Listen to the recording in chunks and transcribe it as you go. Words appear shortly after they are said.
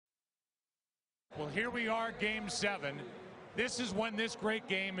Well, here we are, Game 7. This is when this great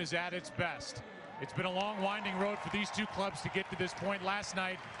game is at its best. It's been a long, winding road for these two clubs to get to this point. Last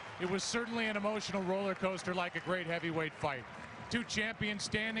night, it was certainly an emotional roller coaster like a great heavyweight fight. Two champions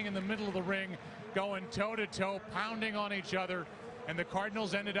standing in the middle of the ring, going toe-to-toe, pounding on each other, and the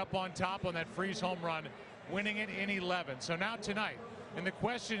Cardinals ended up on top on that freeze home run, winning it in 11. So now tonight, and the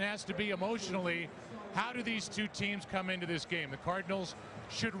question has to be emotionally, how do these two teams come into this game? The Cardinals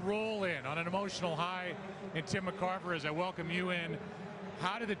should roll in on an emotional high. And Tim McCarver, as I welcome you in,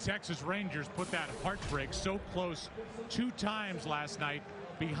 how did the Texas Rangers put that heartbreak so close 2 times last night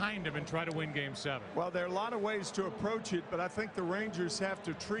behind them and try to win Game 7? Well, there are a lot of ways to approach it, but I think the Rangers have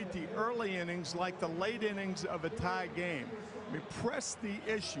to treat the early innings like the late innings of a tie game. I mean, press the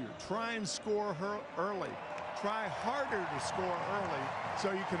issue, try and score early. Try harder to score early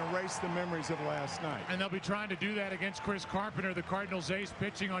so you can erase the memories of last night. And they'll be trying to do that against Chris Carpenter, the Cardinals ace,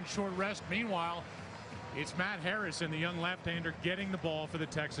 pitching on short rest. Meanwhile, it's Matt Harrison, the young left-hander, getting the ball for the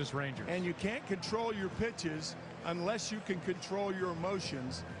Texas Rangers. And you can't control your pitches unless you can control your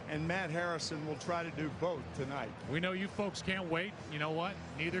emotions, and Matt Harrison will try to do both tonight. We know you folks can't wait. You know what?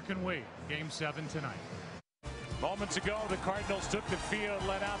 Neither can we. Game 7 tonight. Moments ago, the Cardinals took the field,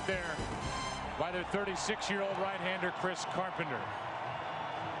 led out there by their 36-year-old right-hander, Chris Carpenter.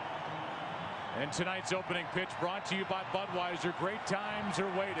 And tonight's opening pitch brought to you by Budweiser. Great times are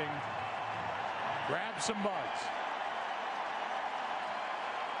waiting. Grab some buds.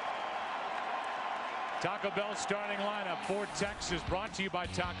 Taco Bell starting lineup for Texas, brought to you by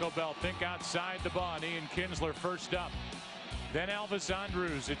Taco Bell. Think outside the bun. Ian Kinsler first up. Then Elvis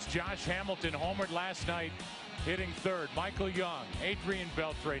Andrus. It's Josh Hamilton, homered last night, hitting third. Michael Young, Adrian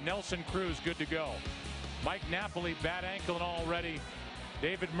Beltre, Nelson Cruz good to go. Mike Napoli, bad ankle and all ready.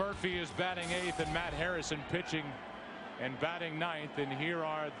 David Murphy is batting 8th, and Matt Harrison pitching and batting 9th. And here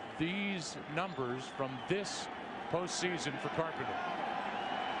are these numbers from this postseason for Carpenter.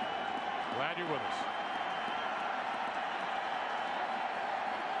 Glad you're with us.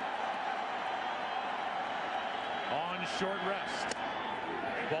 On short rest.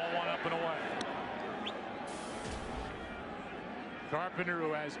 Ball 1 up and away. Carpenter,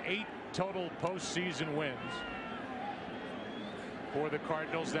 who has 8 total postseason wins for the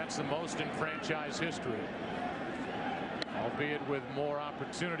Cardinals. That's the most in franchise history, albeit with more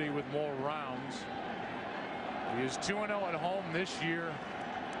opportunity, with more rounds. He is 2-0 at home this year,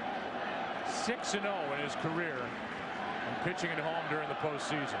 6-0 in his career, and pitching at home during the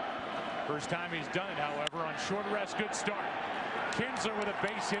postseason. First time he's done it, however, on short rest. Good start. Kinsler with a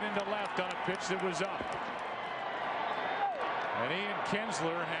base hit into left on a pitch that was up. And Ian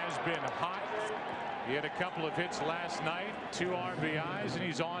Kinsler has been hot. He had a couple of hits last night, 2 RBIs, and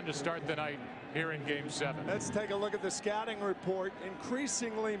he's on to start the night here in Game 7. Let's take a look at the scouting report.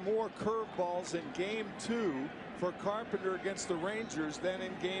 Increasingly more curveballs in Game 2 for Carpenter against the Rangers than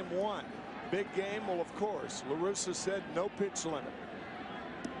in Game 1. Big game, well, of course. La Russa said no pitch limit.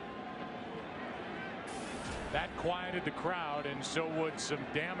 That quieted the crowd, and so would some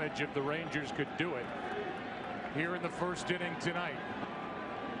damage if the Rangers could do it here in the first inning tonight.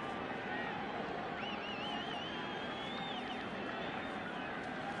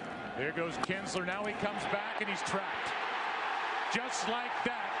 There goes Kinsler. Now he comes back and he's trapped. Just like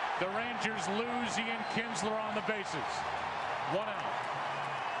that, the Rangers lose Ian Kinsler on the bases. 1 out.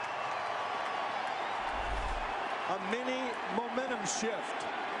 A mini momentum shift.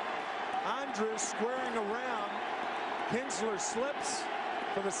 Andrus squaring around. Kinsler slips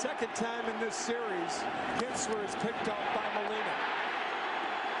for the second time in this series. Kinsler is picked off by Molina.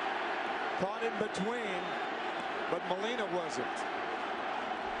 Caught in between, but Molina wasn't.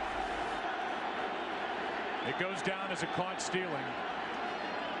 It goes down as a caught stealing.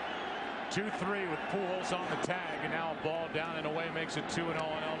 2-3 with Pujols on the tag, and now a ball down and away makes it 2-0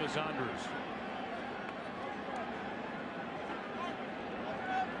 on Elvis Andrus.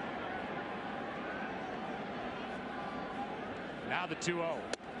 Now the 2-0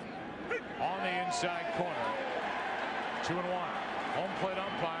 on the inside corner. 2-1. Home plate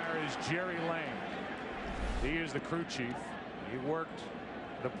umpire is Jerry Lane. He is the crew chief. He worked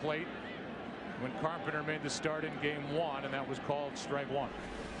the plate when Carpenter made the start in Game 1, and that was called strike 1.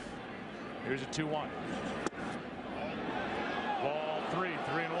 Here's a 2-1. Ball 3,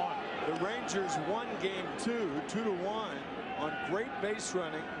 3-1. The Rangers won Game 2, 2-1 on great base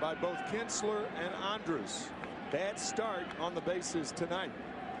running by both Kinsler and Andrus. Bad start on the bases tonight.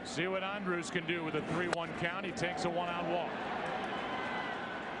 See what Andrus can do with a 3-1 count. He takes a 1-out walk.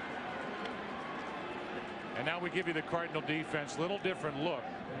 And now we give you the Cardinal defense. Little different look.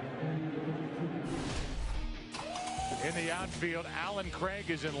 In the outfield, Alan Craig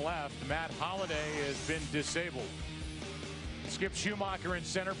is in left. Matt Holliday has been disabled. Skip Schumacher in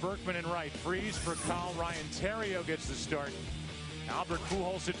center, Berkman in right. Freeze for Kyle. Ryan Terrio gets the start. Albert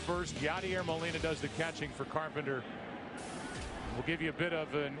Pujols at first. Yadier Molina does the catching for Carpenter. We'll give you a bit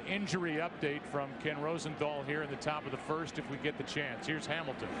of an injury update from Ken Rosenthal here in the top of the first if we get the chance. Here's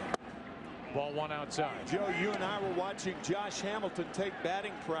Hamilton. Ball one outside. Joe, you and I were watching Josh Hamilton take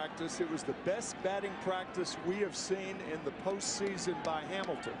batting practice. It was the best batting practice we have seen in the postseason by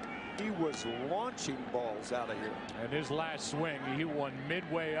Hamilton. He was launching balls out of here. And his last swing, he won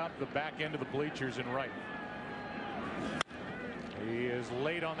midway up the back end of the bleachers in right. He is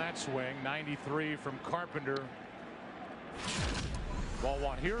late on that swing. 93 from Carpenter. Ball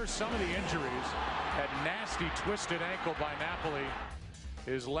one. Here are some of the injuries. That nasty twisted ankle by Napoli.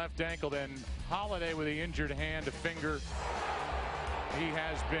 His left ankle. Then Holliday with the injured hand, a finger. He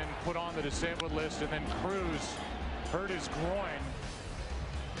has been put on the disabled list. And then Cruz hurt his groin.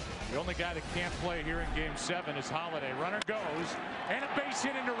 The only guy that can't play here in game 7 is Holliday. Runner goes and a base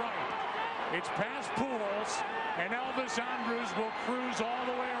hit into right. It's past Pujols and Elvis Andrus will cruise all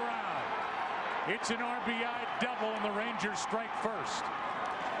the way around. It's an RBI double and the Rangers strike first.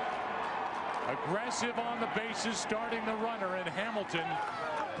 Aggressive on the bases, starting the runner, and Hamilton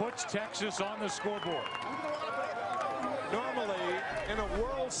puts Texas on the scoreboard. Normally in a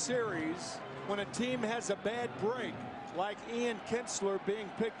World Series, when a team has a bad break, like Ian Kinsler being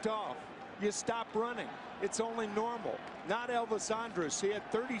picked off, you stop running. It's only normal. Not Elvis Andrus. He had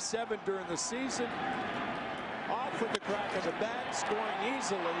 37 during the season. Off with the crack of the bat, scoring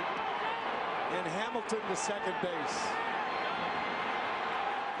easily. And Hamilton to second base.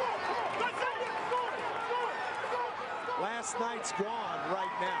 Last night's gone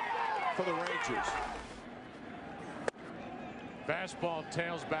right now for the Rangers. Fastball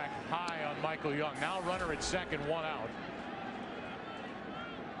tails back high on Michael Young. Now runner at second, one out.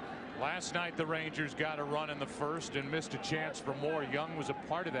 Last night the Rangers got a run in the first and missed a chance for more. Young was a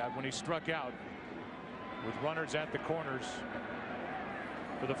part of that when he struck out with runners at the corners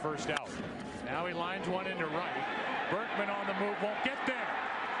for the first out. Now he lines one into right. Berkman on the move, won't get there.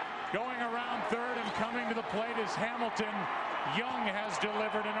 Going around third and coming to the plate is Hamilton. Young has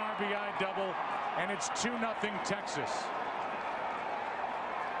delivered an RBI double, and it's 2-0 Texas.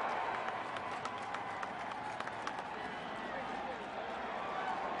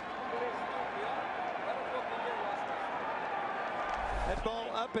 That ball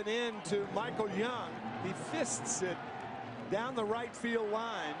up and in to Michael Young. He fists it down the right field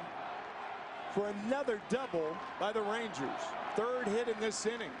line for another double by the Rangers. Third hit in this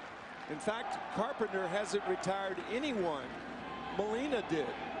inning. In fact, Carpenter hasn't retired anyone. Molina did.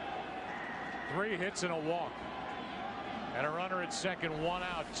 3 hits and a walk. And a runner at second, one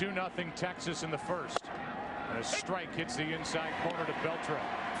out. 2-0 Texas in the first. And a strike hits the inside corner to Beltre.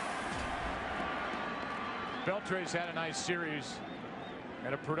 Beltre's had a nice series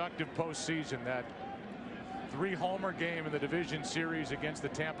and a productive postseason. That 3-homer game in the division series against the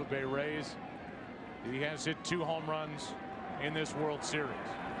Tampa Bay Rays. He has hit 2 home runs in this World Series,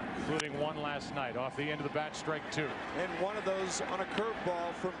 including one last night off the end of the bat, strike 2. And one of those on a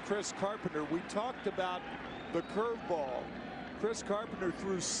curveball from Chris Carpenter. We talked about the curveball. Chris Carpenter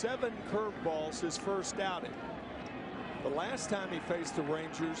threw 7 curveballs his first outing. The last time he faced the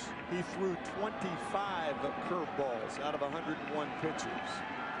Rangers, he threw 25 curveballs out of 101 pitches.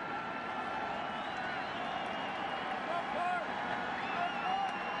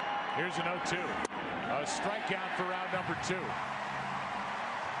 Here's an 0-2. A strikeout for round number 2.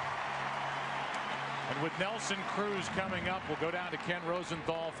 And with Nelson Cruz coming up, we'll go down to Ken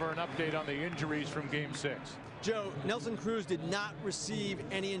Rosenthal for an update on the injuries from game 6. Joe, Nelson Cruz did not receive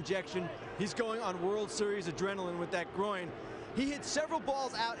any injection. He's going on World Series adrenaline with that groin. He hit several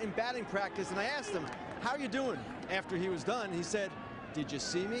balls out in batting practice, and I asked him, how are you doing? After he was done, he said, did you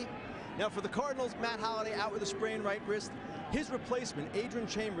see me? Now for the Cardinals, Matt Holliday out with a sprained right wrist. His replacement, Adrian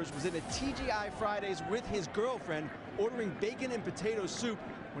Chambers, was in a TGI Fridays with his girlfriend, ordering bacon and potato soup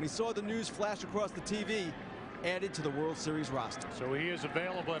when he saw the news flash across the TV, added to the World Series roster. So he is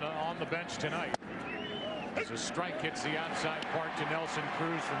available on the bench tonight. As a strike hits the outside part to Nelson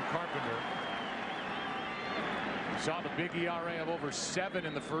Cruz from Carpenter. We saw the big ERA of over 7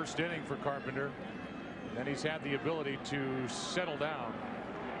 in the first inning for Carpenter. Then he's had the ability to settle down.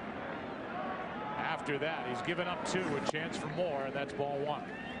 After that, he's given up 2, a chance for more, and that's ball 1.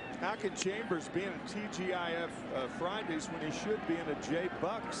 How can Chambers be in a TGIF Fridays when he should be in a J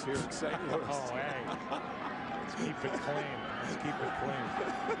Bucks here in St. Louis? Oh, hey. Let's keep it clean. Let's keep it clean.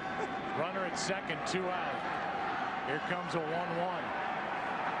 Runner at second, 2 out. Here comes a 1-1.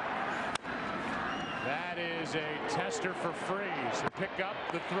 That is a tester for Freeze. The pick up,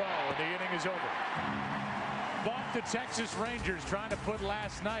 the throw, and the inning is over. But the Texas Rangers trying to put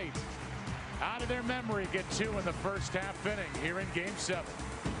last night out of their memory, get 2 in the first half inning here in Game 7.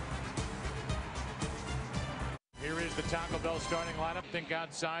 Here is the Taco Bell starting lineup. Think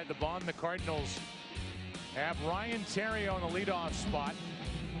outside the bond. The Cardinals have Ryan Theriot in the leadoff spot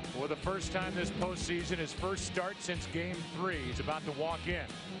for the first time this postseason. His first start since Game 3. He's about to walk in.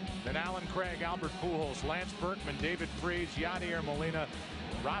 Then Alan Craig, Albert Pujols, Lance Berkman, David Freese, Yadier Molina,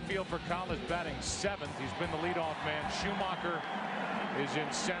 Rafael Furcal is batting 7th. He's been the leadoff man. Schumacher is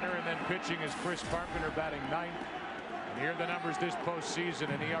in center, and then pitching is Chris Carpenter batting 9th. And here are the numbers this postseason: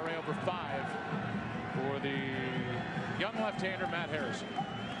 an ERA over 5 for the young left-hander Matt Harrison.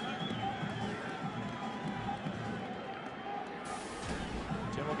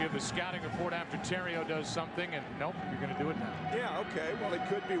 Tim will give the scouting report after Theriot does something, and nope, you're going to do it now. Yeah, okay. Well, it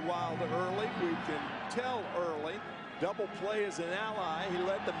could be wild early. We can tell early. Double play is an ally. He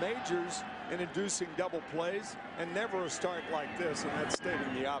led the majors in inducing double plays, and never a start like this, and that's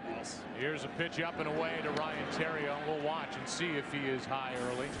stating the obvious. Here's a pitch up and away to Ryan Theriot. We'll watch and see if he is high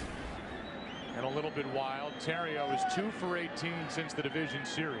early and a little bit wild. Theriot is 2 for 18 since the division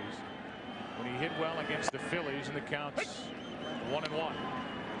series, when he hit well against the Phillies, and the count's 1-1.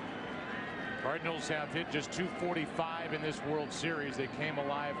 Cardinals have hit just .245 in this World Series. They came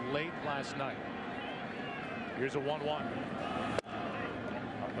alive late last night. Here's a 1-1.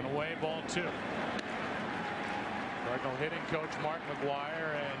 Up and away, ball 2. Cardinal hitting coach Mark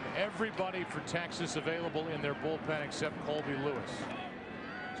McGuire and everybody for Texas available in their bullpen except Colby Lewis.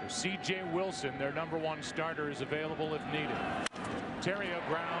 So C.J. Wilson, their #1 starter, is available if needed. Theriot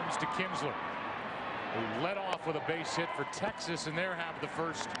grounds to Kinsler, who led off with a base hit for Texas, and there have the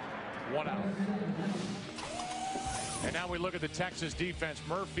first 1 out. And now we look at the Texas defense.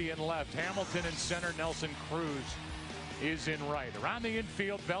 Murphy in left, Hamilton in center, Nelson Cruz is in right. Around the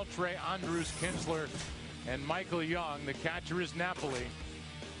infield, Beltre, Andrews, Kinsler, and Michael Young. The catcher is Napoli,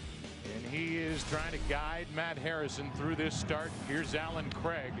 and he is trying to guide Matt Harrison through this start. Here's Alan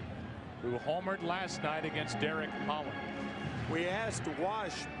Craig, who homered last night against Derek Holland. We asked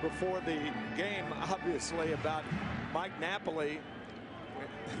Wash before the game, obviously, about Mike Napoli.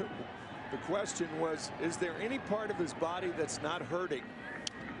 The question was, is there any part of his body that's not hurting?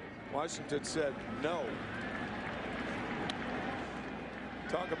 Washington said no.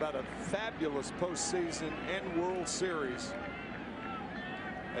 Talk about a fabulous postseason and World Series.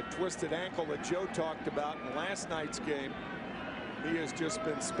 That twisted ankle that Joe talked about in last night's game, he has just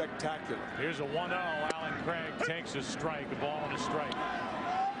been spectacular. Here's a 1-0. Alan Craig takes a strike, a ball and a strike.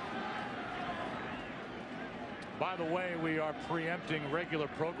 By the way, we are preempting regular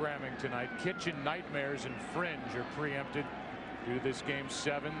programming tonight. Kitchen Nightmares and Fringe are preempted due to this Game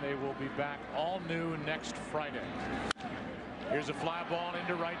 7. They will be back all new next Friday. Here's a fly ball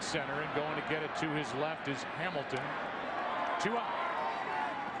into right center, and going to get it to his left is Hamilton. 2 out.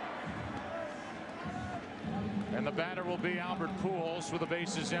 And the batter will be Albert Pujols with the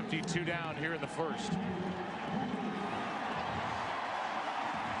bases empty, 2 down here in the first.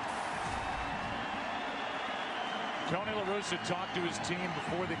 Tony La Russa talked to his team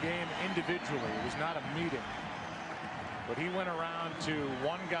before the game individually. It was not a meeting, but he went around to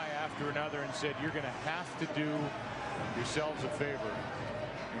one guy after another and said, you're going to have to do yourselves a favor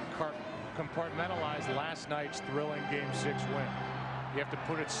and compartmentalize last night's thrilling Game 6 win. You have to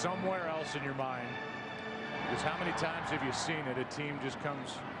put it somewhere else in your mind, because how many times have you seen it? A team just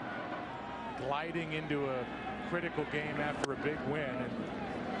comes gliding into a critical game after a big win, and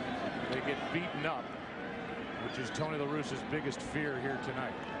they get beaten up, which is Tony La Russa's biggest fear here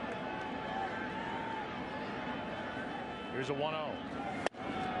tonight. Here's a 1-0.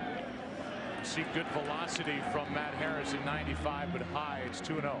 See good velocity from Matt Harrison, 95, but high. It's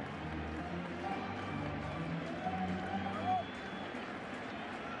 2-0.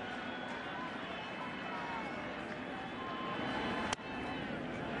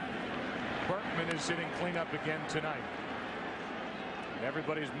 Berkman is hitting cleanup again tonight.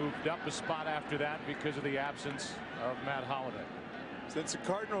 Everybody's moved up a spot after that because of the absence of Matt Holliday. Since the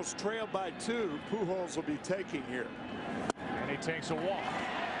Cardinals trail by 2, Pujols will be taking here. And he takes a walk.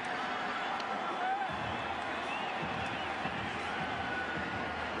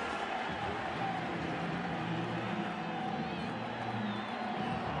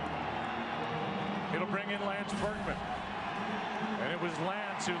 It'll bring in Lance Berkman. And it was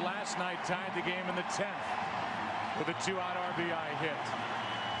Lance who last night tied the game in the 10th. With a 2-out RBI hit.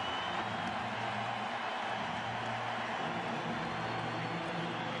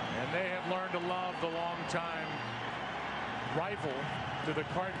 And they have learned to love the longtime rival to the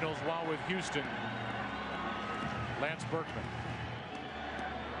Cardinals while with Houston, Lance Berkman.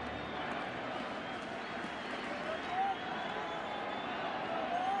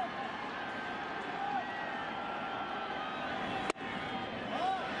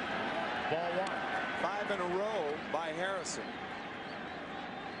 Ball one. 5 in a row by Harrison.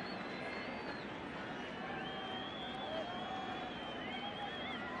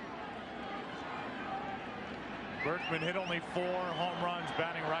 Berkman hit only 4 home runs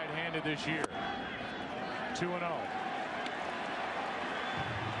batting right-handed this year. 2-0.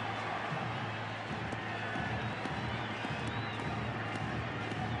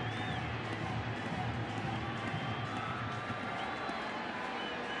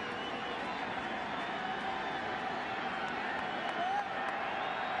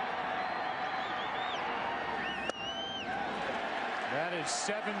 That is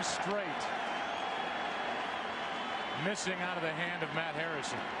 7 straight missing out of the hand of Matt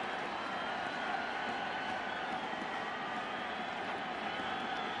Harrison.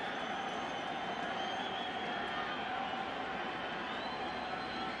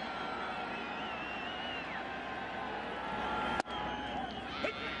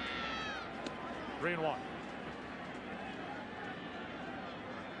 Three and one.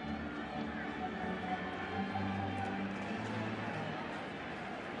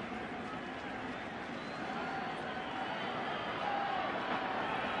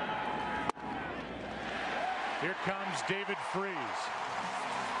 Here comes David Freese.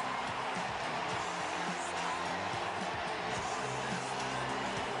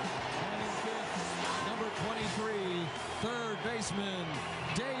 Number 23, third baseman,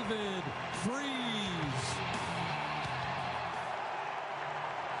 David Freese.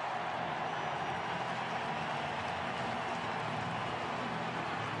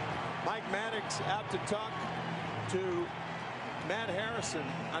 Mike Maddox out to talk to Matt Harrison.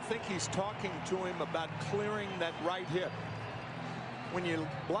 I think he's talking to him about clearing that right hip. When you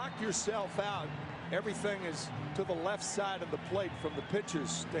block yourself out, everything is to the left side of the plate from the pitcher's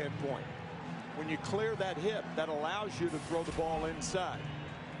standpoint. When you clear that hip, that allows you to throw the ball inside.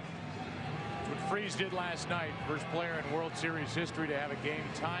 That's what Freese did last night. First player in World Series history to have a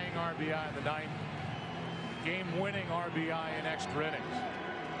game-tying RBI in the 9th, game-winning RBI in extra innings.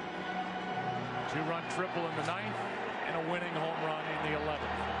 2-run triple in the 9th. And a winning home run in the 11th.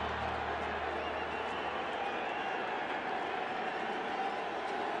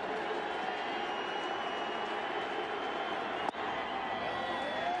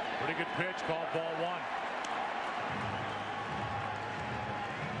 Pretty good pitch, called ball one.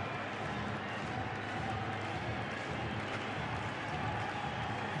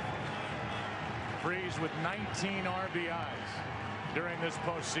 Freese with 19 RBIs during this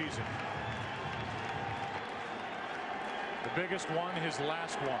postseason. The biggest one, his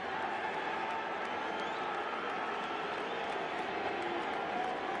last one.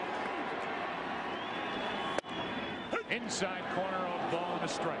 Inside corner of ball and a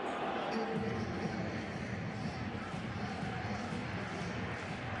strike.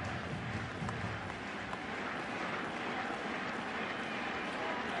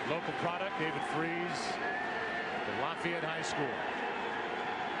 Local product, David Freese, the Lafayette High School.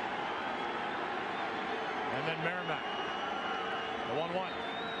 And then Merrimack. The 1-1.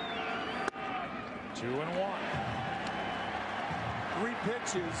 2-1. 3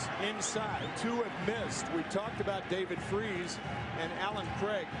 pitches inside. 2 have missed. We talked about David Freese and Alan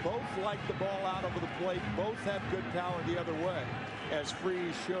Craig. Both like the ball out over the plate. Both have good power the other way, as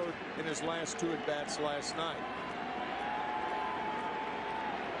Freese showed in his last 2 at-bats last night.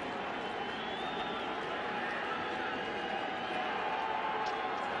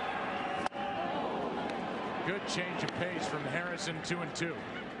 Good change of pace from Harrison. 2-2.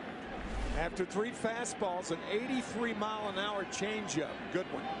 After 3 fastballs, an 83-mile-an-hour changeup. Good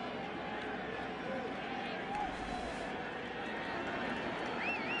one.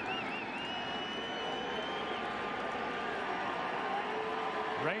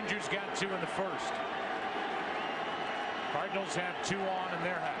 Rangers got 2 in the first. Cardinals have 2 on in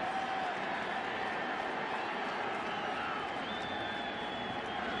their half.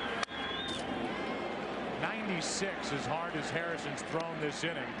 .96 as hard as Harrison's thrown this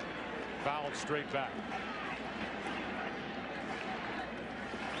inning. Fouled straight back.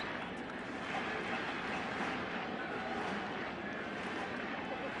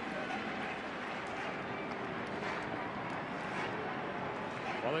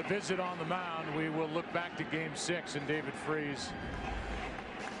 While they visit on the mound, we will look back to Game 6 and David Freese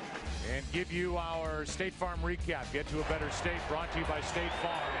and give you our State Farm recap. Get to a better state, brought to you by State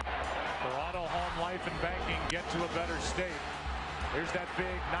Farm. For auto, home, life, and banking, get to a better state. Here's that big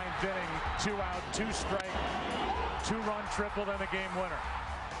 9th inning, 2 out, 2 strike 2-run triple, then the game winner.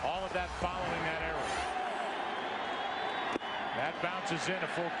 All of that following that error. That bounces in a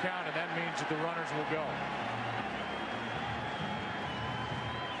full count, and that means that the runners will go.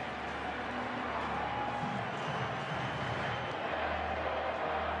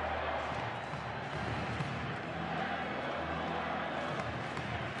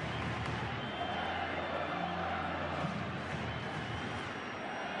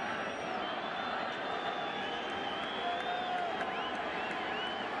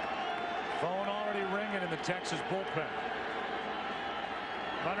 Phone already ringing in the Texas bullpen.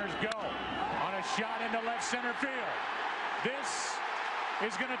 Runners go on a shot into left center field. This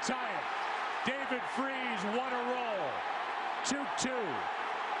is going to tie it. David Freese, what a roll. 2-2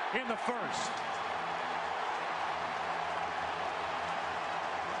 in the first.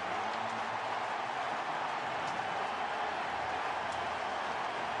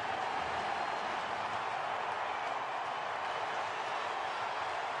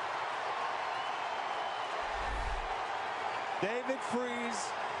 David Freese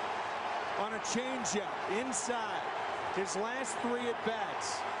on a changeup inside. His last 3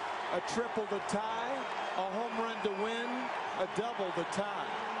 at-bats. A triple to tie, a home run to win, a double to tie.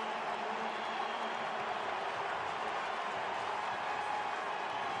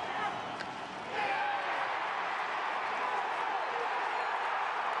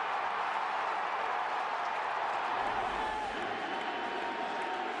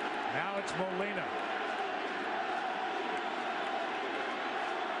 Now it's Molina.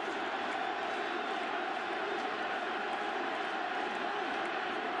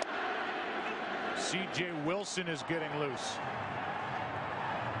 C.J. Wilson is getting loose.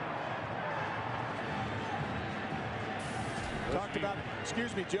 Talked about,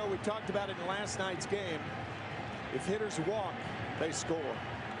 excuse me, Joe, we talked about it in last night's game. If hitters walk, they score.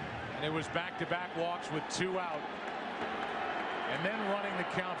 And it was back-to-back walks with 2 out. And then running the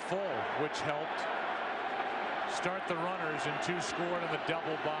count full, which helped start the runners, and 2 scored on the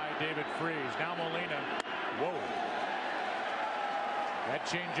double by David Freese. Now Molina. Whoa. That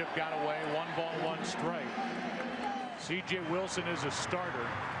changeup got away. 1 ball, 1 strike. C.J. Wilson is a starter,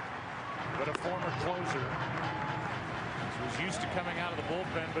 but a former closer. So he's used to coming out of the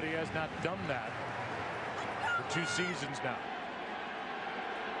bullpen, but he has not done that for 2 seasons now.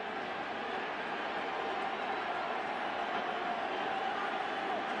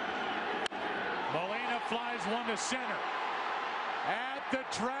 Molina flies 1 to center. At the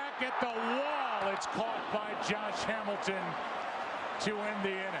track, at the wall. It's caught by Josh Hamilton to end the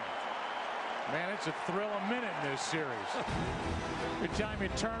inning. Man, it's a thrill a minute in this series. Every time you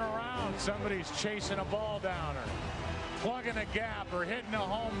turn around, somebody's chasing a ball down or plugging a gap or hitting a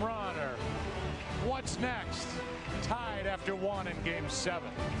home run, or what's next? Tied after 1 in Game 7.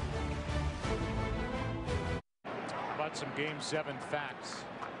 About some Game 7 facts.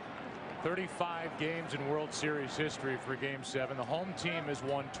 35 games in World Series history for Game 7. The home team has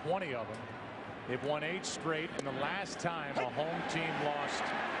won 20 of them. They've won 8 straight, and the last time a home team lost,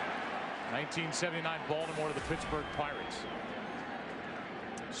 1979 Baltimore to the Pittsburgh Pirates.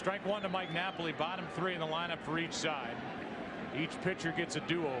 Strike 1 to Mike Napoli, bottom 3 in the lineup for each side. Each pitcher gets a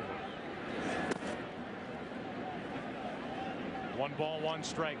do-over. 1 ball, 1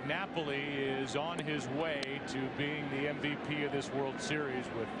 strike. Napoli is on his way to being the MVP of this World Series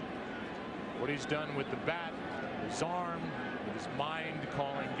with what he's done with the bat, his arm, with his mind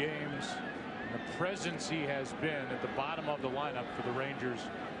calling games. The presence he has been at the bottom of the lineup for the Rangers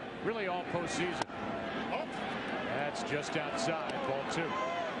really all postseason. That's just outside, ball 2.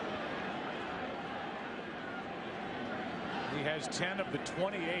 He has 10 of the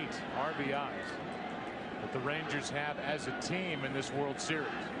 28 RBIs that the Rangers have as a team in this World Series.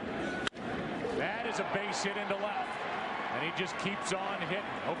 That is a base hit into left, and he just keeps on hitting.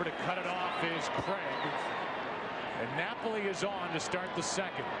 Over to cut it off is Craig, and Napoli is on to start the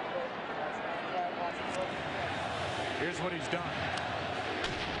second. Here's what he's done.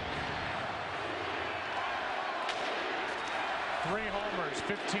 Three homers,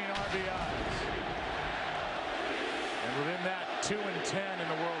 15 RBIs. And within that, 2 and 10 in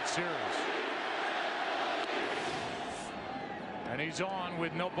the World Series. And he's on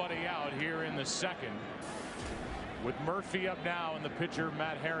with nobody out here in the second, with Murphy up now and the pitcher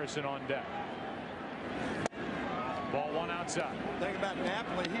Matt Harrison on deck. Ball 1 outside. Think about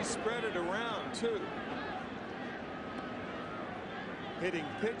Napoli, he spread it around too. Hitting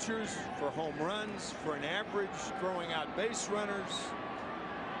pitchers for home runs, for an average, throwing out base runners.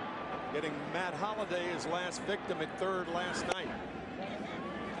 Getting Matt Holliday, his last victim, at third last night.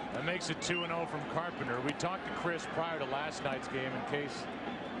 That makes it 2-0 from Carpenter. We talked to Chris prior to last night's game in case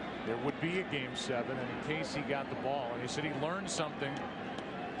there would be a game 7, and in case he got the ball, and he said he learned something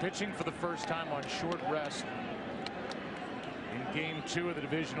pitching for the first time on short rest in game 2 of the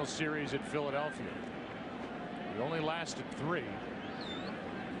divisional series at Philadelphia. He only lasted 3.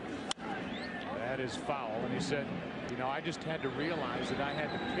 That is foul, and he said, you know, I just had to realize that I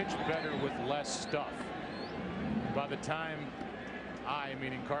had to pitch better with less stuff. By the time I,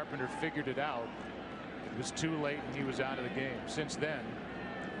 meaning Carpenter, figured it out, it was too late and he was out of the game. Since then,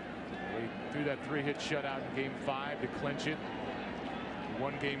 he threw that 3-hit shutout in game 5 to clinch it. He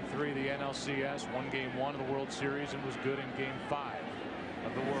won game 3 of the NLCS, won game 1 of the World Series, and was good in game 5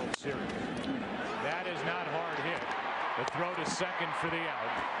 of the World Series. That is not hard hit. The throw to second for the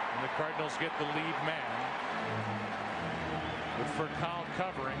out, and the Cardinals get the lead man with Furcal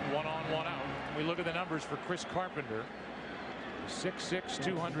covering, 1-on-1 out. We look at the numbers for Chris Carpenter, 6'6",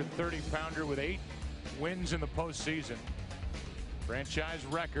 230-pounder with 8 wins in the postseason. Franchise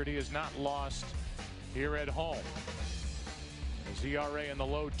record, he has not lost here at home. His ERA in the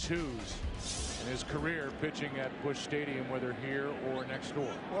low 2s in his career pitching at Busch Stadium, whether here or next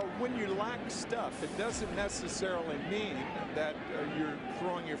door. Well, when you lack stuff, it doesn't necessarily mean that you're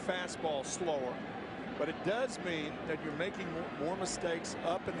throwing your fastball slower, but it does mean that you're making more mistakes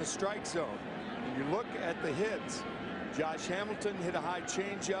up in the strike zone. And you look at the hits. Josh Hamilton hit a high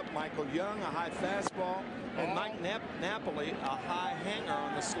changeup, Michael Young a high fastball, and Mike Napoli a high hanger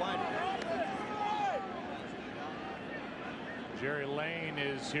on the slider. Jerry Lane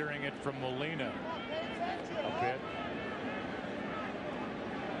is hearing it from Molina a bit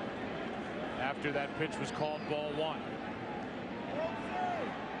after that pitch was called ball 1.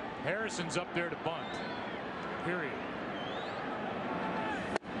 Harrison's up there to bunt, period.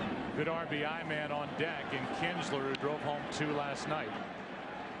 Good RBI man on deck, and Kinsler, who drove home 2 last night.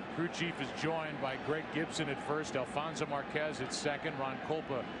 Crew chief is joined by Greg Gibson at first, Alfonso Marquez at second, Ron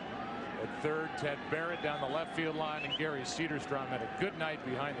Kolpa at third, Ted Barrett down the left field line, and Gary Cederstrom had a good night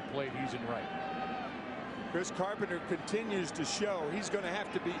behind the plate. He's in right. Chris Carpenter continues to show he's going to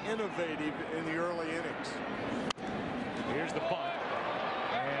have to be innovative in the early innings. Here's the bunt,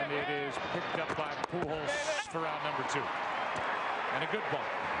 and it is picked up by Pujols for out number 2. And a good bunt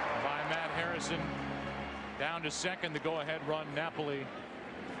by Matt Harrison down to second. The go-ahead run. Napoli,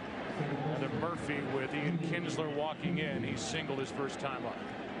 another Murphy with Ian Kinsler walking in. He singled his first time up.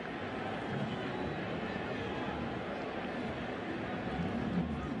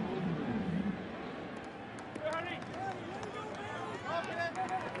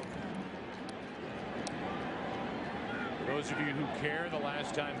 Those of you who care, the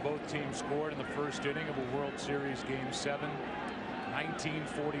last time both teams scored in the first inning of a World Series Game 7,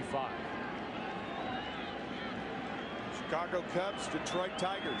 1945. Chicago Cubs, Detroit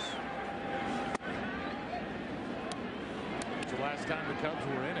Tigers. It's the last time the Cubs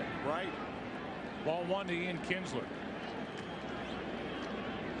were in it. Right. Ball 1 to Ian Kinsler.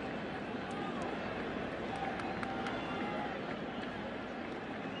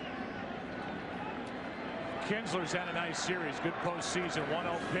 Kinsler's had a nice series. Good postseason.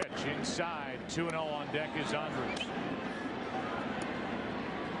 1-0 pitch inside. 2-0 on deck is Andres.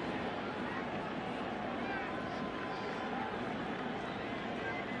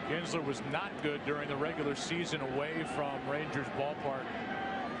 Kinsler was not good during the regular season away from Rangers ballpark.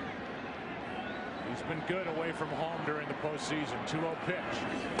 He's been good away from home during the postseason. 2-0 pitch.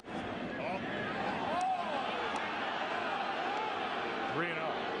 3-0.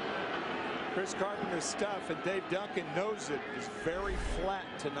 Chris Carpenter's stuff, and Dave Duncan knows it, is very flat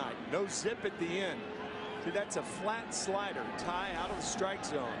tonight. No zip at the end. See, that's a flat slider. Tie out of the strike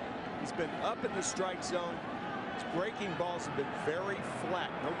zone. He's been up in the strike zone. His breaking balls have been very flat.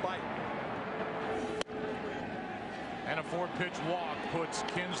 No bite. And a 4-pitch walk puts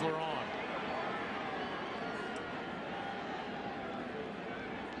Kinsler on.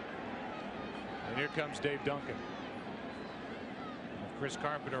 And here comes Dave Duncan. Chris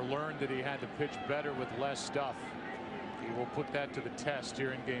Carpenter learned that he had to pitch better with less stuff. He will put that to the test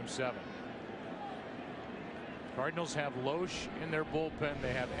here in Game 7. Cardinals have Loesch in their bullpen.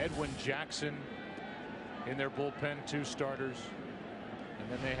 They have Edwin Jackson in their bullpen, 2 starters. And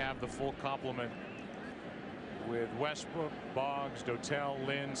then they have the full complement with Westbrook, Boggs, Dotel,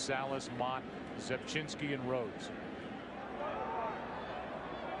 Lynn, Salas, Mott, Zepchinski, and Rhodes.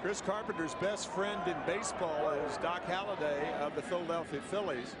 Chris Carpenter's best friend in baseball is Doc Halladay of the Philadelphia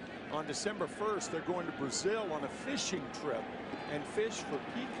Phillies. On December 1st, they're going to Brazil on a fishing trip and fish for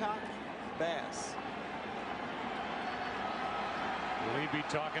peacock bass. Will he be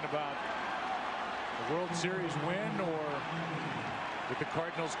talking about the World Series win, or that the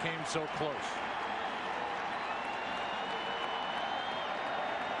Cardinals came so close?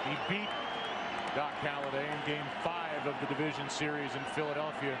 He beat Doc Halladay in Game 5 of the division series in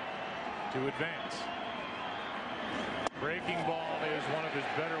Philadelphia to advance. Breaking ball is one of his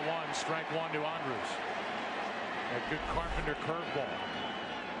better ones. Strike one to Andrus. A good Carpenter curveball.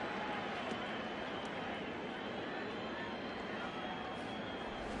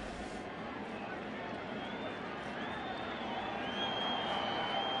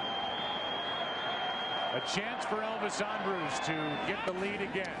 A chance for Elvis Andrus to get the lead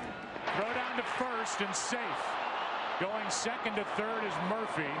again. Throw down to first and safe. Going second to third is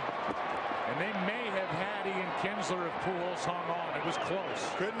Murphy. And they may have had Ian Kinsler if Pujols hung on. It was close.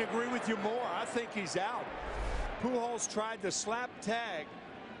 Couldn't agree with you more. I think he's out. Pujols tried to slap tag.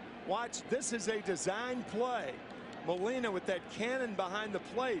 Watch, this is a design play. Molina with that cannon behind the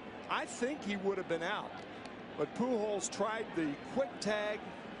plate. I think he would have been out. But Pujols tried the quick tag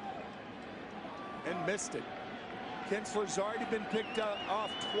and missed it. Kinsler's already been picked off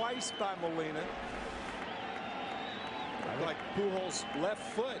twice by Molina. Like Pujols' left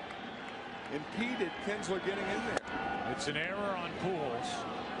foot impeded Kinsler getting in there. It's an error on Pujols.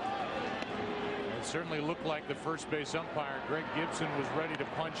 It certainly looked like the first base umpire, Greg Gibson, was ready to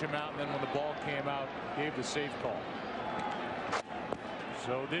punch him out, and then when the ball came out, gave the safe call.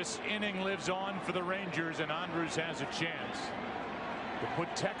 So this inning lives on for the Rangers, and Andrus has a chance to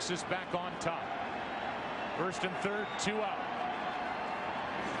put Texas back on top. First and third, 2 out.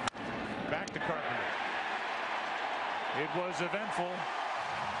 Back to Carpenter. It was eventful,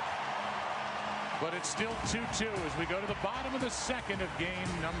 but it's still 2-2 as we go to the bottom of the second of game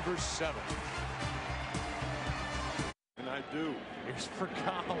number 7. And I do. Here's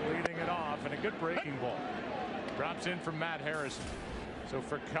Furcal leading it off, and a good breaking ball. Drops in from Matt Harrison. So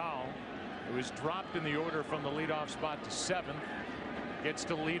Furcal, who was dropped in the order from the leadoff spot to 7th, gets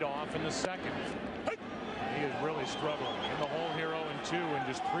to lead off in the second. He is really struggling in the hole here, 0-2, and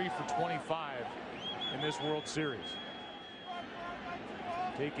just 3 for 25 in this World Series.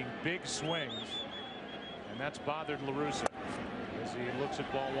 Taking big swings, and that's bothered La Russa as he looks at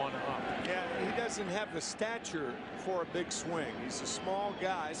ball 1 up. Yeah, he doesn't have the stature for a big swing. He's a small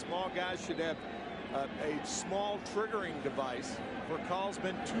guy. Small guys should have a small triggering device. Furcal's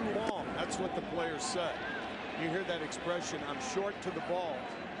been too long. That's what the players say. You hear that expression, I'm short to the ball.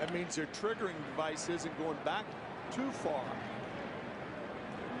 That means their triggering device isn't going back too far.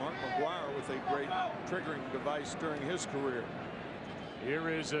 Mark McGwire with a great triggering device during his career. Here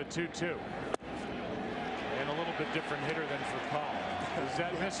is a 2-2. And a little bit different hitter than Furcal. As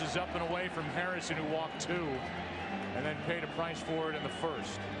that misses up and away from Harrison, who walked 2 and then paid a price for it in the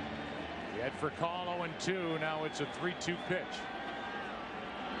first. He had Furcal 0-2. Now it's a 3-2 pitch.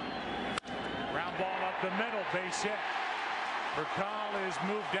 Ground ball up the middle, base hit. Furcal is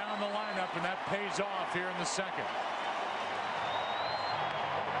moved down the lineup, and that pays off here in the second.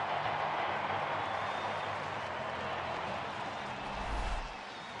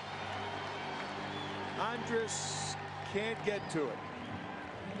 Andrus can't get to it.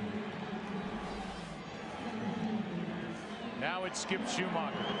 Now it's Skip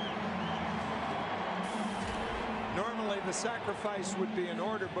Schumacher. Normally the sacrifice would be in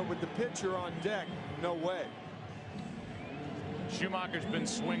order, but with the pitcher on deck, no way. Schumacher's been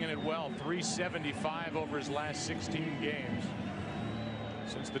swinging it well. 375 over his last 16 games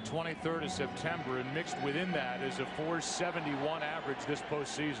since the 23rd of September, and mixed within that is a 471 average this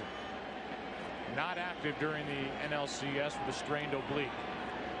postseason. Not active during the NLCS with a strained oblique.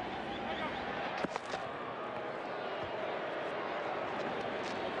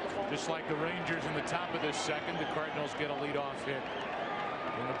 Just like the Rangers in the top of this second, the Cardinals get a leadoff hit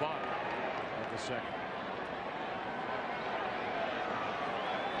in the bottom of the second.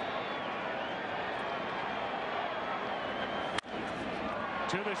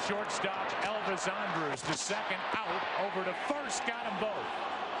 To the shortstop, Elvis Andrus to second, out, over to first, got them both.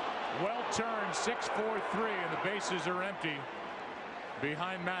 Well turned, 6-4-3, and the bases are empty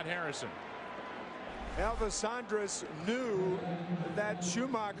behind Matt Harrison. Elvis Andrus knew that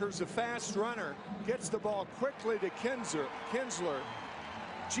Schumacher's a fast runner, gets the ball quickly to Kinsler,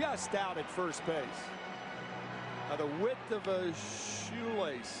 just out at first base. By the width of a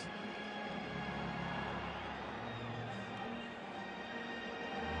shoelace.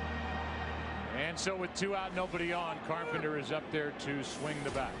 And so with 2 out, nobody on, Carpenter is up there to swing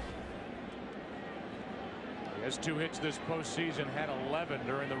the bat. He has 2 hits this postseason, had 11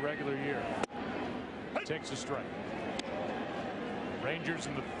 during the regular year. Takes a strike. Rangers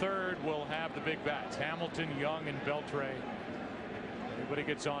in the third will have the big bats. Hamilton, Young, and Beltre. Everybody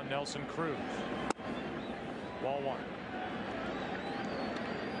gets on Nelson Cruz. Ball 1.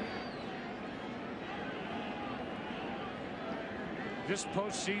 This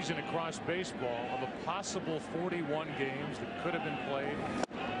postseason across baseball, of a possible 41 games that could have been played,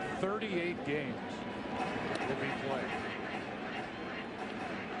 38 games will be played.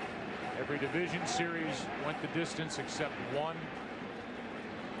 Every division series went the distance except one.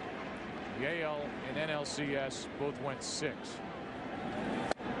 The AL and NLCS both went 6.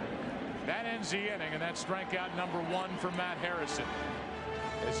 That ends the inning, and that's strikeout number 1 for Matt Harrison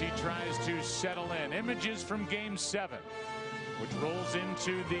as he tries to settle in. Images from Game 7, which rolls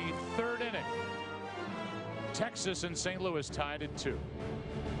into the 3rd inning. Texas and St. Louis tied at 2.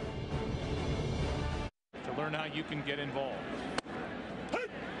 To learn how you can get involved.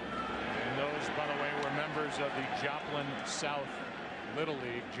 And those, by the way, were members of the Joplin South Little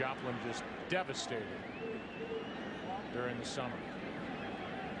League. Joplin just devastated during the summer.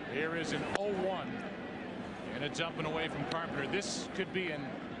 Here is an 0-1, and it's up and away from Carpenter. This could be an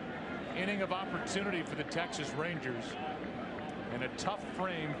inning of opportunity for the Texas Rangers, and a tough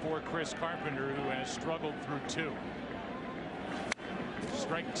frame for Chris Carpenter, who has struggled through 2.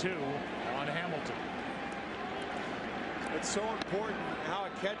 Strike 2 on Hamilton. It's so important how a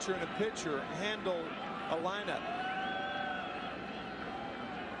catcher and a pitcher handle a lineup.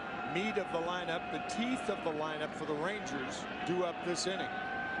 Meat of the lineup, the teeth of the lineup for the Rangers due up this inning.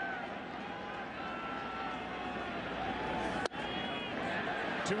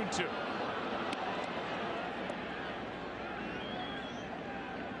 2-2.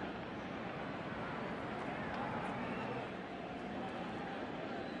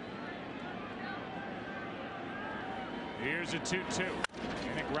 Here's a 2-2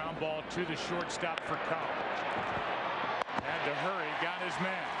 and a ground ball to the shortstop for Cobb. Had to hurry, got his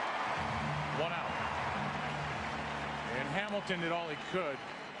man. 1 out. And Hamilton did all he could,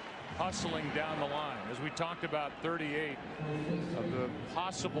 hustling down the line. As we talked about, 38 of the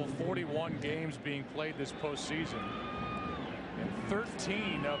possible 41 games being played this postseason, and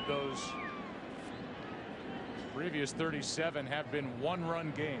 13 of those previous 37 have been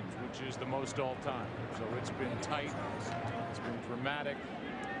 1-run games, which is the most all time. So it's been tight, it's been dramatic.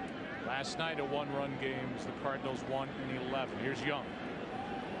 Last night a 1-run game as the Cardinals won in 11. Here's Young.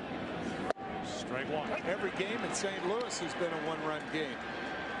 Strike 1. Every game in St. Louis has been a 1-run game.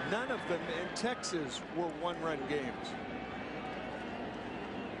 None of them in Texas were 1-run games.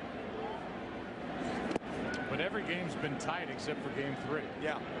 But every game's been tight except for Game 3.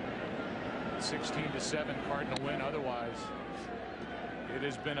 Yeah. 16-7 Cardinal win. Otherwise, it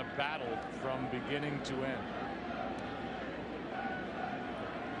has been a battle from beginning to end.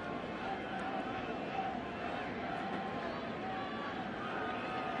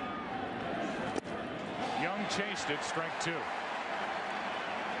 Young chased it. Strike 2.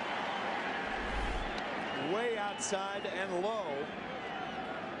 Way outside and low.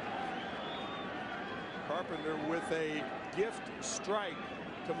 Carpenter with a gift strike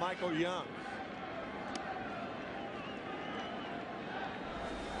to Michael Young.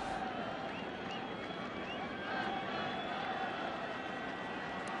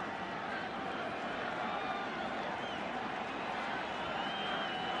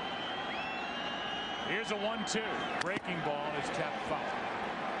 Here's a 1-2. Breaking ball is tapped foul.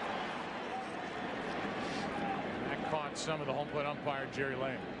 That caught some of the home plate umpire, Jerry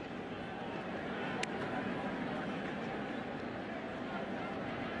Lane.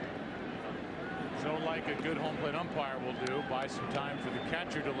 So like a good home plate umpire will do, buy some time for the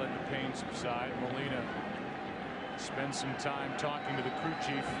catcher to let the pain subside. Molina spends some time talking to the crew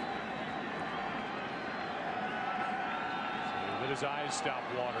chief. Let his eyes stop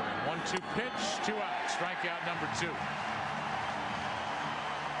watering. 1-2 pitch, 2 out. Strikeout number 2.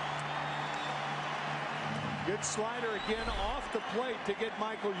 Good slider again off the plate to get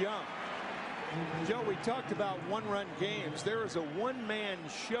Michael Young. Joe, we talked about 1-run games. There is a one-man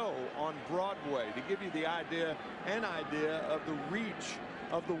show on Broadway to give you the idea of the reach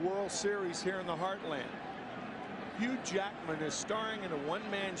of the World Series here in the Heartland. Hugh Jackman is starring in a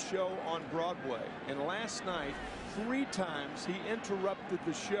one-man show on Broadway, and last night 3 times he interrupted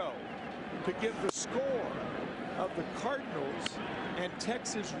the show to give the score of the Cardinals and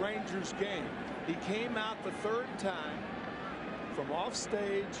Texas Rangers game. He came out the 3rd time from off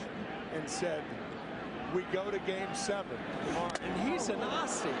stage and said, "We go to Game 7 tomorrow," and he's an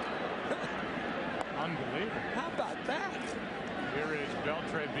Aussie. Unbelievable. How about that? Here is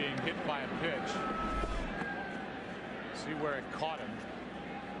Beltre being hit by a pitch. See where it caught him.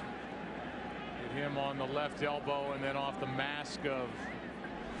 Hit him on the left elbow and then off the mask of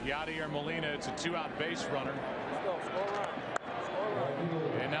Yadier Molina. It's a 2-out base runner.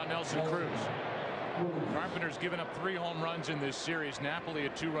 And now Nelson Cruz. Carpenter's given up 3 home runs in this series. Napoli a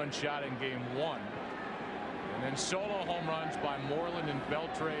 2-run shot in Game 1. And then solo home runs by Moreland and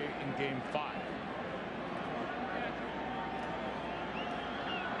Beltre in Game 5.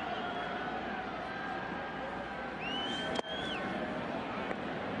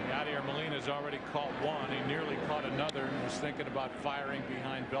 Yadier Molina's already caught one. He nearly caught another and was thinking about firing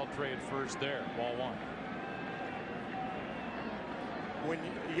behind Beltre at first there. Ball 1. When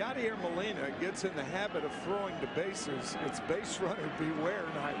Yadier Molina gets in the habit of throwing to bases, it's base runner beware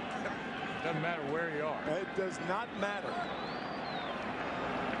night. Doesn't matter where you are. It does not matter.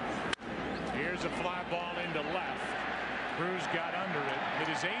 Here's a fly ball into left. Cruz got under it. Hit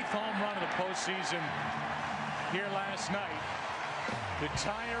his 8th home run of the postseason here last night to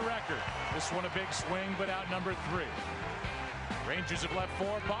tie a record. This one a big swing, but out number 3. Rangers have left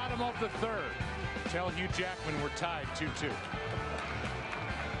 4, bottom of the 3rd. Tell Hugh Jackman we're tied 2-2.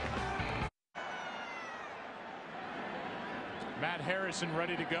 Matt Harrison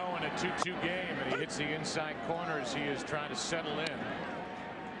ready to go in a 2-2 game, and he hits the inside corner as he is trying to settle in.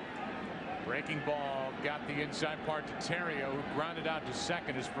 Breaking ball got the inside part to Terrio, who grounded out to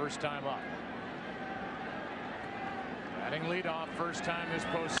second his first time up. Batting leadoff first time this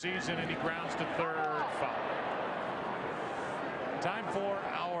postseason, and he grounds to third, foul. Time for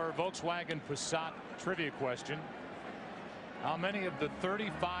our Volkswagen Passat trivia question. How many of the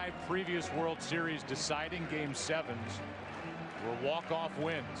 35 previous World Series deciding Game 7s were walk-off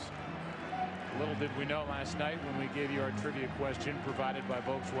wins? Little did we know last night when we gave you our trivia question provided by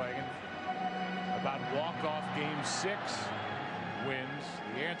Volkswagen about walk-off Game 6 wins.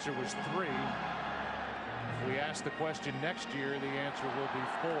 The answer was 3. If we ask the question next year, the answer will be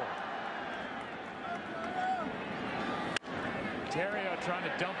 4. Terrio trying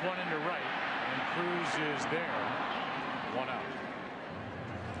to dump one into right, and Cruz is there. 1 out.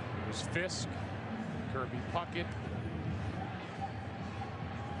 It was Fisk, Kirby Puckett.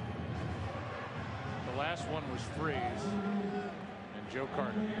 The last one was Freeze and Joe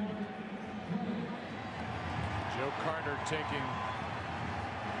Carter. Joe Carter taking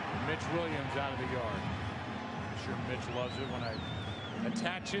Mitch Williams out of the yard. I'm sure Mitch loves it when I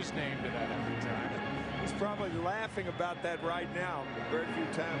attach his name to that every time. He's probably laughing about that right now. Very few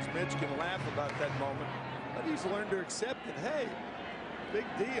times Mitch can laugh about that moment, but he's learned to accept it. Hey, big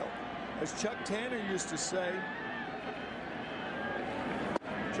deal. As Chuck Tanner used to say,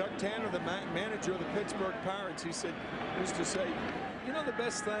 Chuck Tanner, the manager of the Pittsburgh Pirates, he used to say, you know the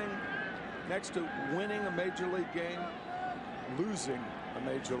best thing next to winning a major league game? Losing a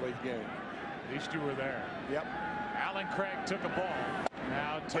major league game. At least you were there. Yep. Alan Craig took a ball.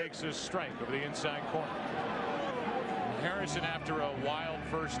 Now takes a strike over the inside corner. Harrison, after a wild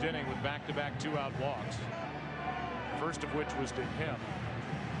first inning with back-to-back 2-out walks, first of which was to him,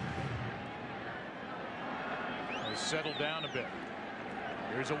 has settled down a bit.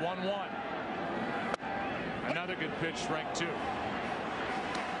 Here's a 1-1. Another good pitch, strike 2.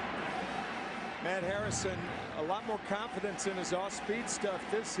 Matt Harrison, a lot more confidence in his off-speed stuff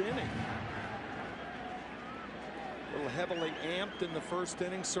this inning. A little heavily amped in the first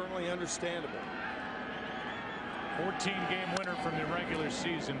inning, certainly understandable. 14-game winner from the regular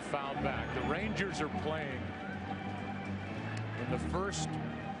season fouled back. The Rangers are playing in the first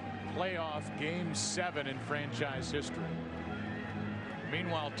playoff Game 7 in franchise history.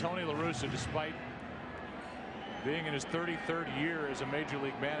 Meanwhile, Tony La Russa, despite being in his 33rd year as a major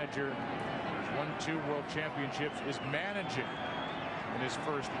league manager, has won 2 world championships, is managing in his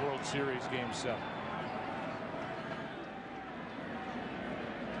first World Series Game 7.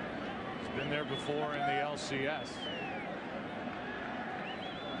 He's been there before in the LCS.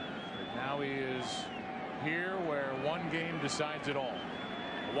 But now he is here where one game decides it all.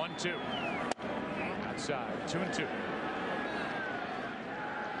 1-2. Outside. 2-2.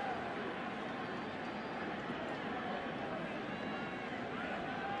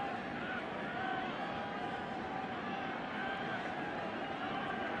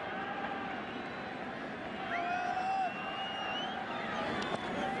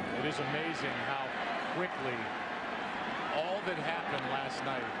 It is amazing how quickly all that happened last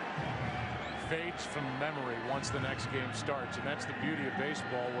night fades from memory once the next game starts. And that's the beauty of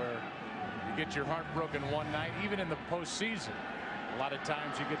baseball, where you get your heart broken one night, even in the postseason. A lot of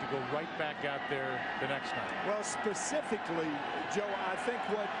times you get to go right back out there the next night. Well, specifically, Joe, I think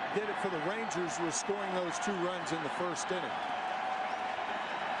what did it for the Rangers was scoring those 2 runs in the first inning.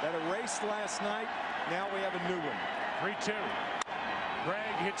 That erased last night. Now we have a new one. 3-2.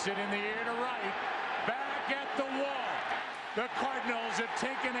 Gregg hits it in the air to right. Back at the wall. The Cardinals have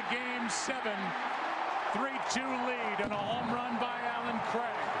taken a Game 7 3-2 lead and a home run by Alan Craig.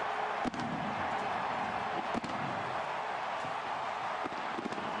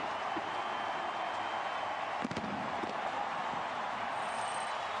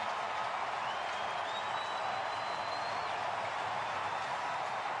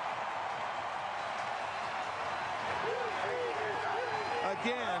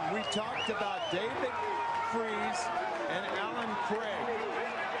 again, we talked about David Freese and Alan Craig.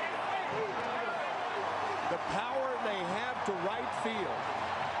 The power they have to right field.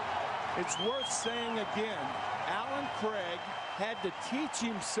 It's worth saying again, Alan Craig had to teach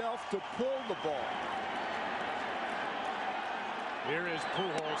himself to pull the ball. Here is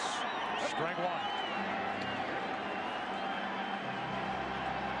Pujols, strike one.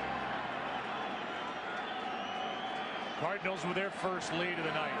 Cardinals with their first lead of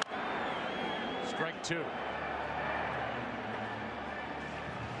the night. Strike two.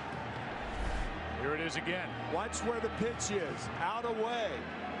 Here it is again. Watch where the pitch is. Out away.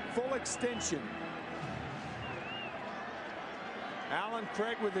 Full extension. Alan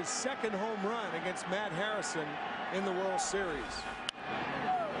Craig with his second home run against Matt Harrison in the World Series.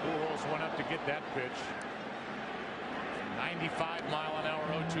 Pujols went up to get that pitch.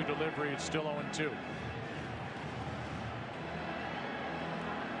 95-mile-an-hour 0-2 delivery. It's still 0-2.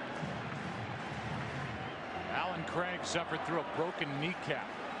 Alan Craig suffered through a broken kneecap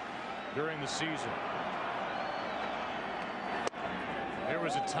during the season. There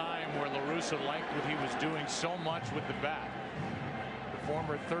was a time where La Russa liked what he was doing so much with the bat. The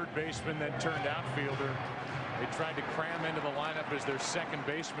former third baseman that turned outfielder, they tried to cram into the lineup as their second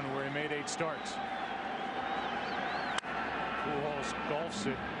baseman, where he made 8 starts. Pujols golfs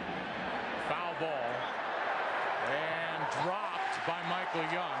it. Foul ball. And dropped by Michael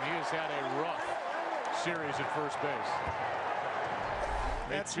Young. He has had a rough series at first base.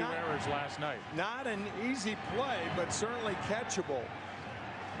 Made That's 2 errors last night. Not an easy play, but certainly catchable.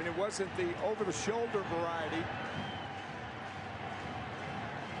 I mean, it wasn't the over-the-shoulder variety.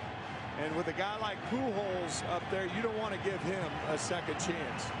 And with a guy like Pujols up there, you don't want to give him a second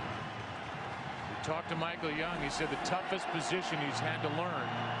chance. We talked to Michael Young. He said the toughest position he's had to learn.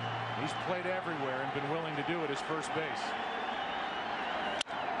 He's played everywhere and been willing to do it as first base.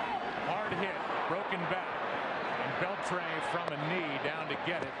 Hard hit, broken back, and Beltre from a knee down to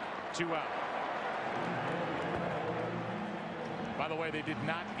get it. 2 out. By the way, they did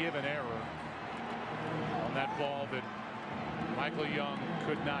not give an error on that ball that Michael Young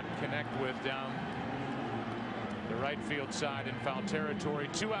could not connect with down the right field side in foul territory.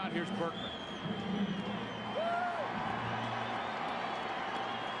 2 out. Here's Berkman.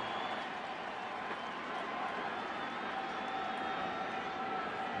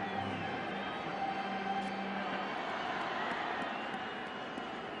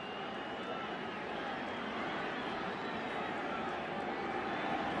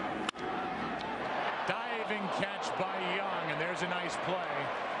 Catch by Young, and there's a nice play.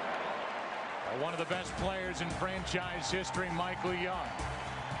 One of the best players in franchise history, Michael Young.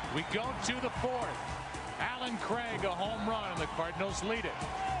 We go to the 4th. Alan Craig, a home run, and the Cardinals lead it.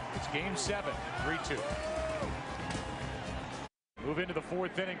 It's game 7, 3-2. Move into the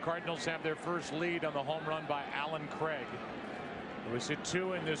 4th inning. Cardinals have their first lead on the home run by Alan Craig, who has hit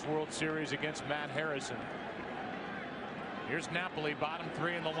 2 in this World Series against Matt Harrison. Here's Napoli, bottom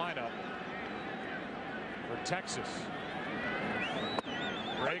 3 in the lineup for Texas.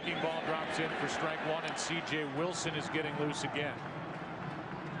 Breaking ball drops in for strike 1, and C.J. Wilson is getting loose again.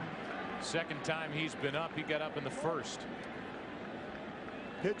 Second time he's been up. He got up in the 1st.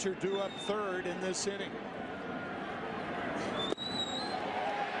 Pitcher due up 3rd in this inning.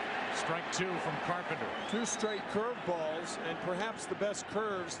 Strike 2 from Carpenter. 2 straight curveballs, and perhaps the best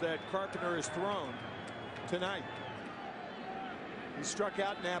curves that Carpenter has thrown tonight. He struck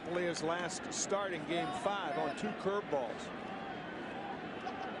out Napoli his last start in game 5 on 2 curveballs.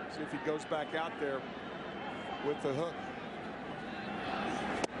 See if he goes back out there with the hook.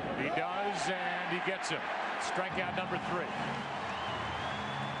 He does, and he gets him. Strikeout number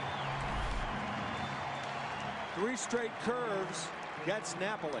 3. 3 straight curves gets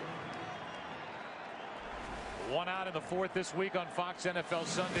Napoli. 1 out in the 4th this week on Fox NFL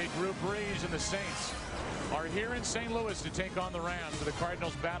Sunday. Drew Brees and the Saints are here in St. Louis to take on the Rams. The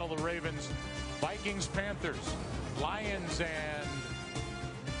Cardinals battle the Ravens, Vikings, Panthers, Lions, and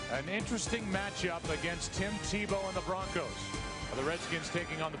an interesting matchup against Tim Tebow and the Broncos. The Redskins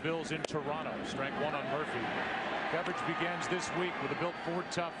taking on the Bills in Toronto. Strike 1 on Murphy. Coverage begins this week with a Built Ford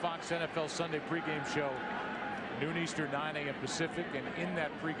Tough Fox NFL Sunday pregame show. Noon Eastern, 9 a.m. Pacific. And in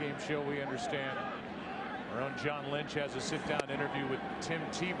that pregame show, we understand our own John Lynch has a sit-down interview with Tim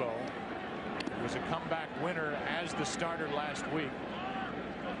Tebow, who was a comeback winner as the starter last week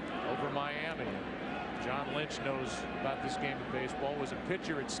over Miami. John Lynch knows about this game of baseball. Was a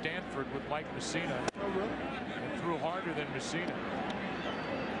pitcher at Stanford with Mike Messina. Oh, really? And threw harder than Messina.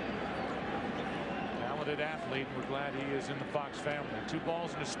 Talented athlete. We're glad he is in the Fox family. 2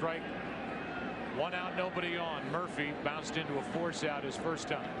 balls and a strike 1 out, nobody on. Murphy bounced into a force out his first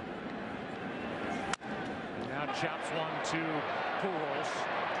time. Now chops one to Pujols.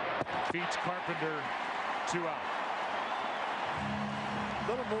 Feeds Carpenter. 2 out. A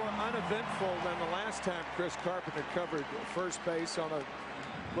little more uneventful than the last time Chris Carpenter covered first base on a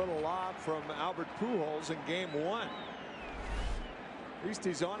little lob from Albert Pujols in game 1. At least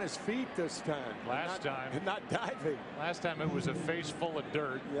he's on his feet this time. Last time. Not diving. Last time it was a face full of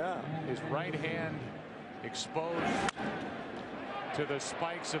dirt. Yeah. His right hand exposed to the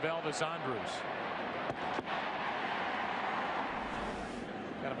spikes of Elvis Andrus.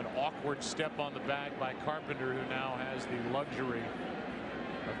 Kind of an awkward step on the bag by Carpenter, who now has the luxury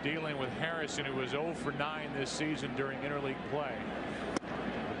of dealing with Harrison, who was 0 for 9 this season during interleague play.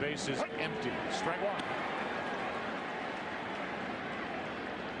 The base is empty. Strike one.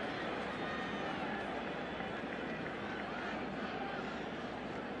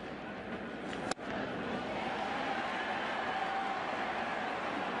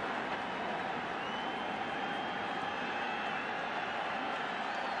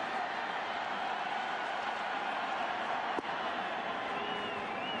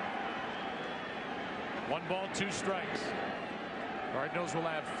 One ball, 2 strikes. Cardinals will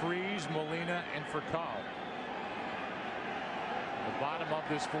have Freese, Molina, and Furcal. The bottom of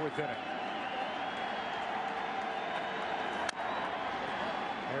this 4th inning.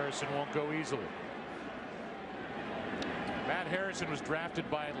 Harrison won't go easily. Matt Harrison was drafted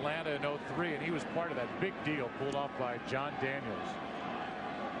by Atlanta in '03, and he was part of that big deal pulled off by John Daniels.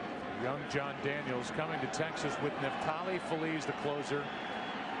 Young John Daniels coming to Texas with Neftali Feliz, the closer,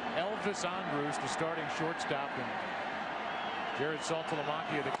 Elvis Andrus, the starting shortstop, and Jared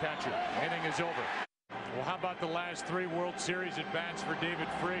Saltalamacchia, the catcher. Inning is over. Well, how about the last 3 World Series at-bats for David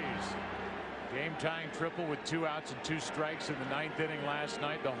Freese? Game-tying triple with 2 outs and 2 strikes in the 9th inning last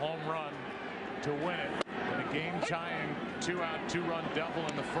night. The home run to win it, and a game-tying 2-out, 2-run double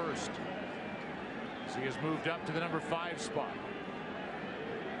in the first. So he has moved up to the number 5 spot.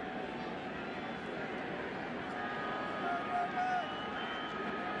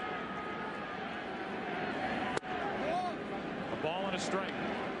 Ball and a strike.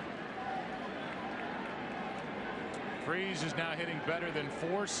 Freese is now hitting better than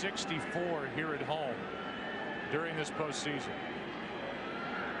 .464 here at home during this postseason.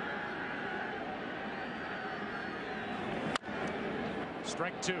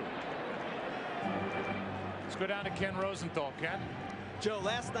 Strike 2. Let's go down to Ken Rosenthal. Ken? Joe,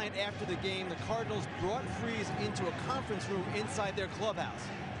 last night after the game, the Cardinals brought Freese into a conference room inside their clubhouse.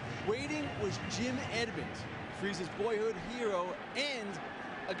 Waiting was Jim Edmonds, Freese's boyhood hero and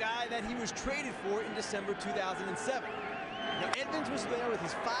a guy that he was traded for in December 2007. Now, Edmonds was there with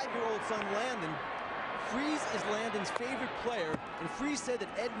his 5-year-old son Landon. Freese is Landon's favorite player, and Freese said that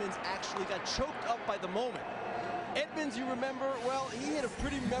Edmonds actually got choked up by the moment. Edmonds, you remember, well, he had a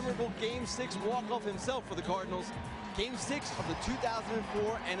pretty memorable Game 6 walk-off himself for the Cardinals. Game 6 of the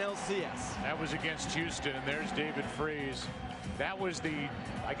 2004 NLCS. That was against Houston, and there's David Freese. That was the,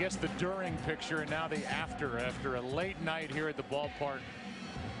 I guess, the during picture, and now the after a late night here at the ballpark.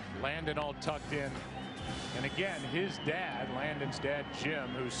 Landon all tucked in. And again, his dad, Landon's dad, Jim,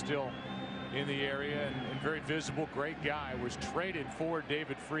 who's still in the area and very visible, great guy, was traded for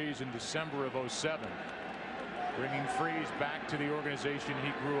David Freese in December of '07. Bringing Freese back to the organization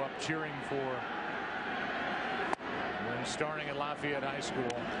he grew up cheering for when starting at Lafayette High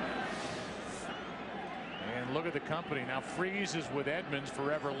School. And look at the company. Now Freese is with Edmonds,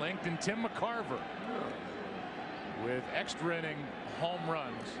 forever linked, and Tim McCarver with extra inning home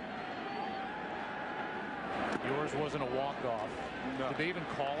runs. Yours wasn't a walk-off. No. Did they even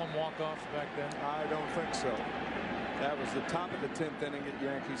call them walk-offs back then? I don't think so. That was the top of the 10th inning at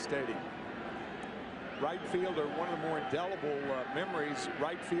Yankee Stadium. Right fielder, one of the more indelible memories,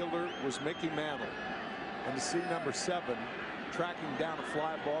 right fielder was Mickey Mantle. And to see number 7 tracking down a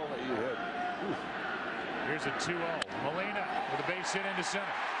fly ball that you hit. Ooh. Here's a 2-0. Molina with a base hit into center.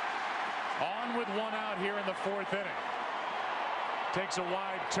 On with 1 out here in the 4th inning. Takes a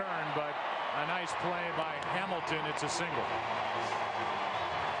wide turn, but a nice play by Hamilton. It's a single.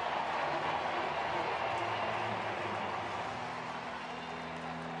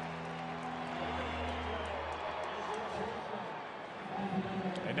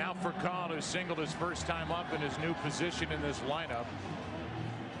 And now Furcal, who singled his first time up in his new position in this lineup.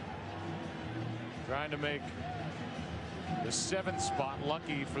 Trying to make the 7th spot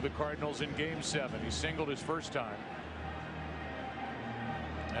lucky for the Cardinals in Game 7. He singled his first time.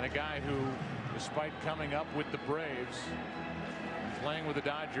 And a guy who, despite coming up with the Braves and playing with the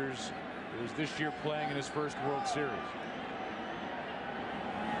Dodgers, is this year playing in his first World Series.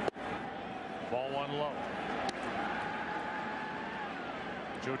 Ball one low.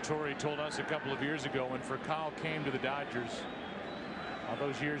 Joe Torre told us a couple of years ago when Furcal came to the Dodgers, all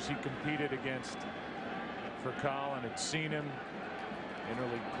those years he competed against Furcal and had seen him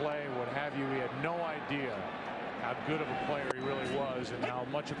interleague play, what have you, he had no idea how good of a player he really was and how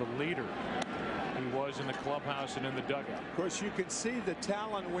much of a leader he was in the clubhouse and in the dugout. Of course, you can see the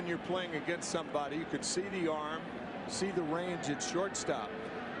talent when you're playing against somebody. You could see the arm, see the range at shortstop,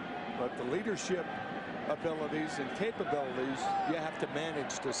 but the leadership abilities and capabilities you have to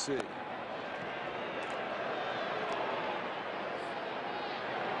manage to see.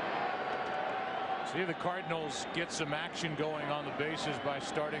 See the Cardinals get some action going on the bases by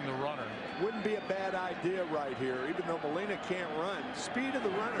starting the runner. Wouldn't be a bad idea right here, even though Molina can't run. Speed of the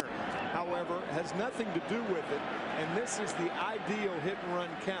runner, however, has nothing to do with it, and this is the ideal hit and run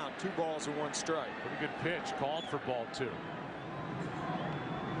count. 2 balls and 1 strike. Pretty good pitch, called for ball 2.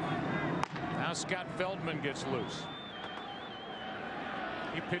 Now Scott Feldman gets loose.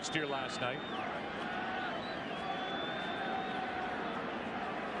 He pitched here last night.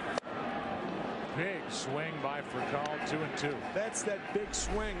 Big swing by Furcal, 2-2. That's that big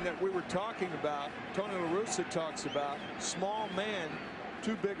swing that we were talking about. Tony La Russa talks about. Small man,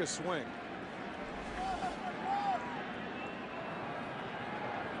 too big a swing.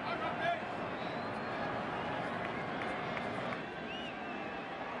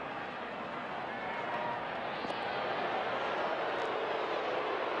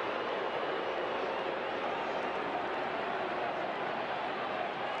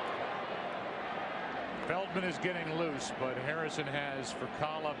 Feldman is getting loose, but Harrison has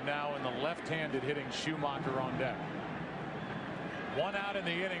Furcal up now in the left-handed hitting Schumacher on deck. 1 out in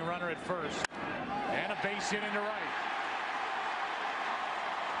the inning, runner at first, and a base hit into right.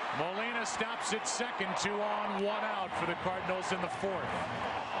 Molina stops at second, 2 on, 1 out for the Cardinals in the 4th,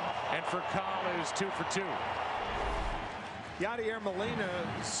 and Furcal is 2 for 2. Yadier Molina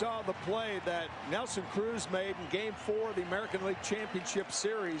saw the play that Nelson Cruz made in Game 4 of the American League Championship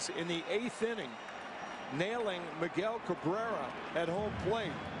Series in the 8th inning, nailing Miguel Cabrera at home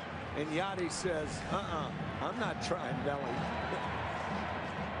plate. And Yadi says, I'm not trying belly.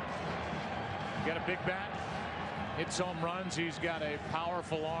 Got a big bat, hits home runs. He's got a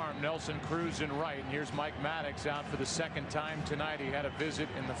powerful arm. Nelson Cruz in right. And here's Mike Maddox out for the 2nd time tonight. He had a visit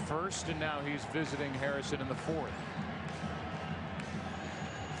in the 1st, and now he's visiting Harrison in the 4th.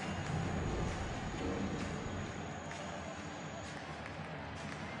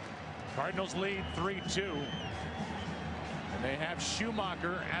 Cardinals lead 3-2, and they have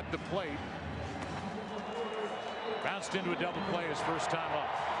Schumacher at the plate. Bounced into a double play his first time up.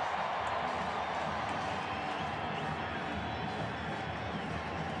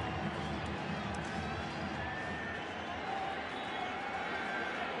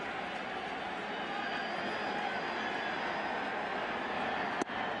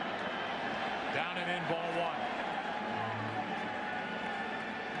 Down and in, ball 1.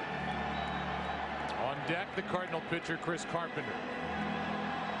 On deck, the Cardinal pitcher, Chris Carpenter.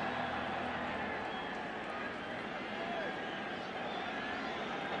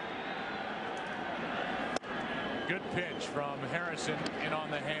 Good pitch from Harrison, in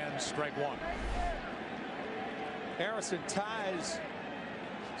on the hand, strike 1. Harrison ties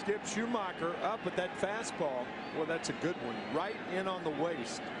Skip Schumacher up with that fastball. Well, that's a good one. Right in on the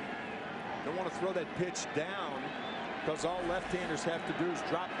waist. Don't want to throw that pitch down, because all left-handers have to do is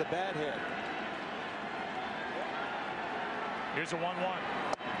drop the bat head. Here's a 1-1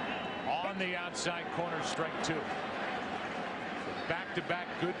 on the outside corner, strike 2. Back-to-back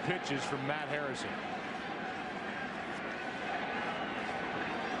good pitches from Matt Harrison.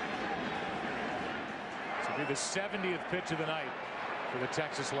 This will be the 70th pitch of the night for the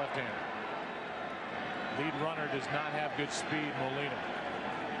Texas left-hander. Lead runner does not have good speed, Molina.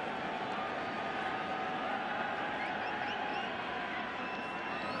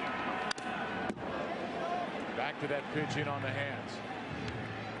 Back to that pitch in on the hands.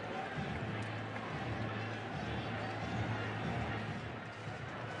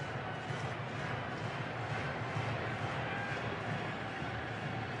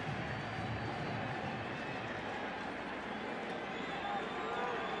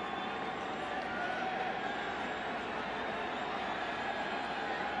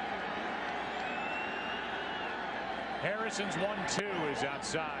 Harrison's 1-2 is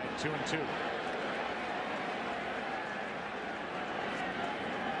outside, 2-2.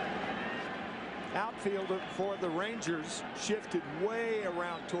 Outfielder for the Rangers shifted way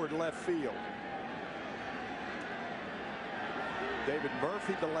around toward left field. David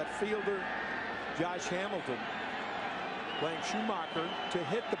Murphy, the left fielder. Josh Hamilton playing Schumacher to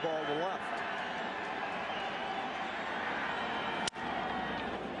hit the ball to left.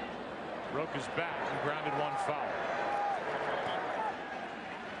 Broke his back and grounded one foul.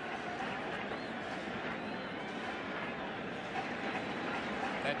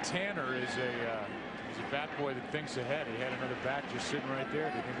 That Tanner is a bat boy that thinks ahead. He had another bat just sitting right there.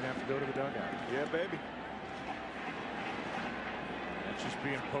 Didn't even have to go to the dugout. Yeah, baby. That's just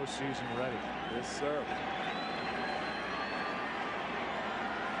being postseason ready. Yes, sir.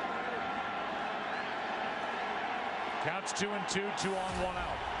 Counts 2-2, 2 on, 1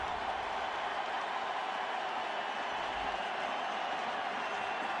 out.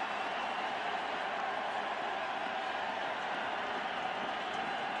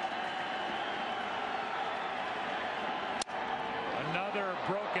 Another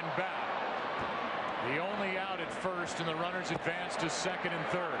broken bat. The only out at first, and the runners advance to second and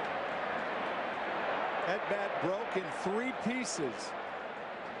third. That bat broke in 3 pieces.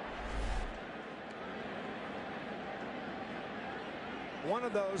 One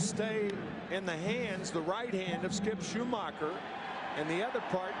of those stay in the hands, the right hand of Skip Schumacher, and the other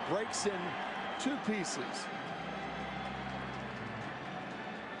part breaks in 2 pieces.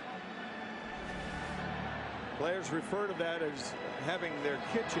 Players refer to that as having their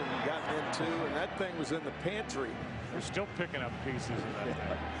kitchen gotten into, and that thing was in the pantry. We're still picking up pieces of that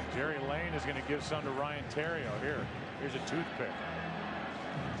thing. Jerry Lane is going to give some to Ryan Theriot. Here's a toothpick.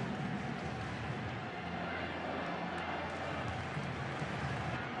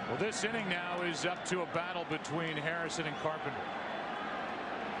 Well, this inning now is up to a battle between Harrison and Carpenter.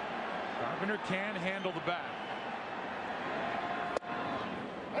 Carpenter can handle the bat.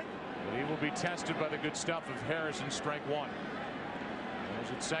 But he will be tested by the good stuff of Harrison. Strike one.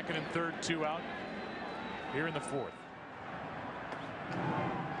 There's at second and third, 2 out here in the fourth.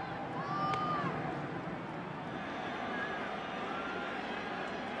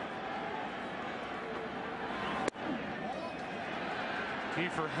 Key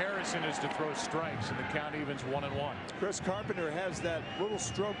for Harrison is to throw strikes, and the count evens 1-1. Chris Carpenter has that little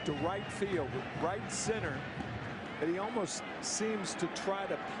stroke to right field, right center, that he almost seems to try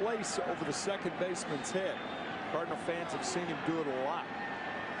to place over the second baseman's head. Cardinal fans have seen him do it a lot.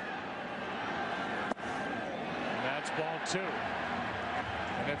 And that's ball 2.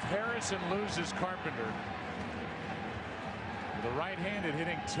 And if Harrison loses Carpenter, the right-handed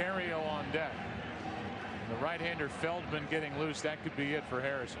hitting Theriot on deck, the right-hander Feldman getting loose, that could be it for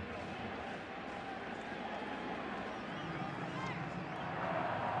Harrison.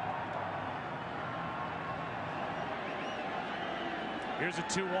 Here's a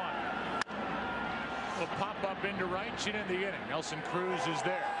 2-1. Will pop up into right, she'd end the inning. Nelson Cruz is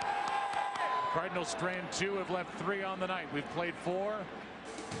there. Cardinals strand 2, have left 3 on the night. We've played 4,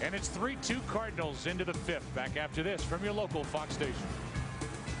 and it's 3-2 Cardinals into the 5th. Back after this from your local Fox station.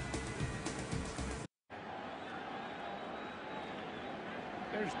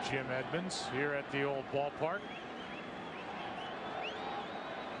 There's Jim Edmonds here at the old ballpark.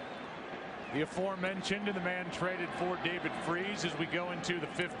 The aforementioned and the man traded for David Freese as we go into the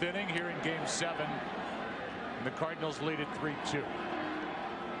 5th inning here in game 7. And the Cardinals lead it 3-2.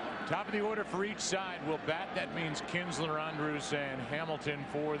 Top of the order for each side will bat. That means Kinsler, Andrus, and Hamilton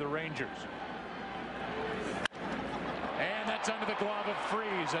for the Rangers. And that's under the glove of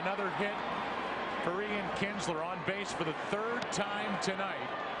Freese. Another hit for Ian Kinsler, on base for the 3rd time tonight.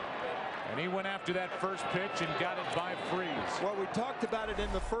 And he went after that first pitch and got it by Freese. Well, we talked about it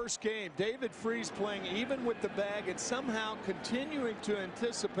in the first game. David Freese playing even with the bag and somehow continuing to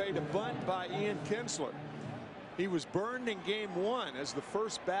anticipate a bunt by Ian Kinsler. He was burned in game 1 as the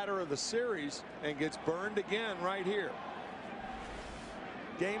first batter of the series and gets burned again right here.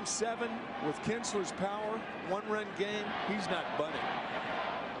 Game 7 with Kinsler's power, 1-run game, he's not bunting.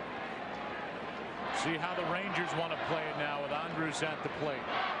 See how the Rangers want to play it now with Andrus at the plate.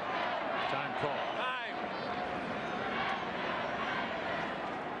 Time call.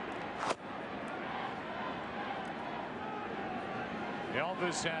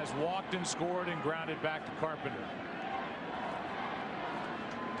 Elvis has walked and scored and grounded back to Carpenter.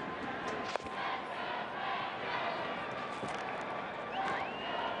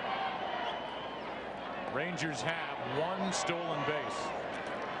 Rangers have 1 stolen base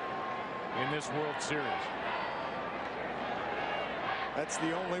in this World Series. That's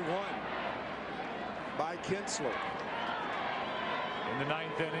the only one by Kinsler. In the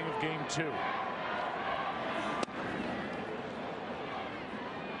 9th inning of game 2.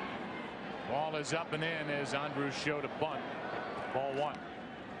 Ball is up and in as Andrus showed a bunt. Ball 1.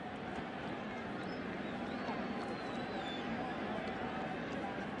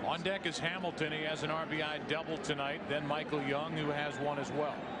 On deck is Hamilton. He has an RBI double tonight. Then Michael Young, who has 1 as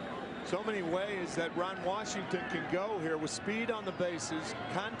well. So many ways that Ron Washington can go here with speed on the bases,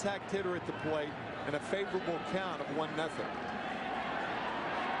 contact hitter at the plate, and a favorable count of 1-0.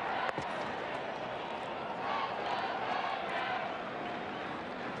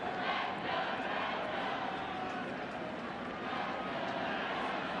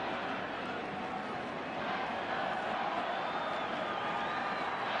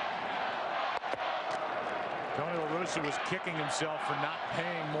 Tony La Russa was kicking himself for not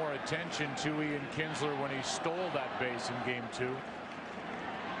paying more attention to Ian Kinsler when he stole that base in game 2.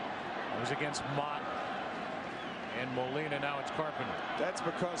 It was against Mott and Molina. Now it's Carpenter. That's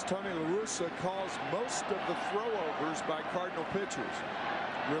because Tony La Russa calls most of the throwovers by Cardinal pitchers,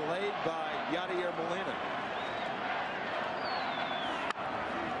 relayed by Yadier Molina.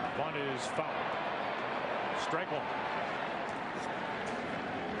 Bunt is foul. Strike one.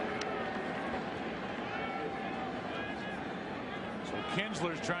 So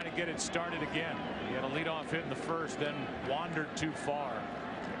Kinsler's trying to get it started again. He had a leadoff hit in the first, then wandered too far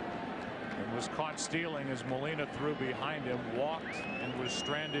and was caught stealing as Molina threw behind him, walked, and was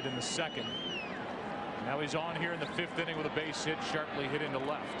stranded in the second. Now he's on here in the 5th inning with a base hit sharply hit into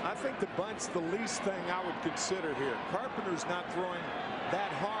left. I think the bunt's the least thing I would consider here. Carpenter's not throwing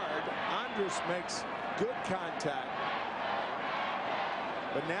that hard. Andrus makes good contact.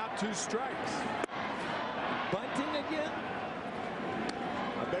 But now 2 strikes. Bunting again?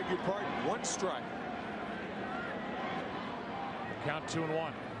 I beg your pardon, 1 strike. Count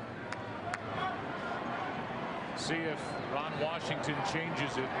 2-1. See if Ron Washington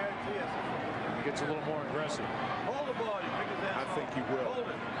changes it. He gets a little more aggressive. Hold the ball. I think he will. Hold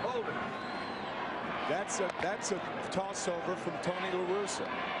it. Hold it. That's a toss over from Tony La Russa.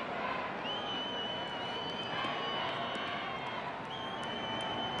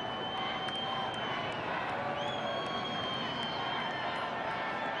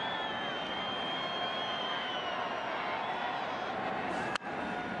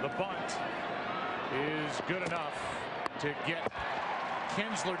 The bunt is good enough to get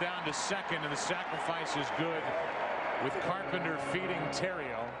Kinsler down to second, and the sacrifice is good with Carpenter feeding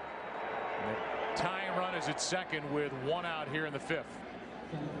Terrio. And the tying run is at second with 1 out here in the 5th.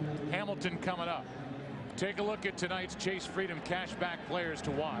 Hamilton coming up. Take a look at tonight's Chase Freedom Cashback players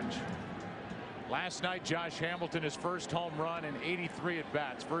to watch. Last night, Josh Hamilton, his first home run in 83 at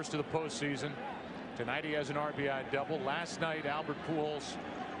bats, first of the postseason. Tonight he has an RBI double. Last night, Albert Pujols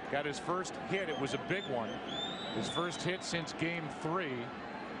got his first hit. It was a big one. His first hit since game 3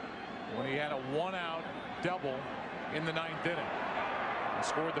 when he had a 1-out double in the 9th inning and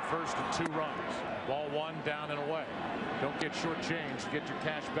scored the first of 2 runs. Ball 1 down and away. Don't get shortchanged. Get your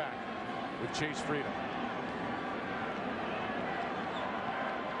cash back with Chase Freedom.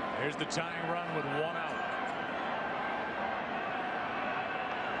 Here's the tying run with 1 out.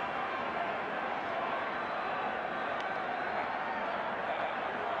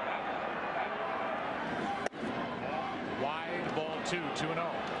 Wide ball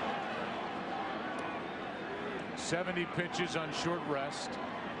 2-0. 70 pitches on short rest.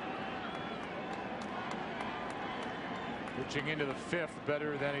 Pitching into the 5th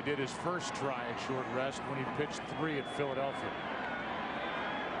better than he did his first try at short rest when he pitched 3 at Philadelphia.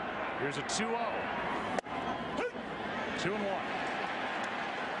 Here's a 2-0. 2-1.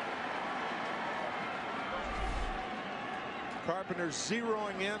 Carpenter's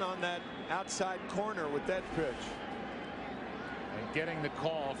zeroing in on that outside corner with that pitch. And getting the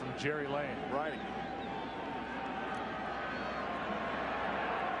call from Jerry Lane. Right.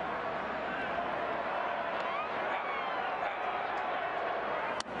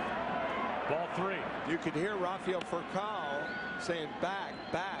 Ball 3. You could hear Rafael Furcal saying back,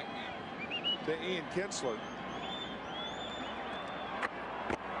 back to Ian Kinsler.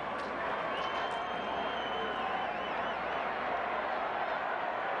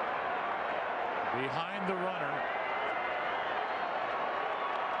 Behind the runner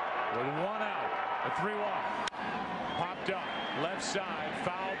with 1 out. A 3-1. Popped up left side,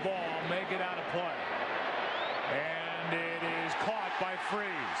 foul ball, make it out of play, and it is caught by Freese.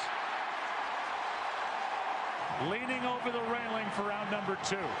 Leaning over the railing for out number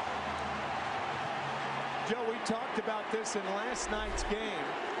 2. Joe, we talked about this in last night's game,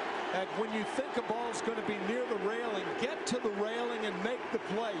 that when you think a ball's going to be near the railing, get to the railing and make the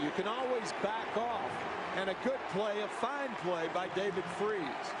play. You can always back off. And a good play, a fine play by David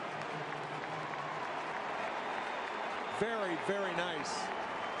Freese. Very, very nice.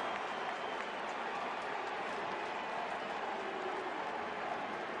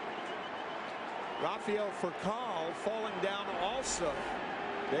 Rafael Furcal falling down also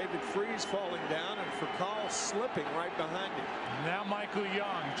David Freese falling down, and Furcal slipping right behind him. Now Michael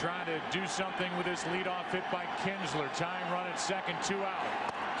Young trying to do something with this leadoff hit by Kinsler. Tying run at second, 2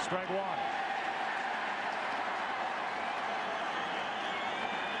 out. Strike one.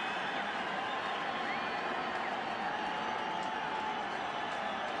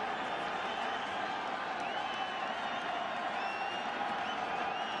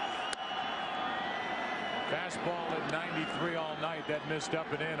 Fastball at 93 all night. That missed up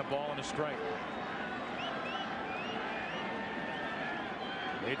and in. A ball and a strike.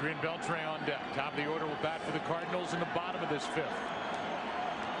 Adrian Beltre on deck. Top of the order will bat for the Cardinals in the bottom of this fifth.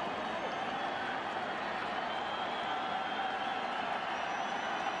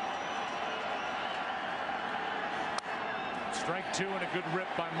 Strike two and a good rip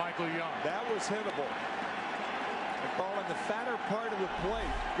by Michael Young. That was hittable. The ball in the fatter part of the plate.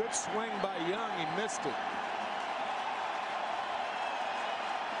 Good swing by Young. He missed it.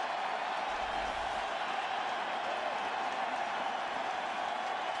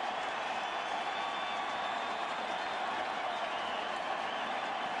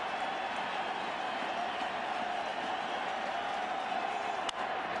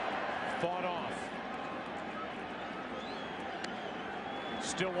 Fought off.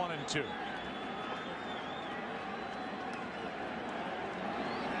 Still 1-2.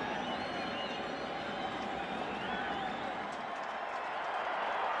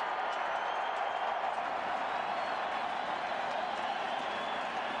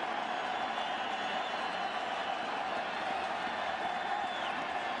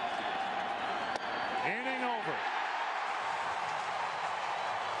 Inning over.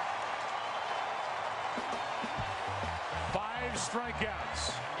 Five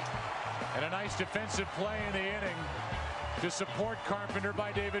strikeouts and a nice defensive play in the inning to support Carpenter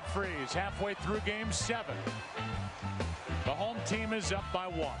by David Freese. Halfway through game 7. The home team is up by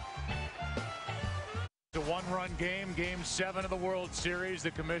 1. It's a one-run game. Game 7 of the World Series.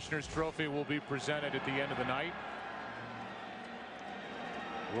 The Commissioner's Trophy will be presented at the end of the night.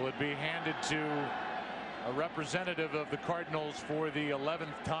 Will it be handed to a representative of the Cardinals for the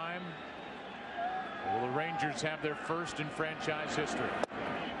 11th time? Or will the Rangers have their first in franchise history?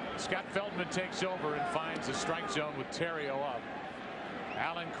 Scott Feldman takes over and finds a strike zone with Theriot up.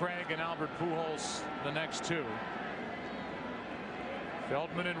 Alan Craig and Albert Pujols the next two.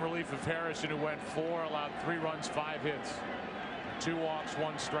 Feldman in relief of Harrison, who went 4, allowed 3 runs, 5 hits, 2 walks,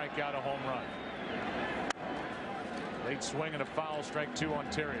 1 strikeout, a home run. Late swing and a foul, strike 2 on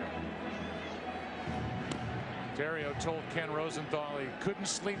Theriot. Theriot told Ken Rosenthal he couldn't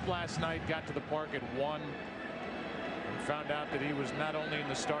sleep last night, got to the park at 1 and found out that he was not only in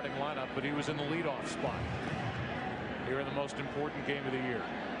the starting lineup, but he was in the leadoff spot here in the most important game of the year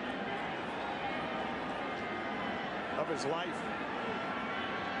Of his life.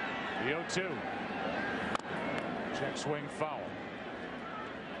 The 0-2. Check swing foul.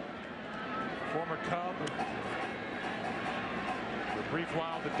 Former Cub. For a brief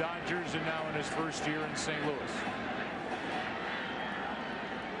while the Dodgers, and now in his first year in St. Louis.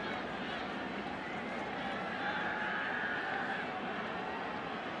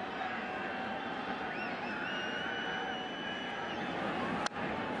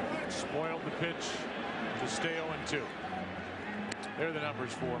 Spoiled the pitch to stay 0-2. There are the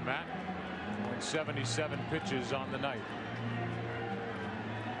numbers for Matt. 77 pitches on the night.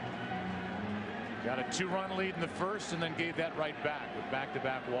 Got a 2-run lead in the first and then gave that right back with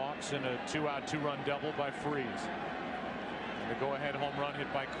back-to-back walks and a 2-out 2-run double by Freese. And the go-ahead home run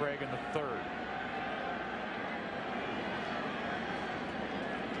hit by Craig in the third.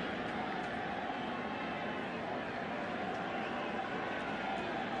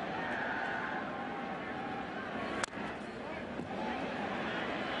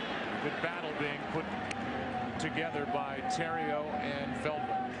 Good battle being put together by Theriot and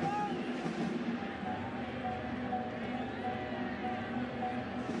Feldman.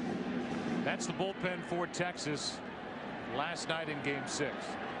 That's the bullpen for Texas last night in game 6.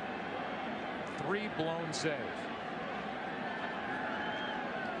 3 blown saves.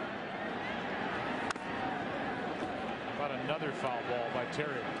 About another foul ball by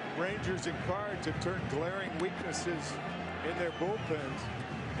Theriot. Rangers and Cards have turned glaring weaknesses in their bullpens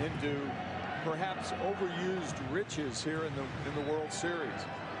into perhaps overused riches here in the World Series.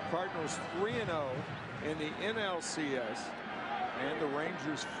 Cardinals 3-0 in the NLCS, and the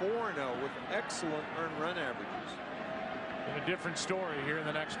Rangers 4-0 with excellent earned run averages. And a different story here in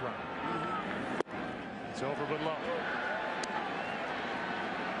the next round. It's over but low.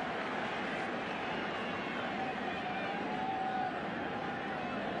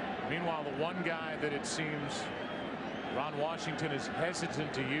 Meanwhile, the one guy that it seems Ron Washington is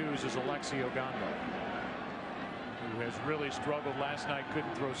hesitant to use is Alexi Ogando, who has really struggled last night,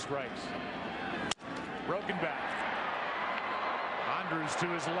 couldn't throw strikes. Broken back. Andrews to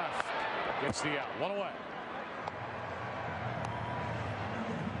his left. Gets the out. One away.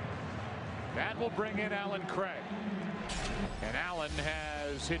 That will bring in Alan Craig. And Allen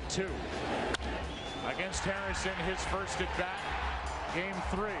has hit 2. Against Harrison, his first at bat. Game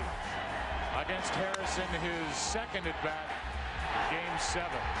 3. Against Harrison, his second at bat. Game 7.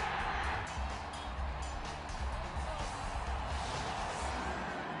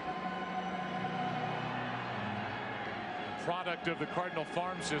 Product of the Cardinal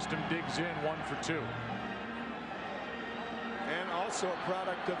farm system digs in 1 for 2. And also a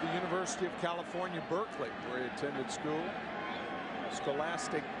product of the University of California, Berkeley, where he attended school.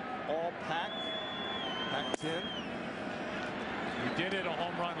 Scholastic All-Pac, Pac-10. He did hit a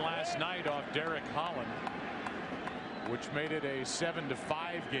home run last night off Derek Holland, which made it a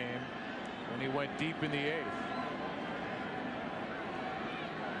 7-5 game when he went deep in the 8th.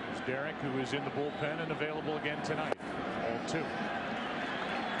 There's Derek, who is in the bullpen and available again tonight. All 2.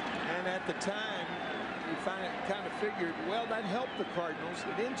 And at the time, you kind of figured, well, that helped the Cardinals.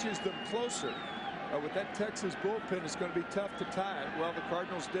 It inches them closer. With that Texas bullpen, it's going to be tough to tie it. Well, the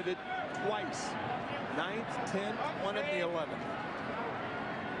Cardinals did it twice. 9th, 10th, 1 in the 11th.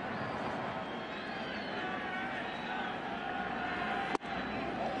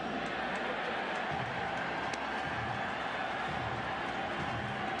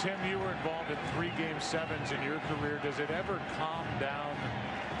 Tim, you were involved in 3 Game 7s in your career. Does it ever calm down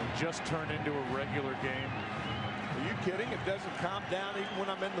and just turn into a regular game? Are you kidding? It doesn't calm down even when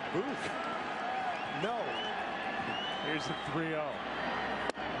I'm in the booth. No. Here's the 3-0.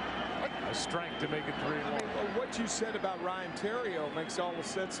 A strike to make it 3-1. I mean, what you said about Ryan Theriot makes all the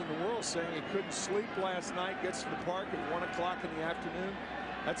sense in the world, saying he couldn't sleep last night, gets to the park at 1 o'clock in the afternoon.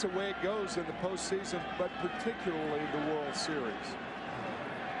 That's the way it goes in the postseason, but particularly the World Series.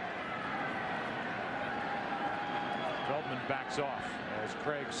 Feldman backs off as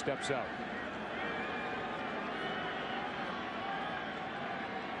Craig steps out.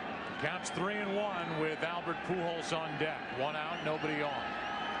 Counts 3-1 with Albert Pujols on deck. 1 out, nobody on.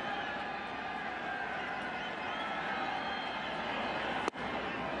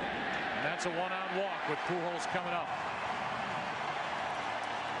 And that's a 1-out walk with Pujols coming up.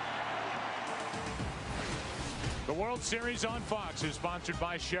 The World Series on Fox is sponsored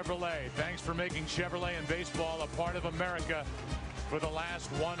by Chevrolet. Thanks for making Chevrolet and baseball a part of America for the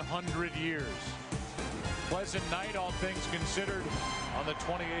last 100 years. Pleasant night, all things considered, on the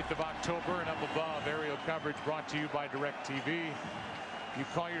 28th of October, and up above, aerial coverage brought to you by DirecTV. You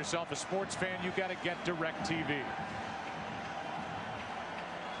call yourself a sports fan, you got to get DirecTV.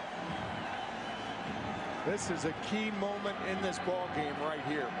 This is a key moment in this ball game right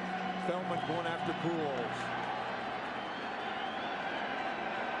here. Feldman going after Pujols.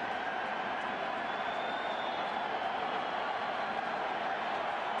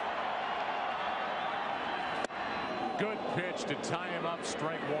 Good pitch to tie him up,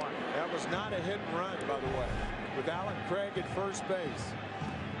 strike 1. That was not a hit and run, by the way, with Alan Craig at first base.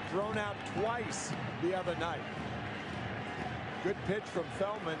 Thrown out twice the other night. Good pitch from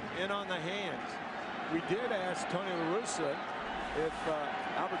Feldman in on the hands. We did ask Tony La Russa if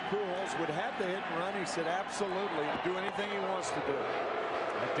Albert Pujols would have the hit and run. He said absolutely, do anything he wants to do.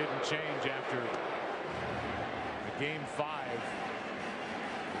 That didn't change after the Game 5.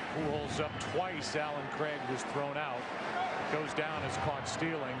 Pujols up twice. Alan Craig was thrown out. It goes down as caught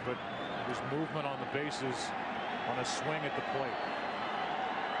stealing, but there's movement on the bases on a swing at the plate.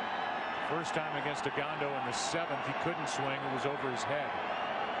 First time against Ogando in the 7th, he couldn't swing. It was over his head.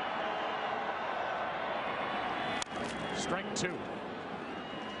 Strike 2.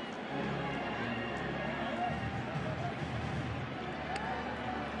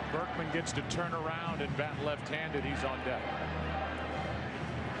 Berkman gets to turn around and bat left-handed. He's on deck.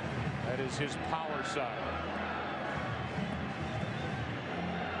 That is his power side.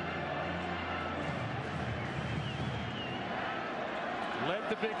 Led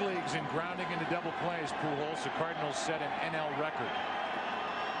the big leagues in grounding into double plays. Pujols, the Cardinals set an NL record.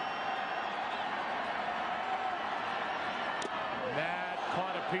 And that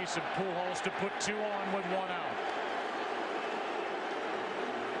caught a piece of Pujols to put 2 on with 1 out.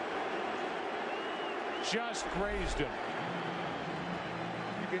 Just grazed him.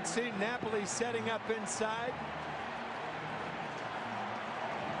 You can see Napoli setting up inside.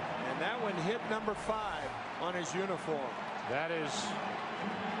 And that one hit number 5 on his uniform. That is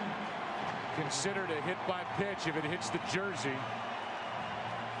considered a hit by pitch if it hits the jersey.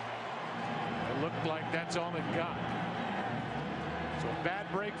 It looked like that's all it got. So a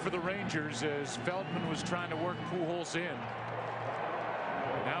bad break for the Rangers as Feldman was trying to work Pujols in.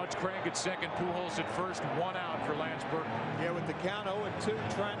 Now it's Craig at second, Pujols at first, one out for Lance Berkman. Yeah, with the count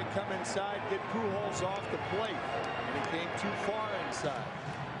 0-2, trying to come inside, get Pujols off the plate, and he came too far inside.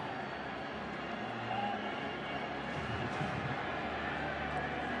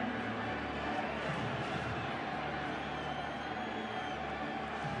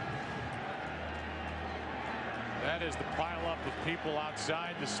 That is the pileup of people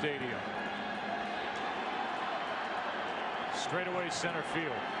outside the stadium. Straightaway center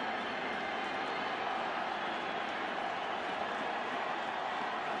field.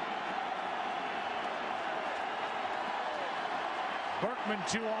 Berkman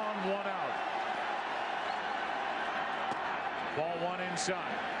 2 on, 1 out. Ball 1 inside.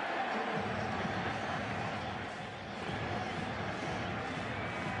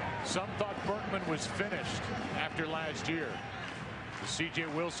 Some thought Berkman was finished after last year. C.J.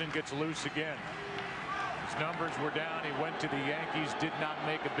 Wilson gets loose again. His numbers were down. He went to the Yankees, did not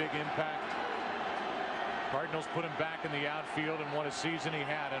make a big impact. Cardinals put him back in the outfield, and what a season he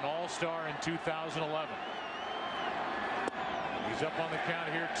had. An all-star in 2011. He's up on the count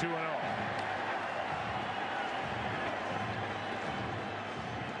here, 2-0.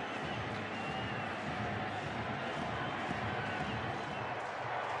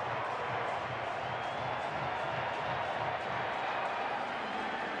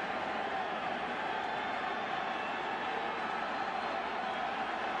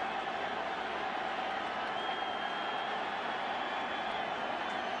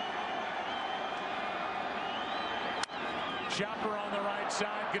 Chopper on the right side,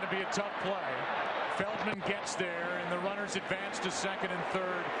 going to be a tough play. Feldman gets there, and the runners advance to second and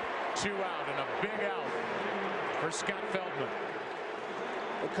third. 2 out, and a big out for Scott Feldman.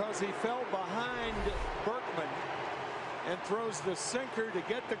 Because he fell behind Berkman and throws the sinker to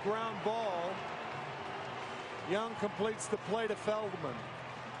get the ground ball. Young completes the play to Feldman.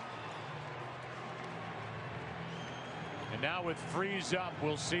 And now with Freese up,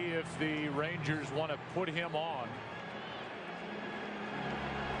 we'll see if the Rangers want to put him on.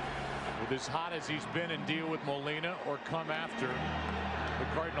 With as hot as he's been, and deal with Molina, or come after the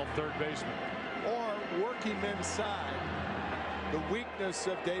Cardinal third baseman. Or work him inside. The weakness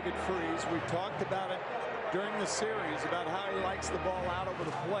of David Freese. We talked about it during the series about how he likes the ball out over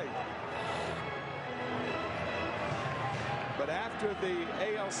the plate. But after the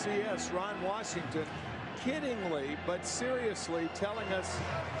ALCS, Ron Washington kiddingly but seriously telling us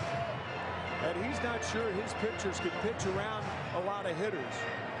that he's not sure his pitchers can pitch around a lot of hitters.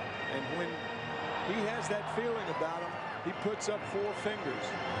 And when he has that feeling about him, he puts up 4 fingers.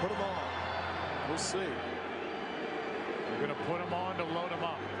 Put them on. We'll see. They're going to put him on to load him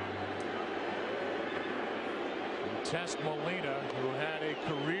up. And test Molina, who had a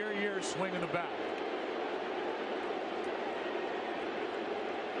career year swinging the bat.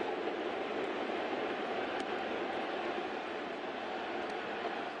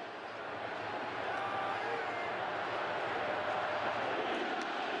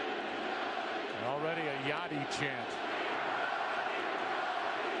 Already a Yachty chant.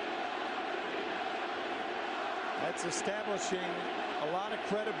 That's establishing a lot of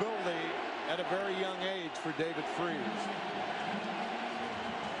credibility at a very young age for David Freese.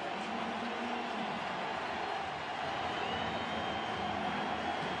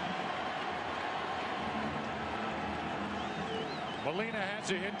 Molina has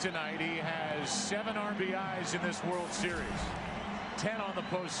a hit tonight. He has 7 RBIs in this World Series. 10 on the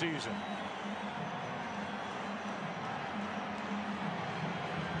postseason.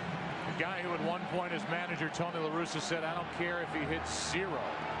 The guy who at one point as manager Tony La Russa said, I don't care if he hits 0.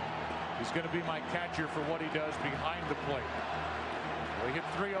 He's going to be my catcher for what he does behind the plate. Well, he hit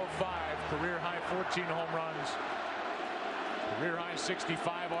 305, career high 14 home runs, career high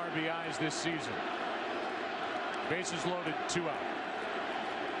 65 RBIs this season. Bases loaded, 2 out.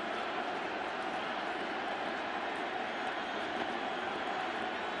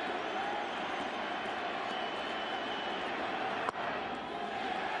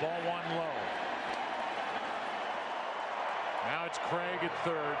 Ball 1 low. Now it's Craig at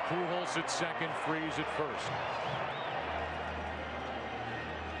third, Pujols at second, Freese at first.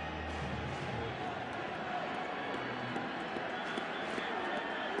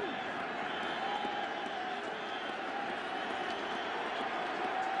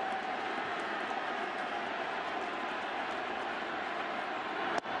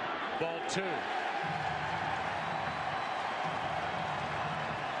 Ball 2.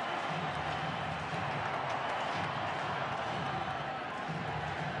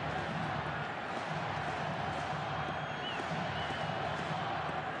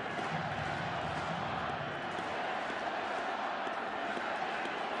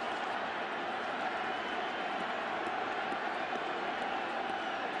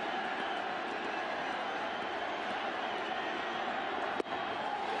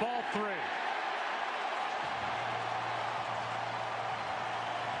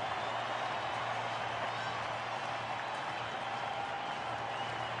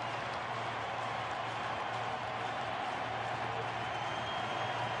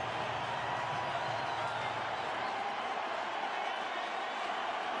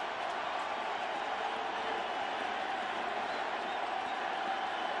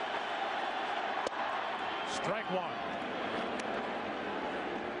 Strike one.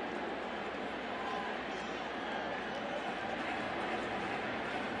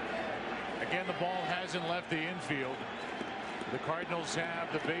 Again, the ball hasn't left the infield. The Cardinals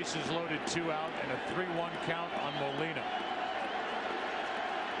have the bases loaded, 2 out, and a 3-1 count on Molina.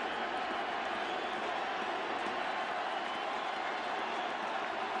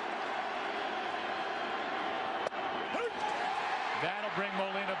 That'll bring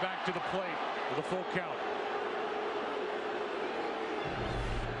Molina back to the plate with a full count.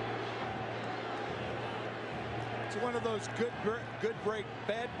 It's one of those good break,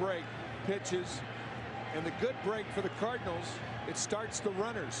 bad break pitches. And the good break for the Cardinals, it starts the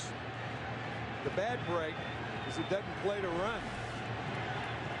runners. The bad break is it doesn't play to run.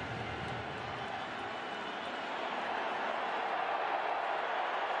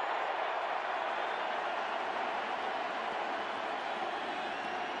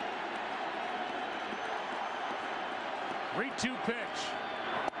 Three-two pitch.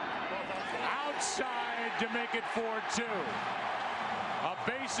 Outside to make it 4-2. A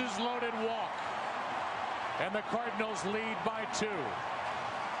bases loaded walk. And the Cardinals lead by 2.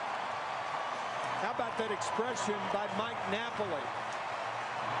 How about that expression by Mike Napoli?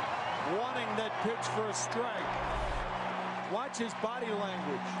 Wanting that pitch for a strike. Watch his body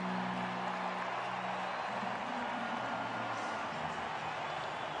language.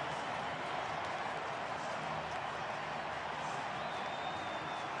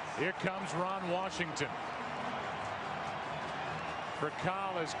 Here comes Ron Washington.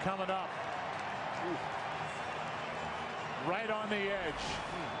 Furcal is coming up. Right on the edge.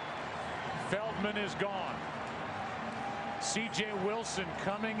 Feldman is gone. C.J. Wilson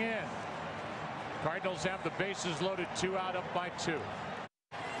coming in. Cardinals have the bases loaded, 2 out, up by 2.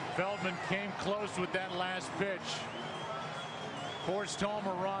 Feldman came close with that last pitch. Forced home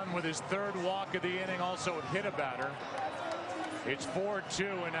a run with his 3rd walk of the inning. Also hit a batter. It's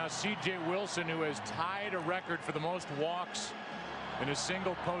 4-2, and now C.J. Wilson, who has tied a record for the most walks in a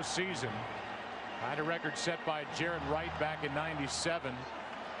single postseason. Tied a record set by Jared Wright back in '97.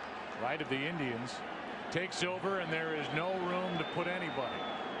 Wright of the Indians takes over, and there is no room to put anybody.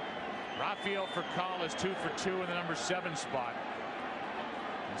 Rafael Furcal is 2 for 2 in the number 7 spot.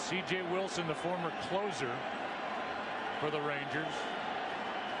 And C.J. Wilson, the former closer for the Rangers,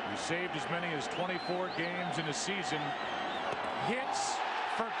 who saved as many as 24 games in a season, hits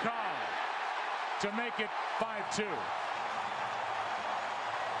Furcal to make it 5-2.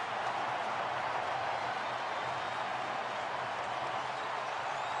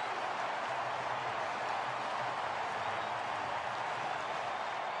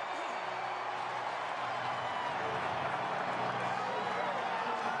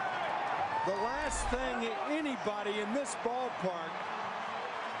 The last thing anybody in this ballpark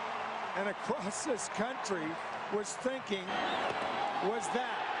and across this country was thinking was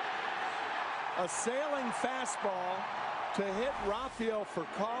that a sailing fastball to hit Rafael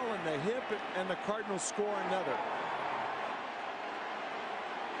Furcal in the hip, and the Cardinals score another.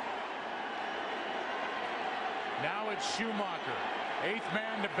 Now it's Schumacher, 8th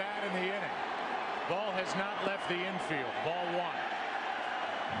man to bat in the inning. Ball has not left the infield. Ball 1.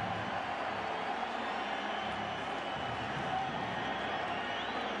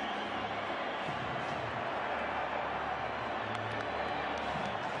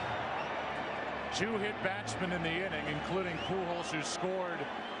 Two hit batsmen in the inning, including Pujols, who scored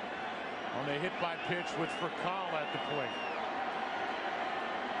on a hit by pitch with Furcal at the plate.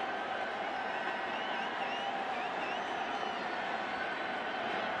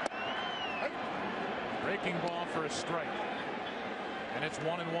 Breaking ball for a strike, and it's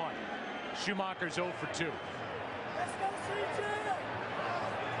 1-1. Schumacher's 0 for 2. Let's go, CJ!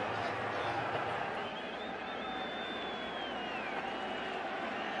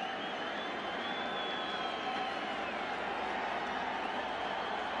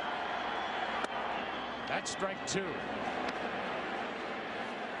 That's strike 2.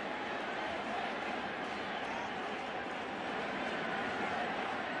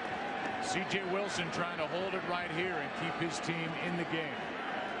 C.J. Wilson trying to hold it right here and keep his team in the game.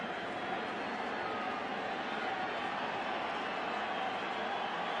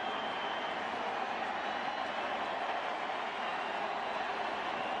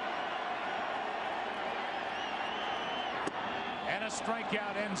 And a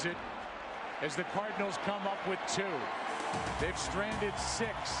strikeout ends it, as the Cardinals come up with 2. They've stranded 6.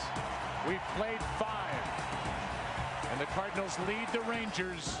 We've played 5. And the Cardinals lead the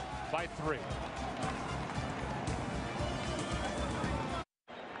Rangers by 3.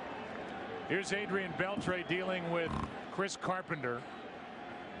 Here's Adrian Beltre dealing with Chris Carpenter.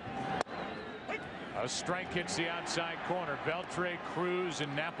 A strike hits the outside corner. Beltre, Cruz,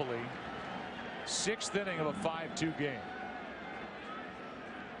 and Napoli. 6th inning of a 5-2 game.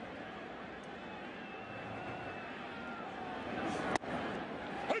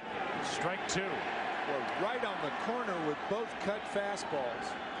 Strike 2. Well, right on the corner with both cut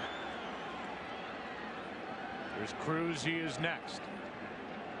fastballs. Here's Cruz. He is next.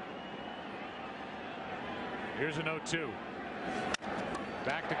 Here's an 0-2.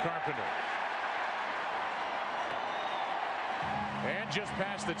 Back to Carpenter. And just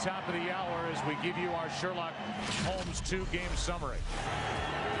past the top of the hour as we give you our Sherlock Holmes 2-game summary.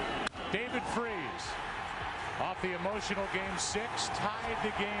 David Freese, off the emotional game 6, tied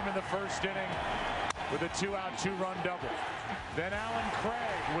the game in the 1st inning with a 2-out, 2-run double. Then Alan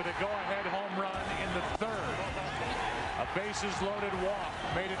Craig with a go-ahead home run in the 3rd. A bases-loaded walk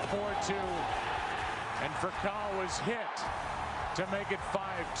made it 4-2, and Furcal was hit to make it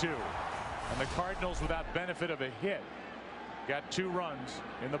 5-2. And the Cardinals, without benefit of a hit, got 2 runs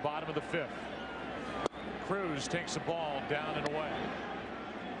in the bottom of the 5th. Cruz takes the ball down and away.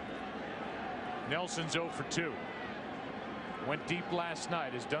 Nelson's 0 for 2. Went deep last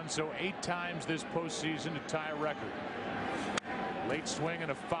night. Has done so 8 times this postseason to tie a record. Late swing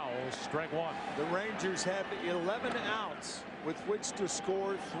and a foul. Strike 1. The Rangers have 11 outs with which to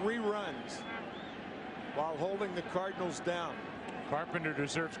score 3 runs while holding the Cardinals down. Carpenter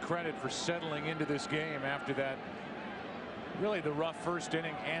deserves credit for settling into this game after that. Really the rough 1st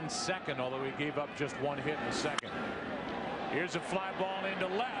inning and 2nd, although he gave up just 1 hit in the 2nd. Here's a fly ball into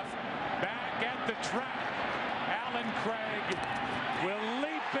left. Back at the track. Alan Craig will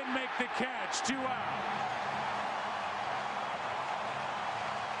leap and make the catch. 2 out.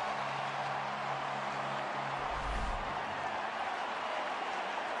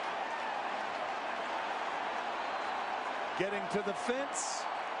 Getting to the fence,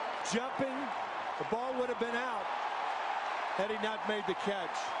 jumping. The ball would have been out had he not made the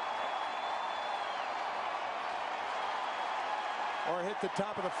catch. Or hit the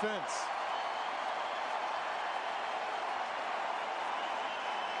top of the fence.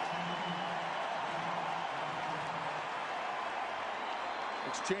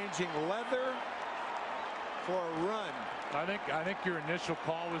 Exchanging leather for a run. I think your initial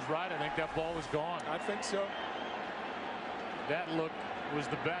call was right. I think that ball was gone. I think so. That look was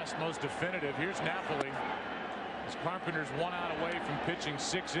the best, most definitive. Here's Napoli. As Carpenter's 1 out away from pitching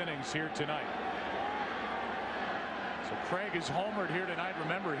 6 innings here tonight. So Craig is homered here tonight.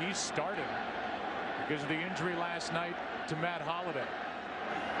 Remember, he started because of the injury last night to Matt Holliday.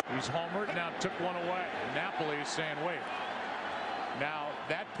 He's homered, now took 1 away. Napoli is saying, wait. Now,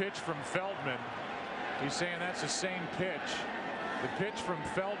 that pitch from Feldman, he's saying that's the same pitch. The pitch from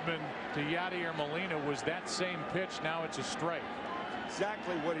Feldman to Yadier Molina was that same pitch. Now it's a strike.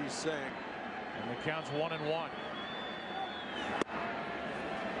 Exactly what he's saying. And the count's 1-1.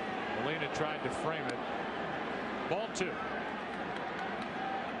 Molina tried to frame it. Ball 2.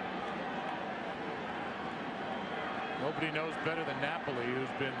 Nobody knows better than Napoli,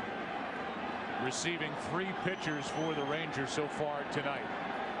 who's been receiving 3 pitchers for the Rangers so far tonight.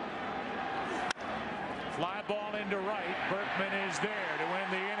 Fly ball into right. Berkman is there to win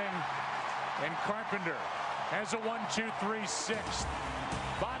the inning. And Carpenter has a 1-2-3 6th.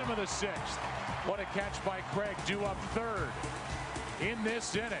 Bottom of the 6th. What a catch by Craig. Due up 3rd in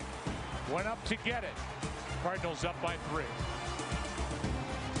this inning. Went up to get it. Cardinals up by 3.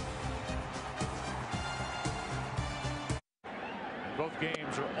 Both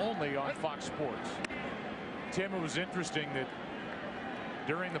games are only on Fox Sports. Tim, it was interesting that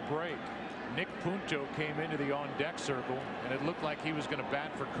during the break, Nick Punto came into the on-deck circle, and it looked like he was going to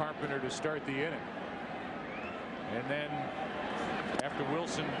bat for Carpenter to start the inning. And then after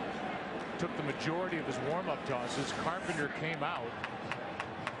Wilson took the majority of his warm-up tosses, Carpenter came out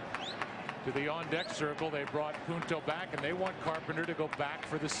to the on-deck circle. They brought Punto back, and they want Carpenter to go back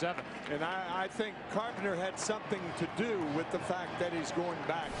for the 7th. And I think Carpenter had something to do with the fact that he's going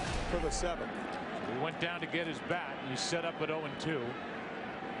back for the 7th. He went down to get his bat, and he set up at 0-2.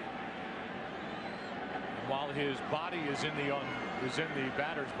 While his body is in the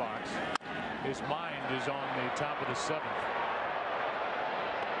batter's box, his mind is on the top of the 7th.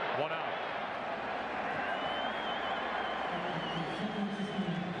 1 out.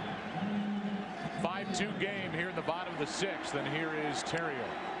 Two game here in the bottom of the 6th, and here is Terrio.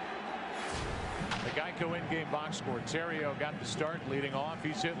 The Geico in-game box score. Terrio got the start leading off.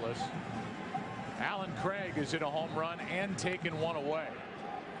 He's hitless. Alan Craig has hit a home run and taken 1 away.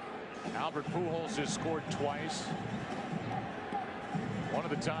 Albert Pujols has scored twice. One of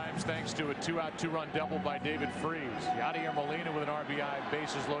the times thanks to a 2-out 2-run double by David Freese. Yadier Molina with an RBI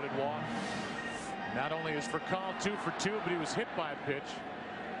bases loaded walk. Not only is Furcal 2 for 2, but he was hit by a pitch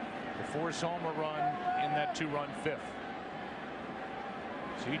to force home a run in that 2-run fifth.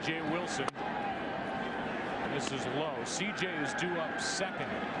 C.J. Wilson. And this is low. C.J. is due up second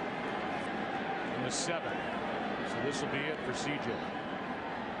in the 7th. So this will be it for C.J.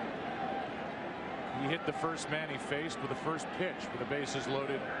 He hit the first man he faced with the first pitch with the bases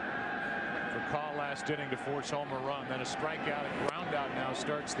loaded for Call last inning to force home a run. Then a strikeout and ground out now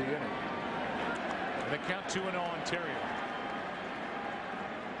starts the inning. And the count 2-0 Ontario.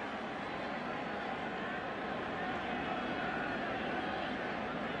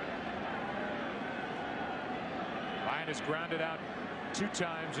 Ryan is grounded out 2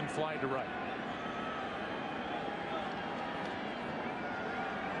 times and fly to right.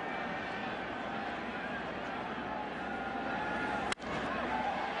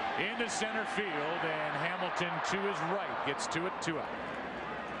 Into center field, and Hamilton to his right gets to it 2 out.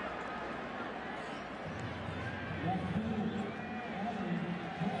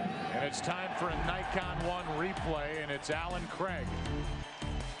 And it's time for a Nikon 1 replay, and it's Alan Craig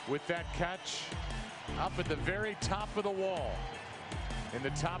with that catch up at the very top of the wall in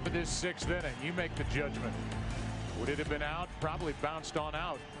the top of this 6th inning. You make the judgment. Would it have been out? Probably bounced on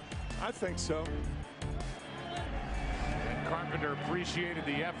out. I think so. Carpenter appreciated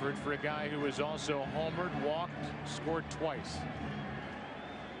the effort for a guy who was also homered, walked, scored twice.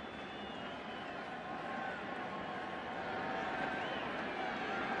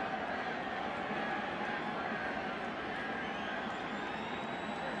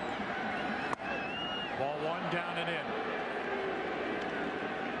 Ball 1 down and in.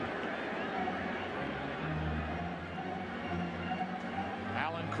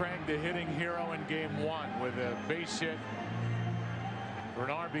 Alan Craig, the hitting hero in game 1 with a base hit for an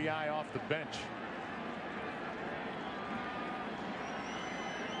RBI off the bench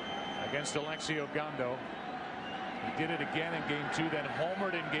against Alexio Gondo. He did it again in game 2, then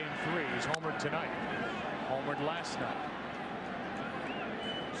homered in game 3. He's homered tonight, homered last night.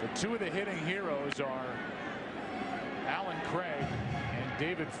 So 2 of the hitting heroes are Alan Craig and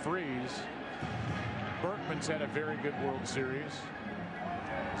David Freese. Berkman's had a very good World Series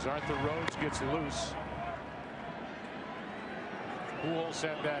as Arthur Rhodes gets loose. Pujols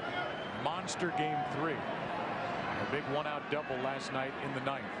had that monster game 3. A big 1-out double last night in the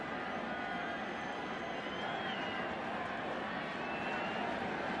 9th.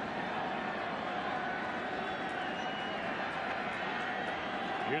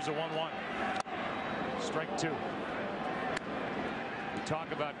 Here's a 1-1. Strike 2. We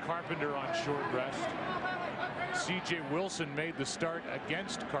talk about Carpenter on short rest. C.J. Wilson made the start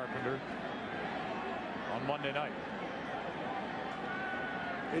against Carpenter on Monday night.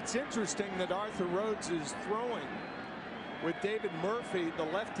 It's interesting that Arthur Rhodes is throwing with David Murphy, the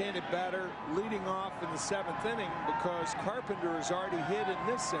left-handed batter, leading off in the 7th inning because Carpenter is already hit in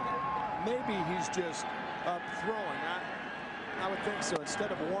this inning. Maybe he's just up throwing. I would think so,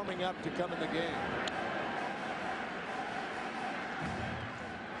 instead of warming up to come in the game.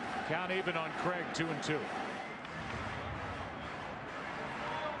 Count even on Craig, 2-2.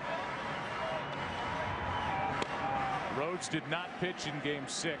 Rhodes did not pitch in game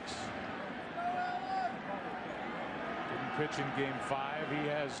 6. Didn't pitch in game 5. He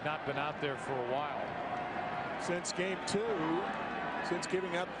has not been out there for a while. Since game 2, since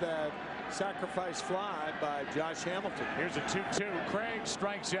giving up that sacrifice fly by Josh Hamilton. Here's a 2-2. Craig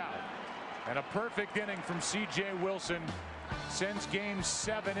strikes out. And a perfect inning from C.J. Wilson sends game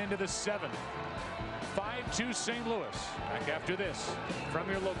 7 into the 7th. 5-2 St. Louis. Back after this from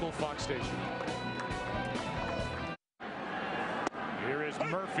your local Fox station. Here is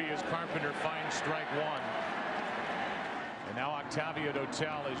Murphy as Carpenter finds strike 1. And now Octavio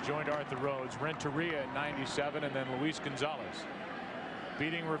Dotel has joined Arthur Rhodes, Renteria at 97, and then Luis Gonzalez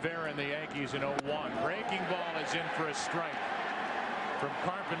beating Rivera and the Yankees in 0-1. Breaking ball is in for a strike from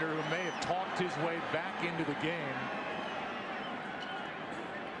Carpenter, who may have talked his way back into the game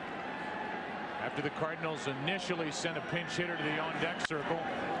after the Cardinals initially sent a pinch hitter to the on-deck circle.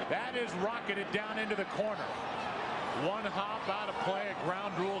 That is rocketed down into the corner. One hop out of play, a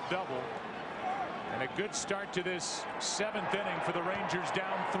ground rule double. And a good start to this 7th inning for the Rangers,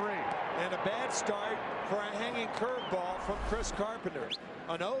 down 3. And a bad start for a hanging curveball from Chris Carpenter.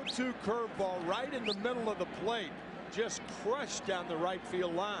 An 0-2 curveball right in the middle of the plate, just crushed down the right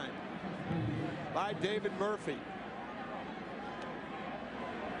field line by David Murphy.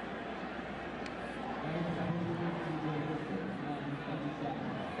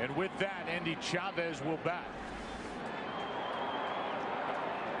 And with that, Andy Chavez will bat.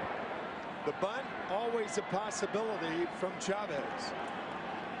 The bunt, always a possibility from Chavez.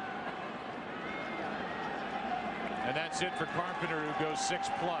 And that's it for Carpenter, who goes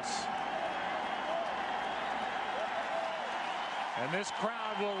 6+. And this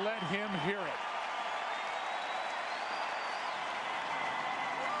crowd will let him hear it.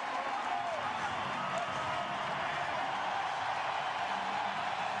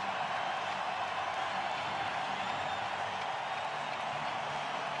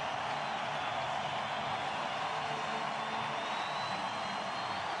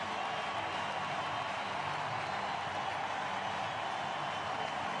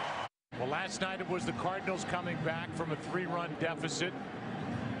 Well, last night it was the Cardinals coming back from a 3-run deficit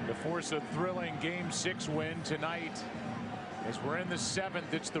to force a thrilling Game 6 win. Tonight, as we're in the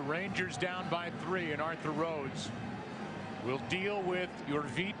 7th, it's the Rangers down by 3, and Arthur Rhodes will deal with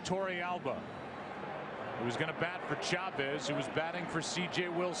Yorvit Torrealba, who was going to bat for Chavez, who was batting for C.J.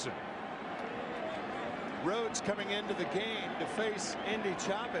 Wilson. Rhodes coming into the game to face Andy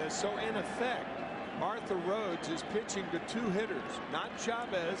Chavez, so in effect Arthur Rhodes is pitching to 2 hitters, not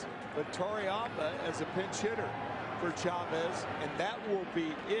Chavez, but Torrealba as a pinch hitter for Chavez, and that will be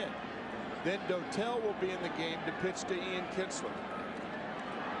it. Then Dotel will be in the game to pitch to Ian Kinsler.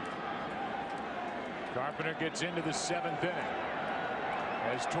 Carpenter gets into the 7th inning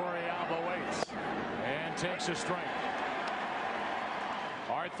as Torrealba waits and takes a strike.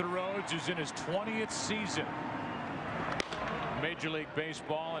 Arthur Rhodes is in his 20th season in Major League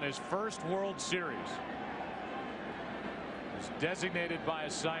Baseball and his first World Series. He's designated by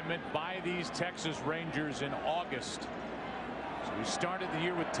assignment by these Texas Rangers in August. So he started the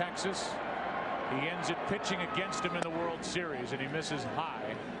year with Texas. He ends it pitching against him in the World Series, and he misses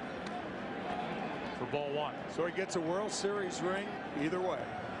high for ball 1. So he gets a World Series ring either way.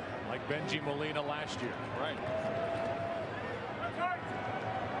 Like Benji Molina last year. Right.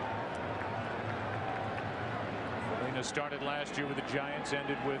 Molina started last year with the Giants,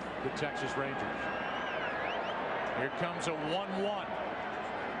 ended with the Texas Rangers. Here comes a 1-1.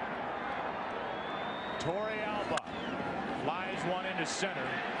 Torrealba flies one into center.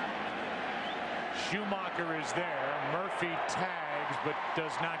 Schumacher is there. Murphy tags but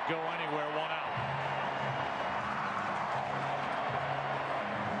does not go anywhere. 1 out.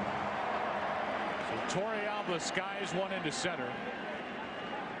 So Torrealba skies one into center.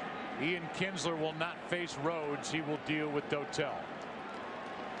 Ian Kinsler will not face Rhodes. He will deal with Dotel.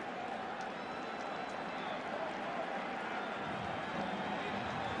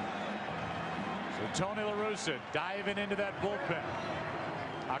 So Tony La Russa diving into that bullpen.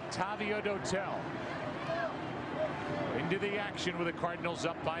 Octavio Dotel into the action with the Cardinals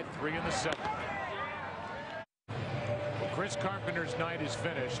up by 3 in the 7th. Well, Chris Carpenter's night is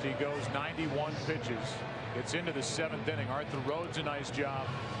finished. He goes 91 pitches. Gets into the 7th inning. Arthur Rhodes a nice job.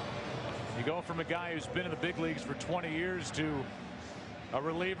 You go from a guy who's been in the big leagues for 20 years to a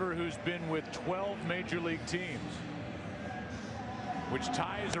reliever who's been with 12 major league teams, which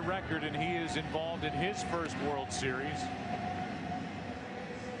ties a record, and he is involved in his first World Series.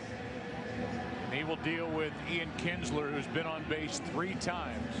 And he will deal with Ian Kinsler, who's been on base 3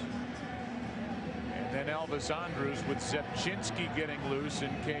 times. And then Elvis Andrus with Zepchinski getting loose in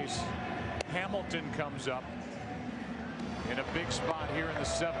case Hamilton comes up in a big spot here in the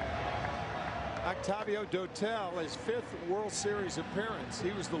 7th. Octavio Dotel, his 5th World Series appearance.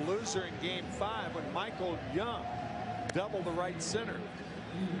 He was the loser in Game 5 when Michael Young doubled the right center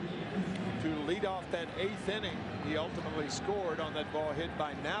to lead off that 8th inning. He ultimately scored on that ball hit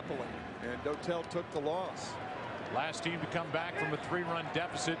by Napoli, and Dotel took the loss. Last team to come back from a 3-run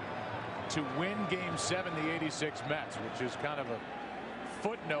deficit to win Game 7, the '86 Mets, which is kind of a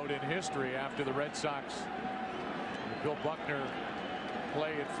footnote in history after the Red Sox, Bill Buckner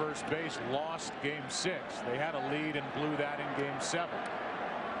play at first base, lost Game 6. They had a lead and blew that in Game 7.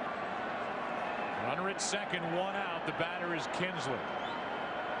 Runner at second, 1 out. The batter is Kinsler.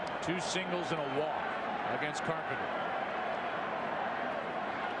 2 singles and a walk against Carpenter.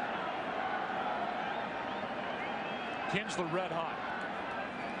 Kinsler red hot.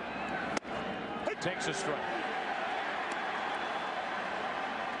 Takes a strike.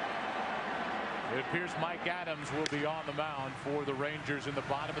 It appears Mike Adams will be on the mound for the Rangers in the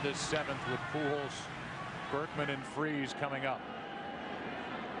bottom of this 7th, with Pujols, Berkman, and Freese coming up.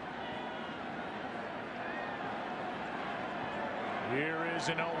 Here is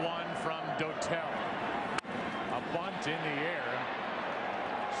an 0-1 from Dotel. A bunt in the air.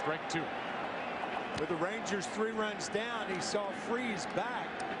 Strike 2. With the Rangers 3 runs down, he saw Freese back.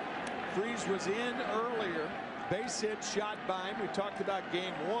 Freese was in earlier. Base hit shot by him. We talked about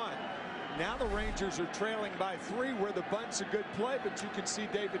Game 1. Now the Rangers are trailing by 3 where the bunt's a good play, but you can see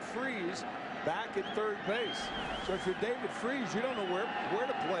David Freese back at third base. So if you're David Freese, you don't know where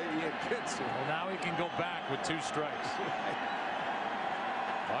to play Ian Kinsey. Well, now he can go back with 2 strikes.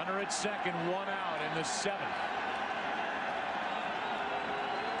 Runner at second, 1 out in the 7th.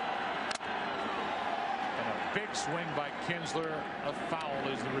 And a big swing by Kinsler. A foul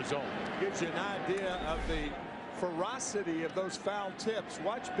is the result. Gives you an idea of the ferocity of those foul tips.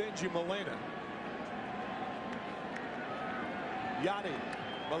 Watch Benji Molina. Yadi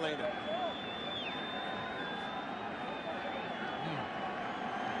Molina.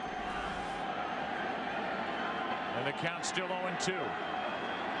 And the count's still 0-2.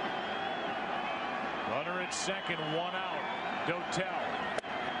 Runner at second, 1 out. Dotel.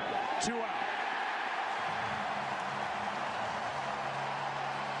 2 out.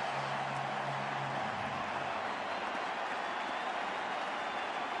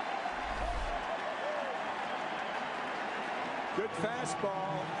 Good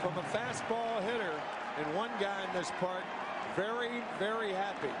fastball from a fastball hitter, and one guy in this park very, very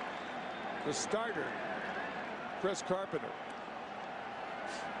happy. The starter, Chris Carpenter.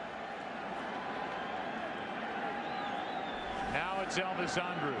 Now it's Elvis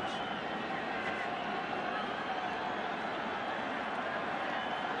Andrus.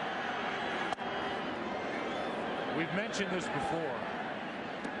 We've mentioned this before.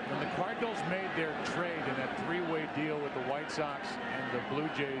 When the Cardinals made their trade in that 3-way deal with the White Sox and the Blue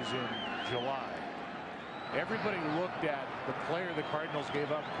Jays in July, everybody looked at the player the Cardinals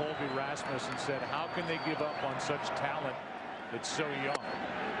gave up, Colby Rasmus, and said, how can they give up on such talent that's so young?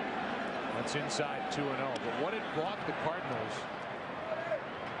 That's inside 2-0. But what it brought the Cardinals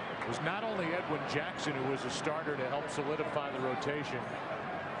was not only Edwin Jackson, who was a starter to help solidify the rotation,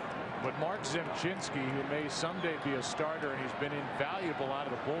 but Mark Zemchinski, who may someday be a starter, and he's been invaluable out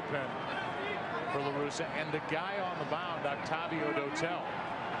of the bullpen for La Russa, and the guy on the mound, Octavio Dotel,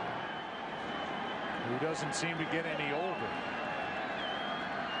 who doesn't seem to get any older.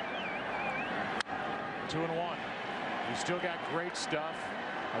 2-1. He's still got great stuff,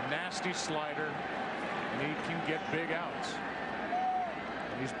 a nasty slider, and he can get big outs.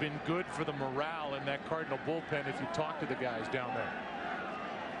 And he's been good for the morale in that Cardinal bullpen if you talk to the guys down there.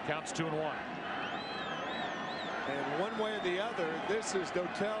 Counts 2-1. And one way or the other, this is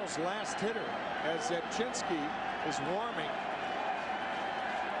Dotel's last hitter as Zemchinski is warming.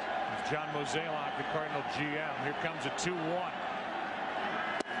 John Mozeliak, the Cardinal GM. Here comes a 2-1.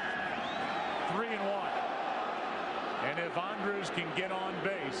 3-1. And if Andrus can get on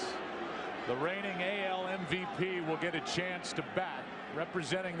base, the reigning AL MVP will get a chance to bat,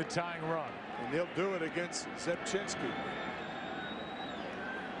 representing the tying run. And he'll do it against Zemchinski.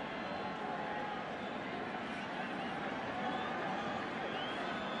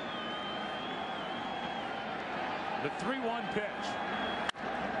 The 3-1 pitch.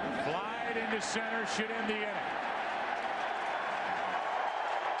 Flied into center, should end the inning.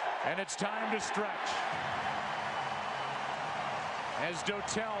 And it's time to stretch as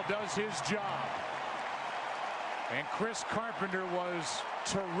Dotel does his job. And Chris Carpenter was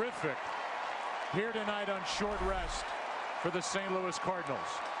terrific here tonight on short rest for the St. Louis Cardinals.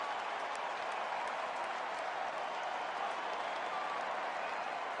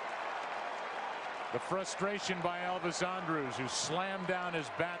 The frustration by Elvis Andrus, who slammed down his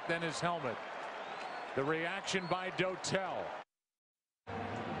bat, then his helmet. The reaction by Dotel.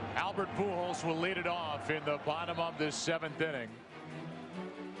 Albert Pujols will lead it off in the bottom of this 7th inning.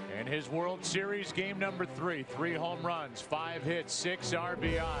 And his World Series game number 3. 3 home runs, 5 hits, 6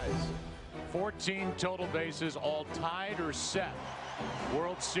 RBIs, 14 total bases, all tied or set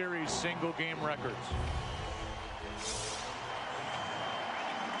World Series single game records.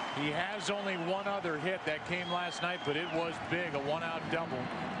 He has only one other hit that came last night, but it was big, a 1-out double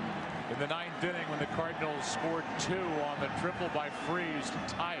in the 9th inning when the Cardinals scored 2 on the triple by Freese to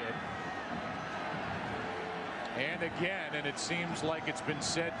tie it. And again, and it seems like it's been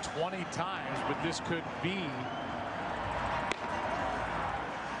said 20 times, but this could be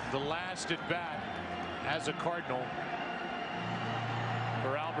the last at bat as a Cardinal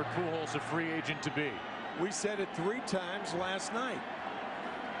for Albert Pujols, a free agent to be. We said it 3 times last night.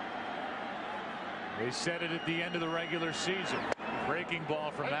 They said it at the end of the regular season. Breaking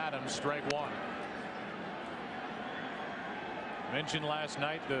ball from Adams, strike 1. Mentioned last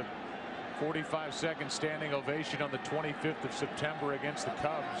night the 45-second standing ovation on the 25th of September against the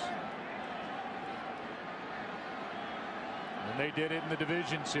Cubs. And they did it in the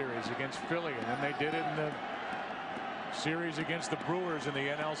division series against Philly, and then they did it in the series against the Brewers in the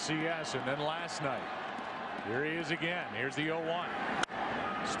NLCS, and then last night. Here he is again. Here's the 0-1.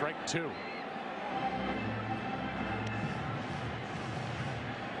 Strike two.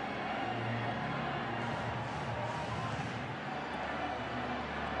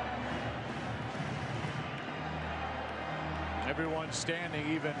 Everyone standing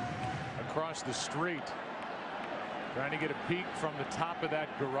even across the street, trying to get a peek from the top of that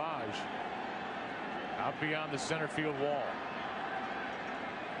garage out beyond the center field wall.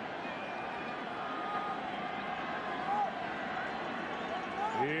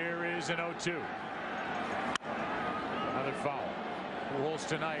 Here is an 0-2. Another foul. Pujols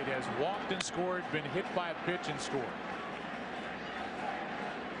tonight has walked and scored, been hit by a pitch and scored.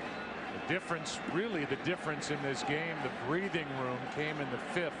 The difference, really the difference in this game, the breathing room came in the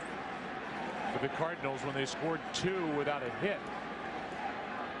fifth for the Cardinals when they scored 2 without a hit.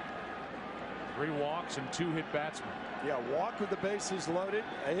 3 walks and 2 hit batsmen. Yeah, walk with the bases loaded,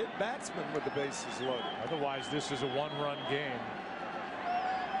 a hit batsman with the bases loaded. Otherwise, this is a 1-run game.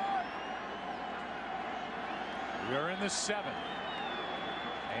 We are in the 7th,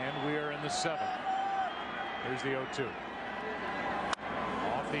 and we are in the 7th. Here's the 0-2.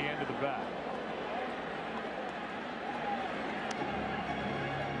 Off the end of the bat.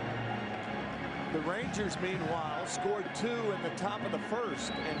 The Rangers, meanwhile, scored 2 in the top of the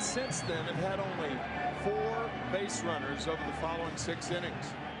first, and since then have had only 4 base runners over the following 6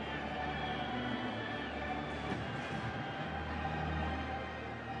 innings.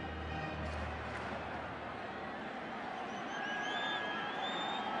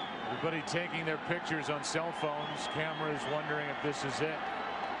 Everybody taking their pictures on cell phones, cameras wondering if this is it.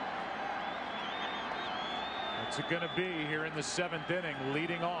 What's it going to be here in the 7th inning,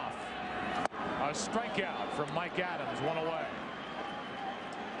 leading off? A strikeout from Mike Adams, 1 away.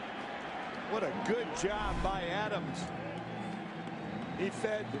 What a good job by Adams. He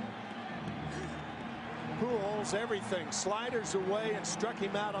fed Pujols everything. Sliders away and struck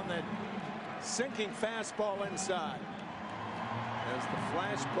him out on that sinking fastball inside. As the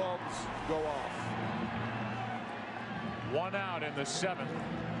flash bulbs go off. 1 out in the 7th.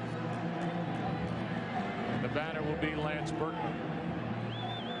 And the batter will be Lance Berkman.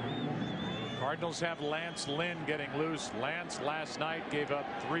 Cardinals have Lance Lynn getting loose. Lance last night gave up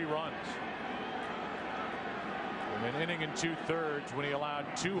 3 runs. In an inning and 2/3 when he allowed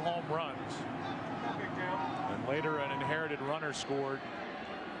 2 home runs. And later an inherited runner scored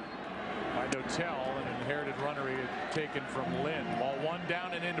by Dotel, an inherited runner he had taken from Lynn. Ball 1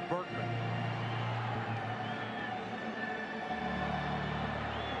 down and into Berkman.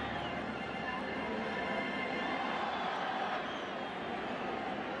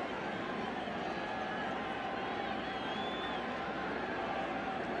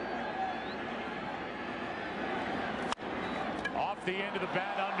 Off the end of the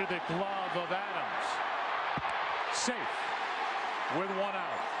bat under the glove of Adams. Safe with 1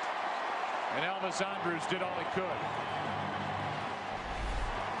 out. And Elvis Andrus did all he could.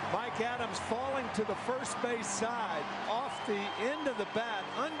 Mike Adams falling to the first base side off the end of the bat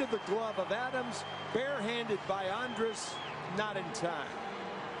under the glove of Adams, barehanded by Andrus, not in time.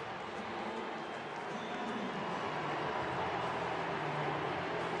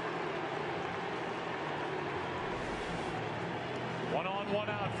 One on, 1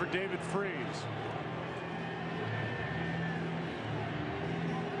 out for David Freese.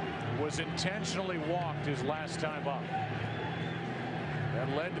 Was intentionally walked his last time up. That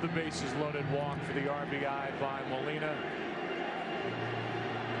led to the bases loaded walk for the RBI by Molina.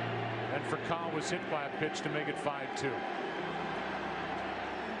 And Furcal was hit by a pitch to make it 5-2.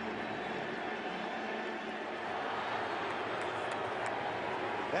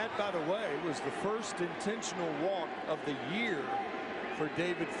 That, by the way, was the first intentional walk of the year for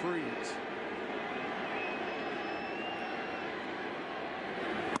David Freese.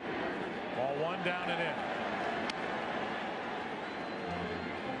 Ball 1 down and in.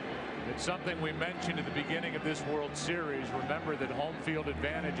 It's something we mentioned at the beginning of this World Series. Remember that home field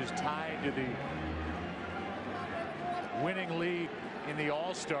advantage is tied to the winning league in the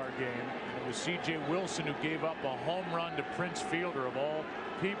All-Star game. It was C.J. Wilson who gave up a home run to Prince Fielder, of all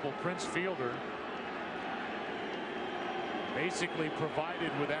people. Prince Fielder basically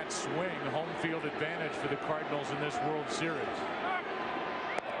provided with that swing home field advantage for the Cardinals in this World Series.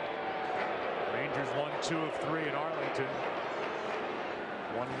 Rangers won 2 of 3 in Arlington.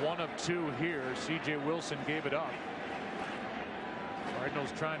 Won 1 of 2 here. C.J. Wilson gave it up.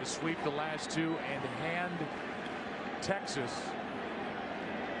 Cardinals trying to sweep the last 2 and hand Texas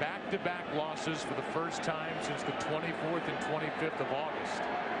back-to-back losses for the first time since the 24th and 25th of August.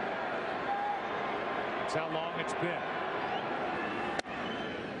 That's how long it's been.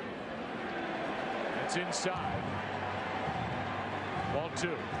 It's inside. Ball 2.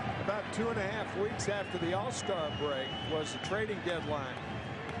 About 2.5 weeks after the All-Star break was the trading deadline,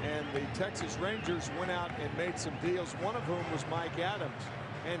 and the Texas Rangers went out and made some deals, one of whom was Mike Adams,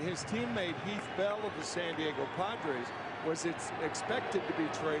 and his teammate Heath Bell of the San Diego Padres was expected to be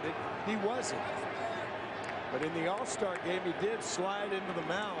traded. He wasn't. But in the All-Star game, he did slide into the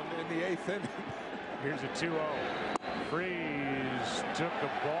mound in the 8th inning. Here's a 2-0. Freeze took the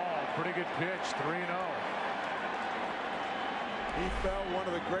ball. Pretty good pitch. 3-0. Heath Bell, one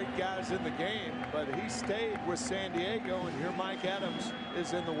of the great guys in the game, but he stayed with San Diego, and here Mike Adams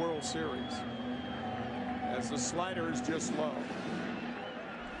is in the World Series as the slider is just low.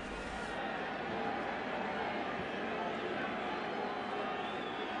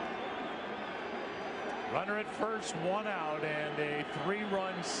 Runner at first, 1 out, and a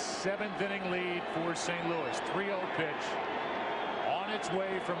 3-run 7th inning lead for St. Louis. 3-0 pitch on its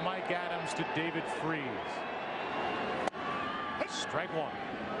way from Mike Adams to David Freese. Strike 1.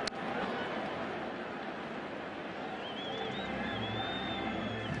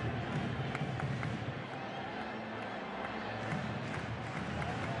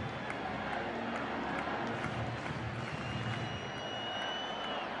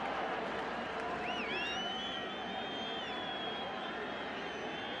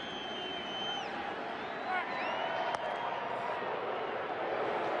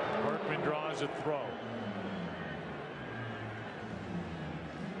 Berkman draws a throw.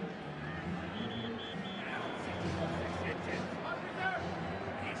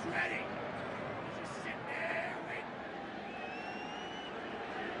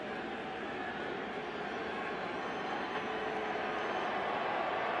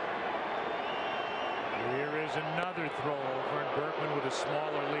 Here is another throw over, and Berkman with a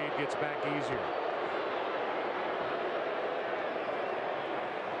smaller lead gets back easier.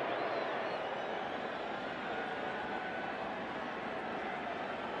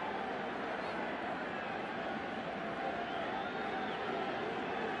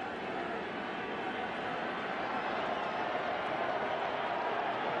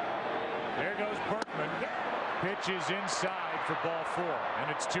 There goes Berkman. Pitch is inside for ball 4,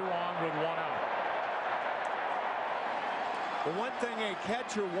 and it's 2 on with 1 out. The one thing a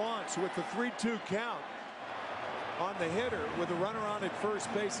catcher wants with the 3-2 count on the hitter with a runner on at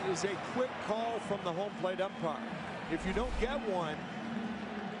first base is a quick call from the home plate umpire. If you don't get one,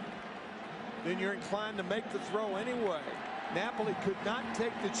 then you're inclined to make the throw anyway. Napoli could not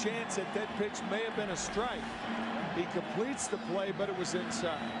take the chance that that pitch may have been a strike. He completes the play, but it was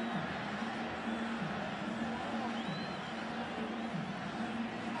inside.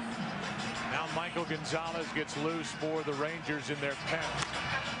 Now Michael Gonzalez gets loose for the Rangers in their pen.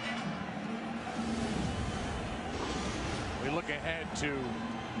 We look ahead to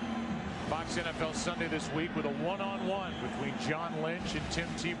Fox NFL Sunday this week with a one-on-one between John Lynch and Tim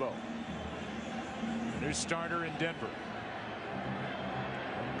Tebow. New starter in Denver.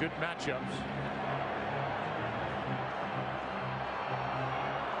 Good matchups.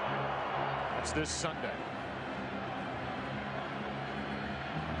 That's this Sunday.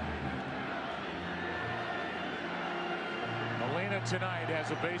 Molina tonight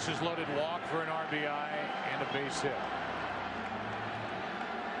has a bases loaded walk for an RBI and a base hit.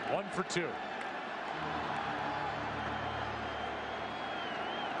 1 for 2.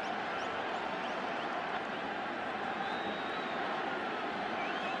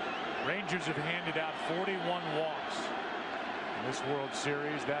 Rangers have handed out 41 walks in this World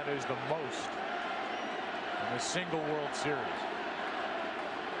Series. That is the most in a single World Series.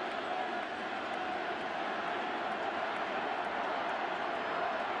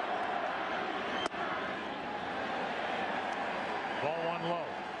 Ball 1 low.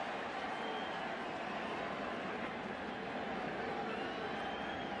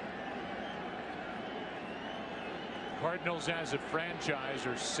 Cardinals as a franchise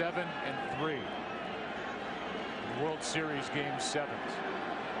are 7-3 in World Series Game 7s.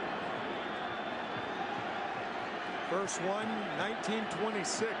 First one,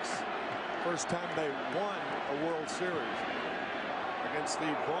 1926. First time they won a World Series against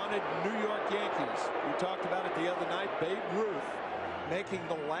the vaunted New York Yankees. We talked about it the other night. Babe Ruth making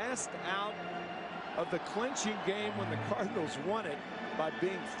the last out of the clinching game when the Cardinals won it by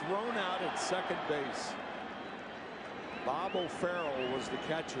being thrown out at second base. Bob O'Farrell was the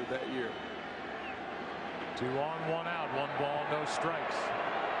catcher that year. 2 on, 1 out, 1 ball, no strikes.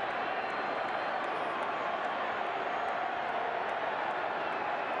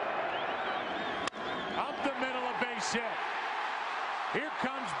 Up the middle, a base hit. Here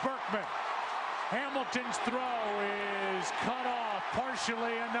comes Berkman. Hamilton's throw is cut off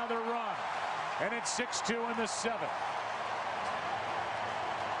partially. Another run, and it's 6-2 in the 7th.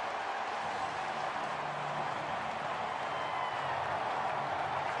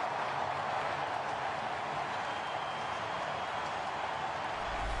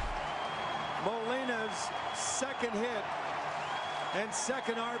 Molina's second hit and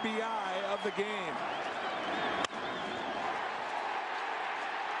second RBI of the game.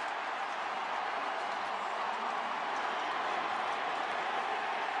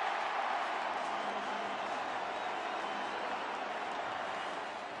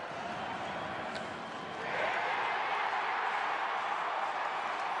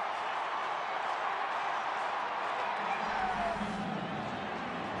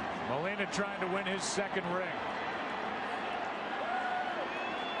 Molina trying to win his second ring.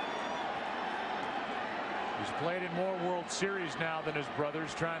 He's played in more World Series now than his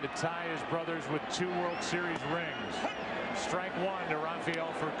brothers, trying to tie his brothers with 2 World Series rings. Strike one to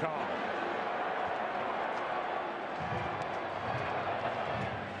Rafael Furcal.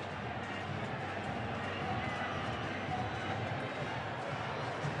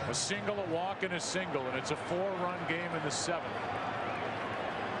 A single, a walk, and a single, and it's a 4-run game in the 7th.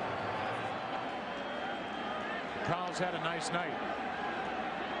 Furcal's had a nice night.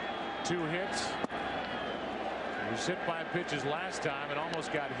 2 hits. He was hit by pitches last time and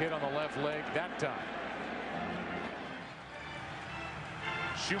almost got hit on the left leg that time.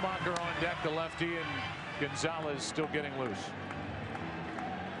 Schumacher on deck, the lefty, and Gonzalez still getting loose.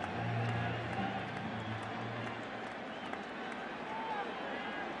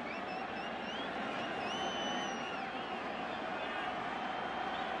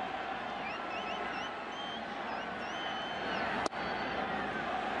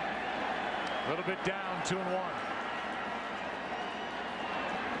 A little bit down, 2-1.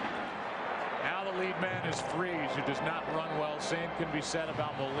 Now the lead man is Freese, who does not run well. Same can be said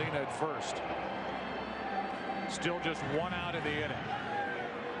about Molina at first. Still just 1 out of the inning.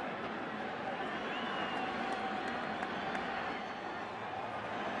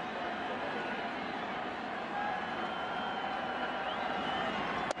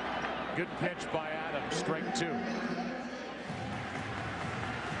 Good pitch by Adams, strike 2.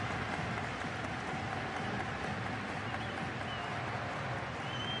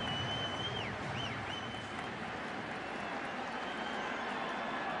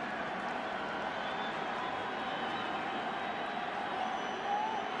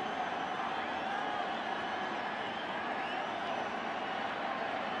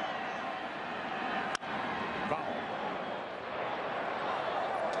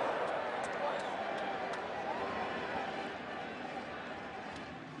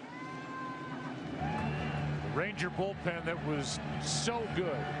 Ranger bullpen that was so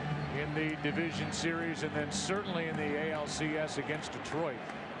good in the division series and then certainly in the ALCS against Detroit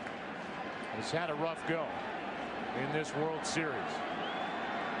has had a rough go in this World Series.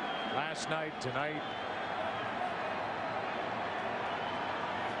 Last night, tonight.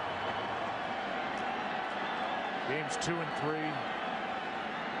 Games 2 and 3.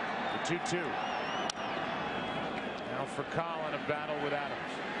 The 2-2. Now Furcal in a battle with Adams.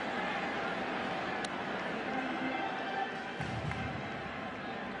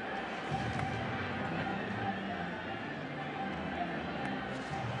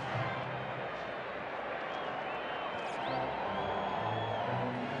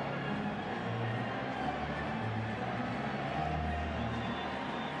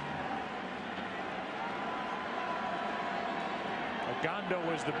 Gondo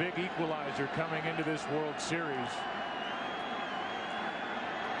was the big equalizer coming into this World Series.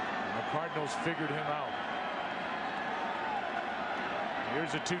 And the Cardinals figured him out.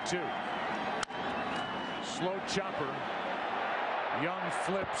 Here's a 2-2. Slow chopper. Young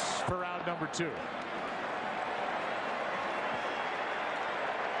flips for out number 2.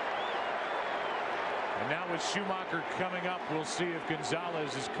 And now with Schumacher coming up, we'll see if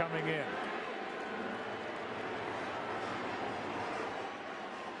Gonzalez is coming in.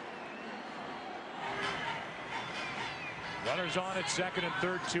 Runners on at second and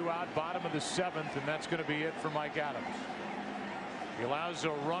third, 2 out, bottom of the 7th, and that's going to be it for Mike Adams. He allows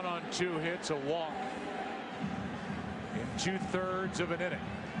a run on 2 hits, a walk in 2/3 of an inning.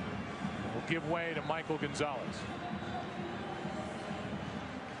 Will give way to Michael Gonzalez.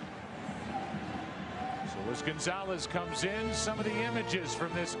 So as Gonzalez comes in, some of the images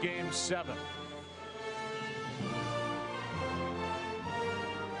from this game 7.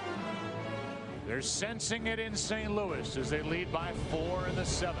 They're sensing it in St. Louis as they lead by 4 in the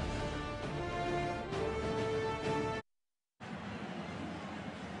 7th.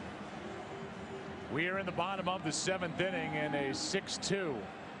 We are in the bottom of the 7th inning in a 6-2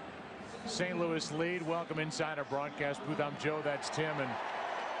 St. Louis lead. Welcome inside our broadcast booth. I'm Joe, that's Tim, and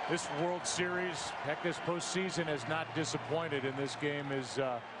this World Series, heck, this postseason has not disappointed, and this game is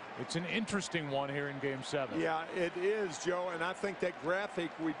It's an interesting one here in Game 7. Yeah, it is, Joe, and I think that graphic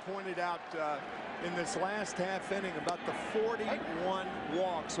we pointed out in this last half inning about the 41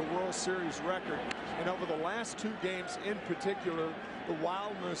 walks, a World Series record, and over the last 2 games in particular, the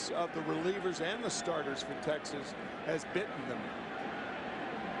wildness of the relievers and the starters for Texas has bitten them.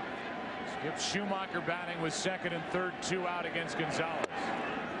 Skip Schumacher batting with second and third, 2 out against Gonzalez.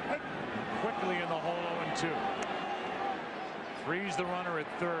 Quickly in the hole, 0-2. Frees the runner at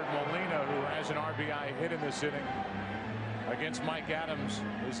third. Molina, who has an RBI hit in this inning against Mike Adams,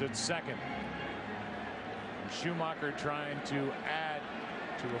 is at second. Schumacher trying to add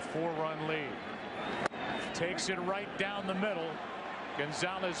to a 4-run lead. Takes it right down the middle.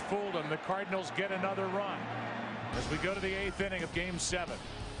 Gonzalez fooled him. The Cardinals get another run as we go to the 8th inning of Game 7.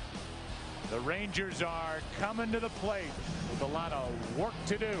 The Rangers are coming to the plate with a lot of work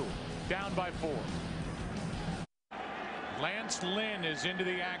to do. Down by 4. Lance Lynn is into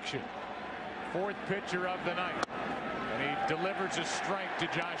the action. 4th pitcher of the night. And he delivers a strike to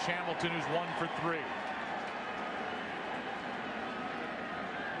Josh Hamilton, who's 1 for 3.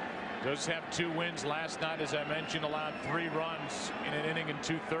 Does have 2 wins last night, as I mentioned, allowed 3 runs in an inning and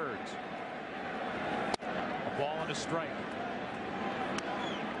 2/3. A ball and a strike.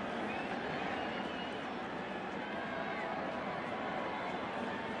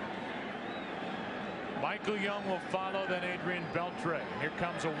 Michael Young will follow, then Adrian Beltre. Here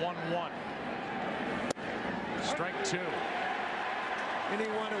comes a 1-1. Strike 2.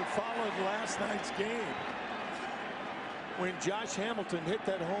 Anyone who followed last night's game, when Josh Hamilton hit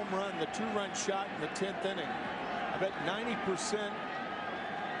that home run, the 2-run shot in the 10th inning, I bet 90%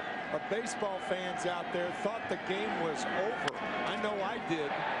 of baseball fans out there thought the game was over. I know I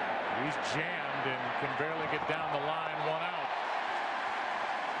did. He's jammed and can barely get down the line. 1 out.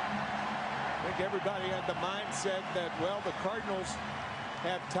 I think everybody had the mindset that, well, the Cardinals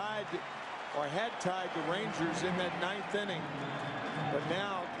have tied or had tied the Rangers in that 9th inning. But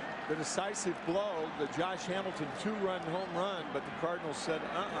now the decisive blow, the Josh Hamilton 2-run home run, but the Cardinals said,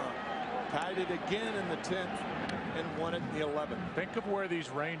 tied it again in the 10th and won it in the 11th. Think of where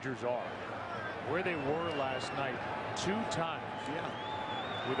these Rangers are, where they were last night 2 times.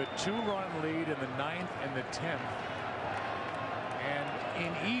 Yeah. With a 2-run lead in the 9th and the 10th. And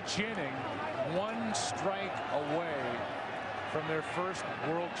in each inning, 1 strike away from their first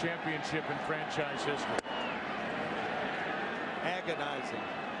World Championship in franchise history. Agonizing.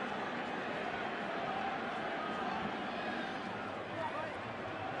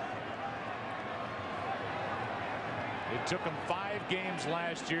 It took them 5 games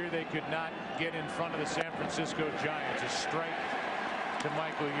last year. They could not get in front of the San Francisco Giants. A strike to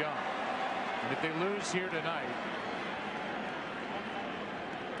Michael Young. And if they lose here tonight,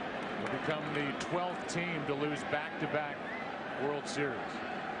 they'll become the 12th team to lose back-to-back World Series.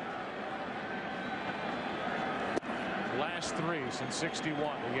 Last 3 since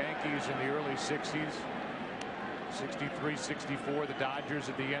 '61. The Yankees in the early '60s. 63, 64. The Dodgers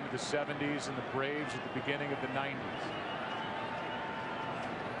at the end of the '70s, and the Braves at the beginning of the '90s.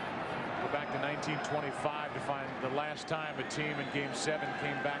 Go back to 1925 to find the last time a team in Game 7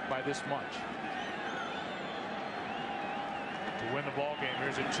 came back by this much to win the ball game.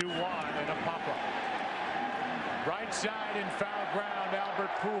 Here's a 2-1 and a pop-up. Right side in foul ground. Albert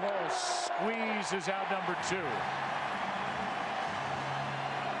Pujols squeezes out number 2.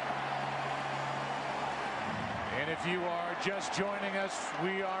 And if you are just joining us,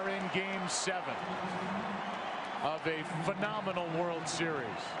 we are in Game 7 of a phenomenal World Series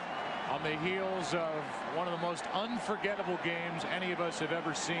on the heels of one of the most unforgettable games any of us have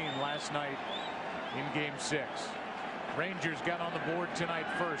ever seen last night in Game 6. Rangers got on the board tonight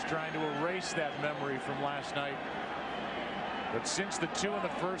first, trying to erase that memory from last night. But since the 2 in the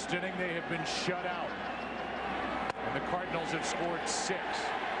first inning, they have been shut out. And the Cardinals have scored 6.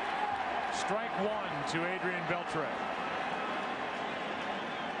 Strike 1 to Adrian Beltre.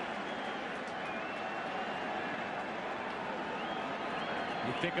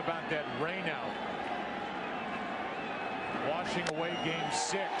 You think about that rainout washing away Game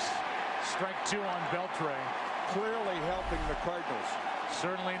 6. Strike 2 on Beltre. Clearly helping the Cardinals.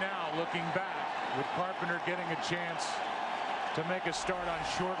 Certainly now, looking back, with Carpenter getting a chance to make a start on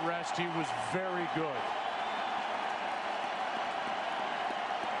short rest, he was very good.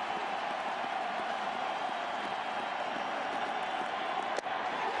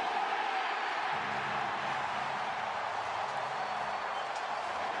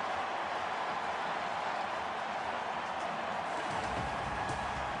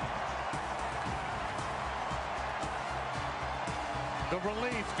 The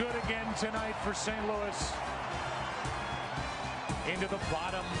relief good again tonight for St. Louis. into the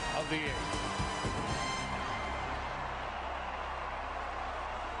bottom of the 8th.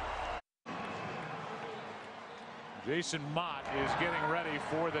 Jason Mott is getting ready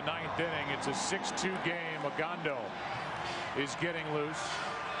for the 9th inning. It's a 6-2 game. Ogando is getting loose.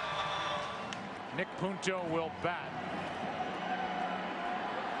 Nick Punto will bat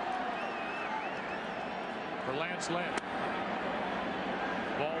for Lance Lynn.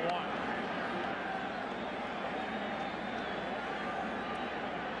 Ball 1.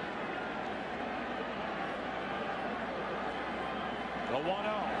 The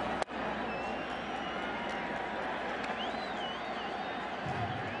 1-0.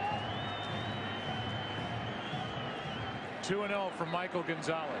 2-0 from Michael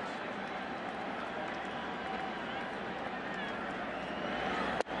Gonzalez.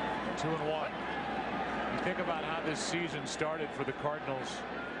 2-1. You think about how this season started for the Cardinals,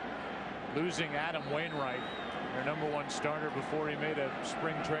 losing Adam Wainwright, their #1 starter, before he made a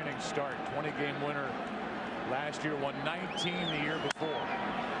spring training start. 20-game winner last year, won 19 the year before.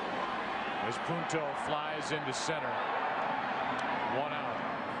 As Punto flies into center. 1 out.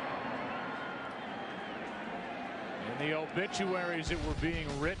 And the obituaries that were being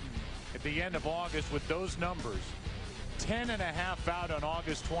written at the end of August with those numbers, 10.5 out on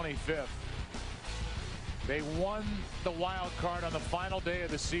August 25th. They won the wild card on the final day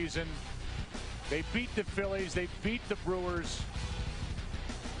of the season. They beat the Phillies. They beat the Brewers.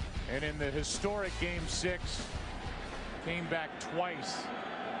 And in the historic Game 6, came back twice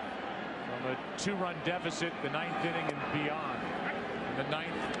from a 2-run deficit, the 9th inning and beyond, in the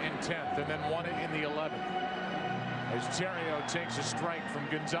 9th and 10th, and then won it in the 11th. As Terrio takes a strike from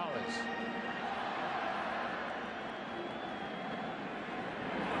Gonzalez.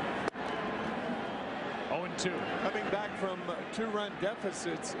 Coming back from 2-run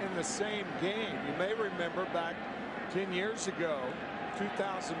deficits in the same game. You may remember back 10 years ago,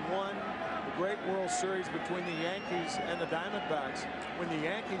 2001, the great World Series between the Yankees and the Diamondbacks, when the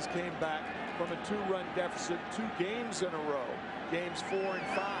Yankees came back from a 2-run deficit 2 games in a row, games 4 and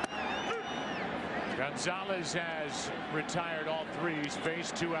 5. Gonzalez has retired all 3. He's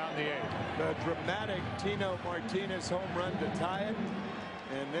faced 2 out in the 8th. The dramatic Tino Martinez home run to tie it.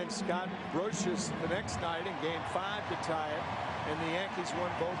 And then Scott Brocious the next night in Game 5 to tie it, and the Yankees won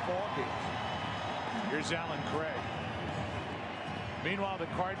both ball games. Here's Alan Craig. Meanwhile, the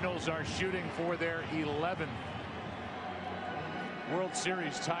Cardinals are shooting for their 11th World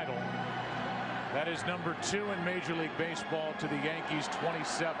Series title. That is number 2 in Major League Baseball to the Yankees'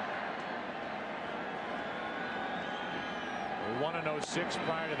 27. They won in 06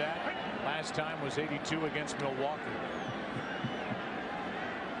 prior to that. Last time was 82 against Milwaukee.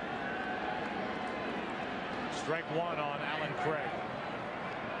 Strike 1 on Alan Craig.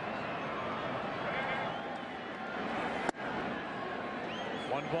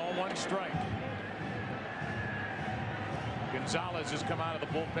 One ball, 1 strike. Gonzalez has come out of the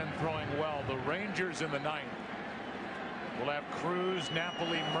bullpen throwing well. The Rangers in the 9th will have Cruz,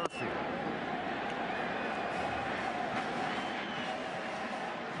 Napoli, Murphy.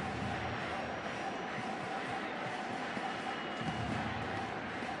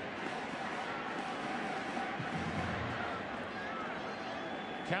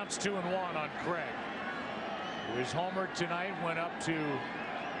 Counts 2-1 on Craig, who is homered tonight. Went up to,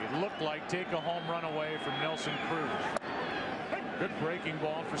 it looked like, take a home run away from Nelson Cruz. Good breaking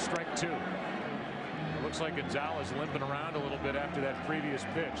ball for strike 2. It looks like Gonzalez limping around a little bit after that previous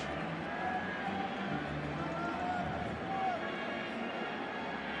pitch.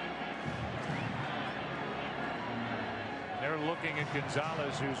 They're looking at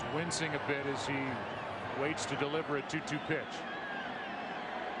Gonzalez, who's wincing a bit as he waits to deliver a 2-2 pitch.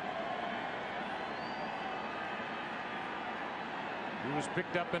 He was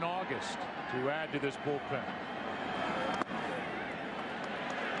picked up in August to add to this bullpen.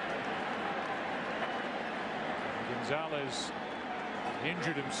 Gonzalez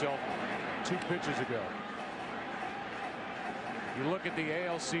injured himself 2 pitches ago. You look at the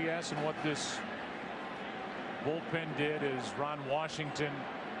ALCS and what this bullpen did is Ron Washington,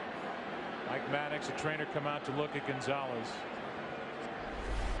 Mike Maddox, a trainer, come out to look at Gonzalez.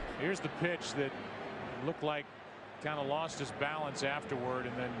 Here's the pitch that looked like kind of lost his balance afterward,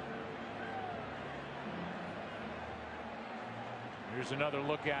 and then here's another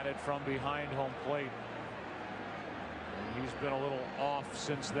look at it from behind home plate. And he's been a little off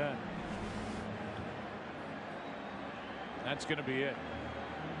since then. That's going to be it.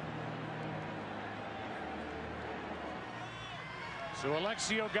 So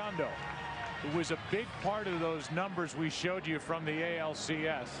Alexi Ogando, who was a big part of those numbers we showed you from the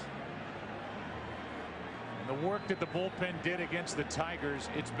ALCS. And the work that the bullpen did against the Tigers,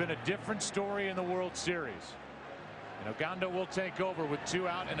 it's been a different story in the World Series. And Ogando will take over with 2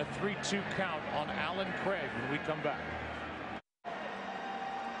 out and a 3-2 count on Alan Craig when we come back.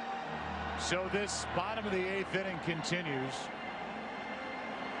 So this bottom of the 8th inning continues.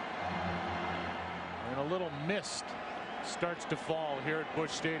 And a little mist starts to fall here at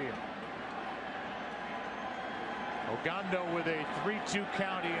Busch Stadium. Ogando with a 3-2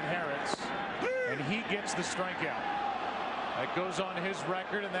 count he inherits, and he gets the strikeout. That goes on his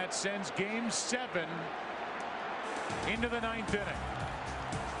record, and that sends Game 7 into the 9th inning.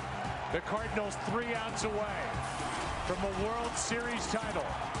 The Cardinals 3 outs away from a World Series title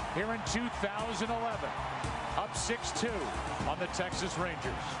here in 2011, up 6-2 on the Texas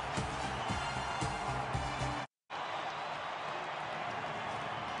Rangers.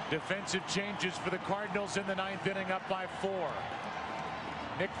 Defensive changes for the Cardinals in the 9th inning, up by 4.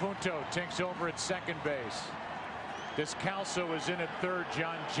 Nick Punto takes over at second base. Descalso is in at third.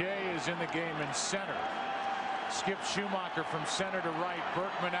 John Jay is in the game in center. Skip Schumacher from center to right.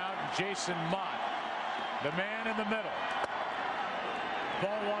 Berkman out, and Jason Mott, the man in the middle.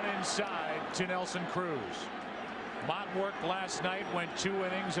 Ball 1 inside to Nelson Cruz. Mott worked last night, went 2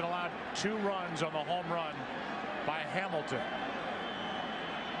 innings and allowed 2 runs on the home run by Hamilton.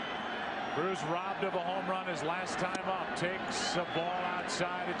 Cruz robbed of a home run his last time up. Takes a ball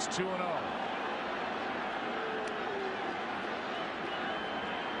outside. It's 2-0.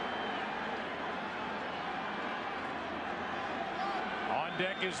 On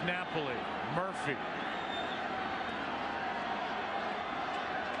deck is Napoli. Murphy.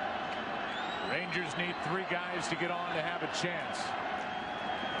 Rangers need 3 guys to get on to have a chance.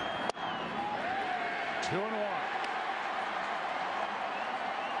 2-1.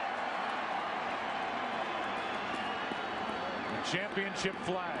 Championship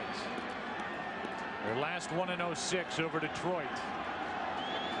flags. Their last one in 06 over Detroit.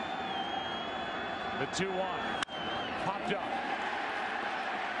 The 2-1 popped up.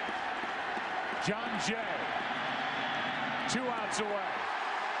 John Jay 2 outs away.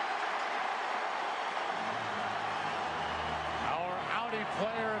 Our outie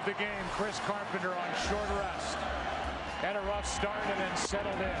player of the game, Chris Carpenter, on short rest. Had a rough start and then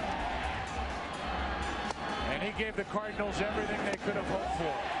settled in. And he gave the Cardinals everything they could have hoped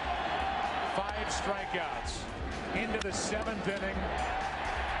for. 5 strikeouts into the 7th inning.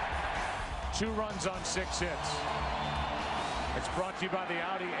 2 runs on 6 hits. It's brought to you by the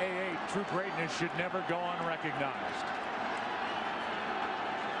Audi A8. True greatness should never go unrecognized.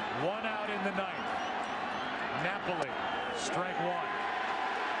 1 out in the 9th. Napoli, strike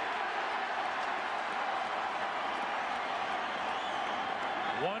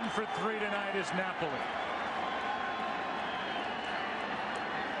 1. One for 3 tonight is Napoli.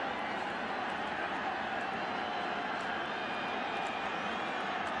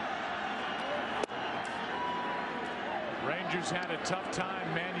 Rangers had a tough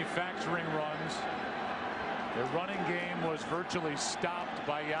time manufacturing runs. Their running game was virtually stopped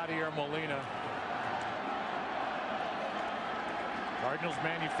by Yadier Molina. Cardinals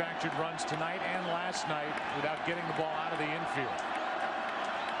manufactured runs tonight and last night without getting the ball out of the infield.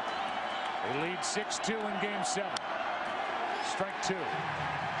 They lead 6-2 in Game 7. Strike 2.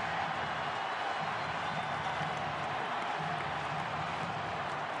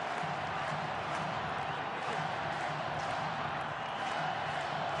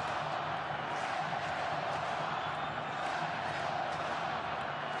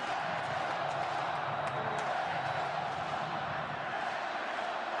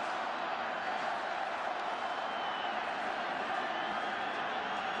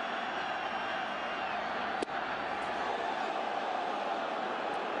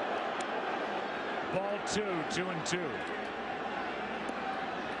 Ball 2, 2-2.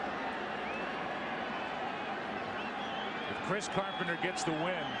 If Chris Carpenter gets the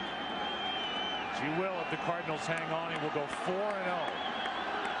win, she will. If the Cardinals hang on, he will go 4-0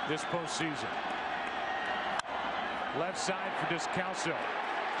 this postseason. Left side for Descalso,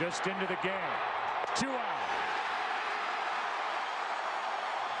 just into the game. 2 out.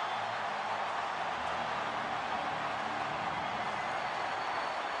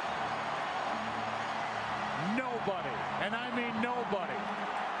 Nobody, and I mean nobody,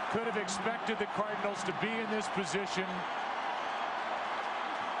 could have expected the Cardinals to be in this position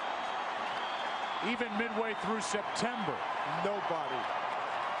even midway through September. Nobody.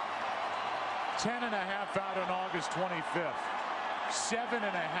 10.5 out on August 25th. 7.5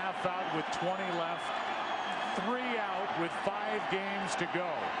 out with 20 left. 3 out with 5 games to go.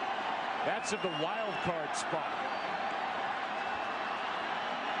 That's at the wild card spot.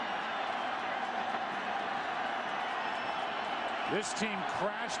 This team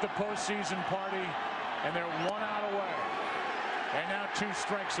crashed the postseason party, and they're 1 out away. And now 2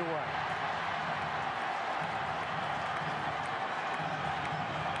 strikes away.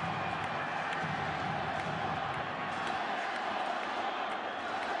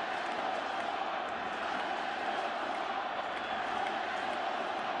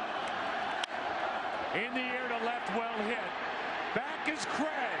 In the air to left, well hit. Back is Craig.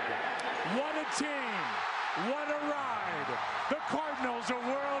 What a team. What a ride. The Cardinals are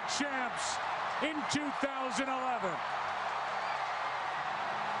world champs in 2011.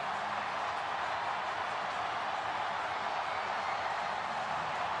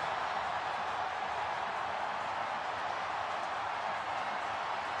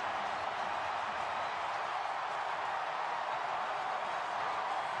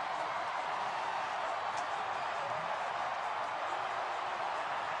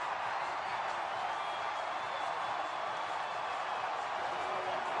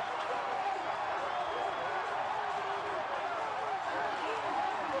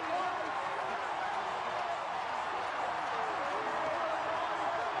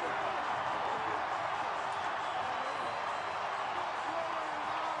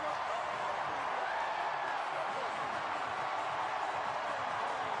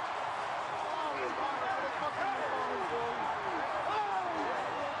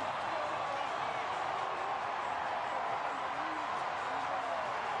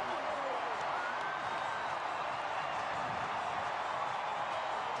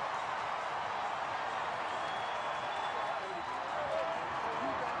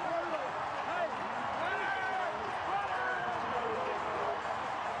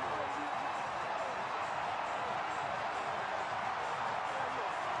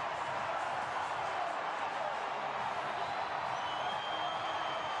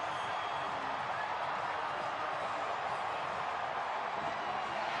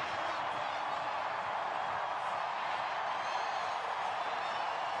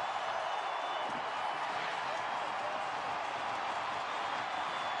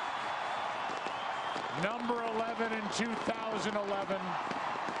 Number 11 in 2011,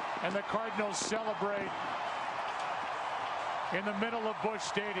 and the Cardinals celebrate in the middle of Busch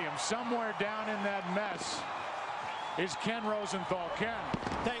Stadium. Somewhere down in that mess is Ken Rosenthal. Ken.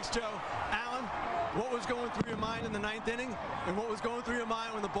 Thanks, Joe. Alan, what was going through your mind in the 9th inning, and what was going through your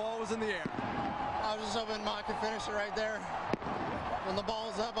mind when the ball was in the air? I was just hoping I could finish it right there. When the ball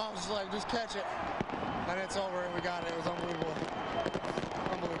was up, I was just like, just catch it. And it's over, and we got it. It was unbelievable.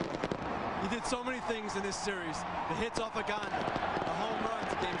 Unbelievable. You did so many things in this series. The hits off of Gandhi, the home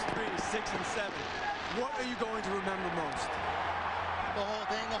runs, games 3, 6, and 7. What are you going to remember most? The whole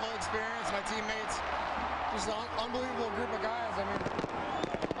thing, the whole experience, my teammates. Just an unbelievable group of guys. I mean,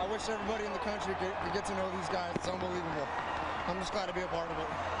 I wish everybody in the country could get to know these guys. It's unbelievable. I'm just glad to be a part of it.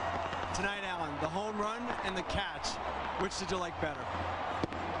 Tonight, Alan, the home run and the catch. Which did you like better?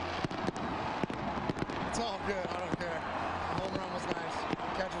 It's all good. I don't care. The home run was nice.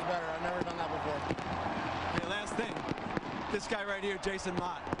 The catch was better. I've never done that before. Okay, last thing. This guy right here, Jason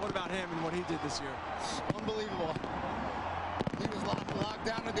Mott. What about him and what he did this year? Unbelievable. He was locked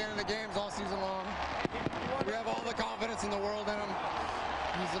down at the end of the games all season long. We have all the confidence in the world in him.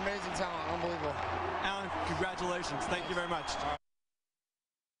 He's amazing talent. Unbelievable. Alan, congratulations. Thank you very much.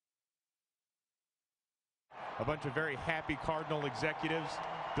 A bunch of very happy Cardinal executives.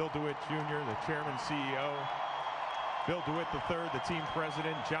 Bill DeWitt Jr., the chairman, CEO. Bill DeWitt III, the team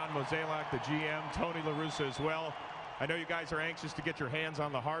president. John Mozeliak, the GM. Tony La Russa as well. I know you guys are anxious to get your hands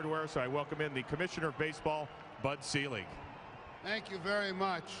on the hardware, so I welcome in the Commissioner of Baseball, Bud Selig. Thank you very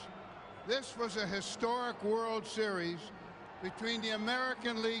much. This was a historic World Series between the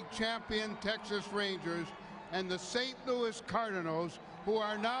American League champion Texas Rangers and the St. Louis Cardinals, who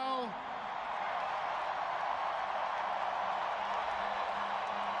are now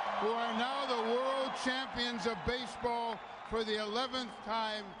the world champions of baseball for the 11th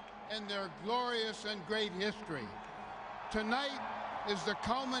time in their glorious and great history. Tonight is the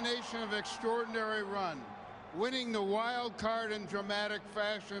culmination of extraordinary run, winning the wild card in dramatic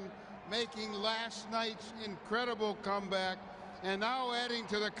fashion, making last night's incredible comeback, and now adding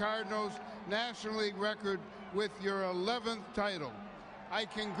to the Cardinals' National League record with your 11th title. I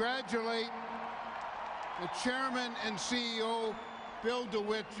congratulate the chairman and CEO, Bill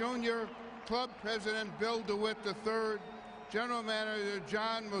DeWitt Jr., club president Bill DeWitt III, general manager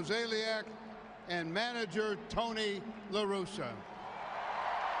John Mozeliak, and manager Tony La Russa.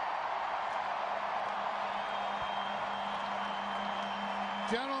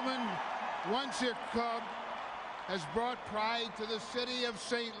 Gentlemen, once your club has brought pride to the city of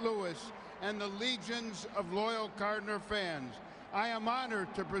St. Louis and the legions of loyal Cardinal fans, I am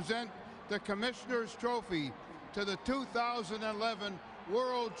honored to present the Commissioner's Trophy to the 2011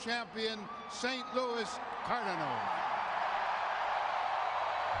 World Champion St. Louis Cardinals.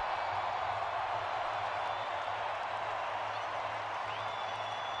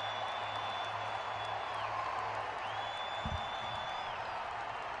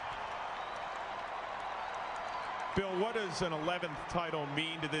 Bill, what does an 11th title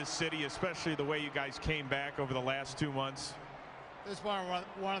mean to this city, especially the way you guys came back over the last 2 months? This is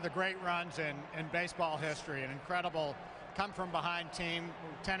one of the great runs in baseball history. An incredible come-from-behind team,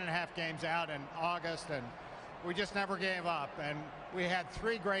 10.5 games out in August, and we just never gave up. And we had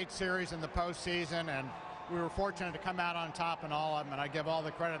 3 great series in the postseason, and we were fortunate to come out on top in all of them. And I give all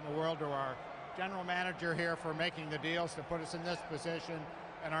the credit in the world to our general manager here for making the deals to put us in this position,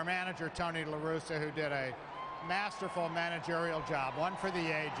 and our manager, Tony La Russa, who did a masterful managerial job, one for the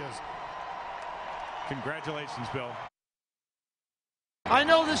ages. Congratulations, Bill. I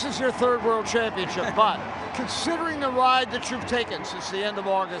know this is your 3rd World Championship, but considering the ride that you've taken since the end of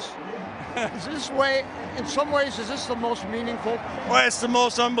August, is this way, in some ways, is this the most meaningful? Well, it's the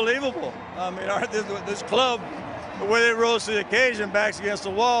most unbelievable. I mean, this club, the way they rose to the occasion, backs against the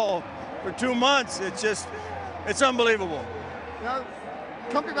wall for 2 months, it's unbelievable. Now,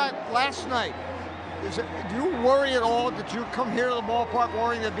 coming back last night, do you worry at all that you come here to the ballpark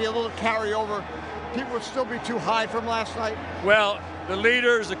worrying there'd be a little carryover? People would still be too high from last night? Well, the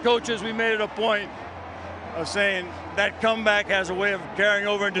leaders, the coaches, we made it a point of saying that comeback has a way of carrying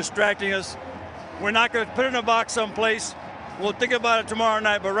over and distracting us. We're not going to put it in a box someplace. We'll think about it tomorrow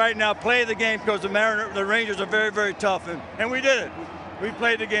night, but right now, play the game because the Rangers are very, very tough, and we did it. We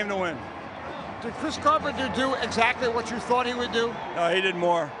played the game to win. Did Chris Carpenter do exactly what you thought he would do? No, he did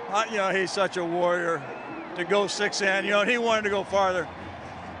more. You know, he's such a warrior to go 6 in. You know, he wanted to go farther.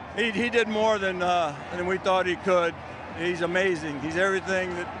 He did more than we thought he could. He's amazing. He's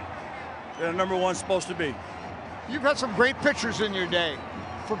everything that a number one's supposed to be. You've had some great pitchers in your day,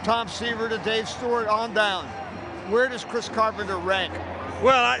 from Tom Seaver to Dave Stewart on down. Where does Chris Carpenter rank?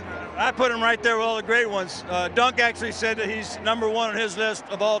 Well, I put him right there with all the great ones. Dunk actually said that he's number 1 on his list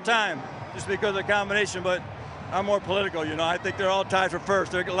of all time, just because of the combination, but I'm more political, you know. I think they're all tied for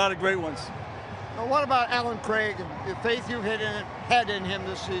first. There are a lot of great ones. Now, what about Alan Craig and the faith you've had in him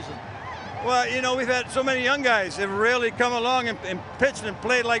this season? Well, you know, we've had so many young guys that have really come along and pitched and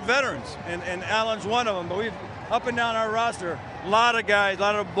played like veterans, and Alan's one of them. But we've, up and down our roster, a lot of guys, a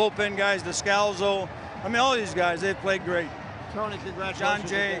lot of bullpen guys, Descalzo. I mean, all these guys, they've played great. Tony, congratulations. John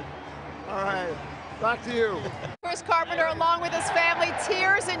Jay. All right, back to you. Chris Carpenter, along with his family,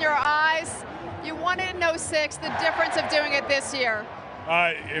 tears in your eyes. You won it in '06, the difference of doing it this year.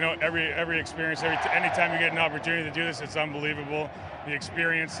 You know, every experience, anytime you get an opportunity to do this, it's unbelievable. The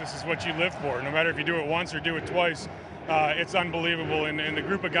experience, this is what you live for. No matter if you do it once or do it twice, it's unbelievable. And the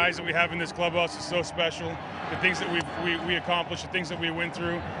group of guys that we have in this clubhouse is so special. The things that we accomplish, the things that we went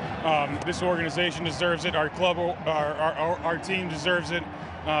through, this organization deserves it. Our club, our team deserves it.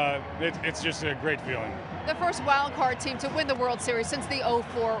 It's just a great feeling. The first wild card team to win the World Series since the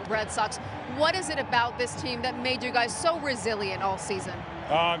 '04 Red Sox. What is it about this team that made you guys so resilient all season?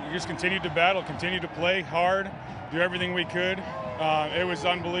 We just continued to battle, continued to play hard, do everything we could. It was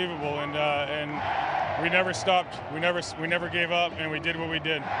unbelievable, and we never stopped. We never gave up, and we did what we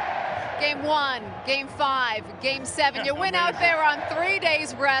did. Game 1, Game 5, Game 7. You went out there on 3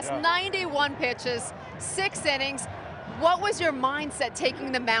 days rest, 91 pitches, 6 innings. What was your mindset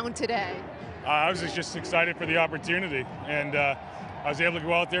taking the mound today? I was just excited for the opportunity, and I was able to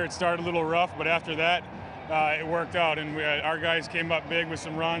go out there. It started a little rough, but after that, it worked out, and our guys came up big with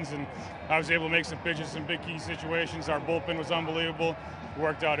some runs, and I was able to make some pitches, some big key situations. Our bullpen was unbelievable. It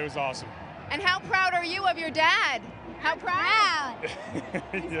worked out. It was awesome. And how proud are you of your dad? How proud?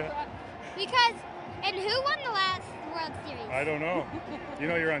 Yeah. Because, and who won the last World Series? I don't know. You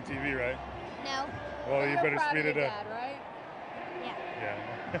know you're on TV, right? No. Well, you better speed it up. Dad, right? Yeah.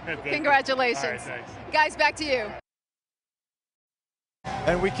 Yeah. Congratulations. All right, thanks. Guys, back to you.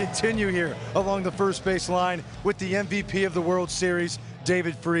 And we continue here along the first base line with the MVP of the World Series,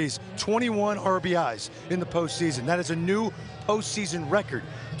 David Freese. 21 RBIs in the postseason. That is a new postseason record.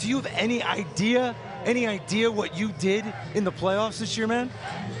 Do you have any idea what you did in the playoffs this year, man?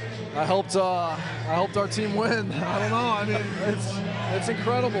 I helped our team win. I don't know. I mean, it's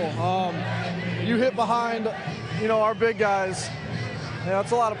incredible. You hit behind, our big guys.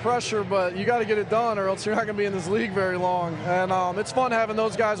 It's a lot of pressure, but you got to get it done, or else you're not going to be in this league very long. And it's fun having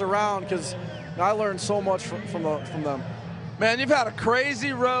those guys around because I learned so much from them. Man, you've had a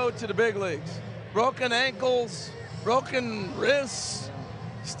crazy road to the big leagues. Broken ankles, broken wrists,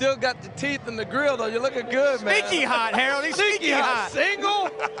 Still got the teeth in the grill, though. You're looking good, man. Sneaky hot, Harold. He's sneaky hot. Single?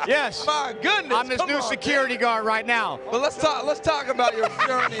 Yes. My goodness. I'm his new security guard right now. But let's talk about your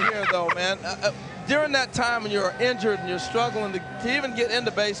journey here, though, man. During that time when you were injured and you're struggling to even get into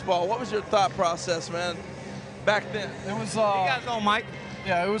baseball, what was your thought process, man, back then? It was. You guys know, Mike.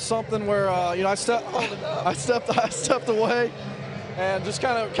 Yeah, it was something where you know I stepped away, and just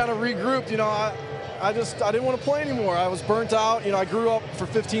kind of regrouped. You know, I didn't want to play anymore. I was burnt out. You know, I grew up for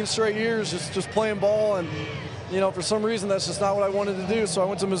 15 straight years just playing ball, and you know, for some reason that's just not what I wanted to do. So I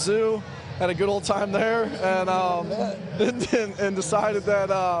went to Mizzou, had a good old time there, and decided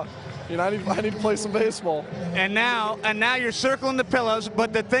that you know, I need to play some baseball. And now you're circling the pillows.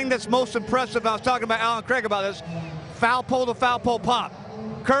 But the thing that's most impressive, I was talking about Alan Craig about this, foul pole to foul pole pop,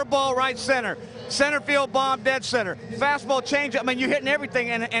 curveball right center. Center field bomb, dead center. Fastball change. I mean, you're hitting everything,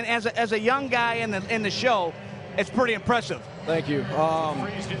 and as a young guy in the show, it's pretty impressive. Thank you. You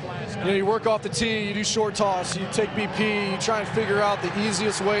know, you work off the tee, you do short toss, you take BP, you try and figure out the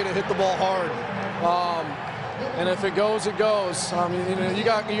easiest way to hit the ball hard. And if it goes, it goes. I mean, you know, you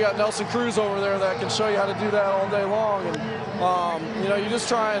got Nelson Cruz over there that can show you how to do that all day long. And you know, you just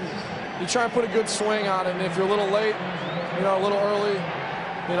try and put a good swing on it. And if you're a little late, you know, a little early,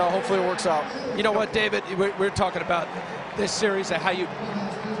 you know, hopefully it works out. You know what, David? We're talking about this series and how you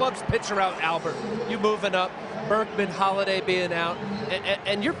clubs pitcher out Albert, you moving up, Berkman, Holiday being out,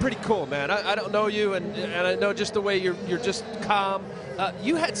 and you're pretty cool, man. I don't know you, and I know just the way you're just calm.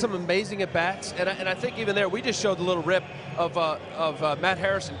 You had some amazing at bats, and I think even there we just showed a little rip of Matt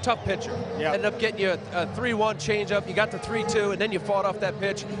Harrison, tough pitcher. Yep. Ended up getting you a 3-1 changeup. You got the 3-2, and then you fought off that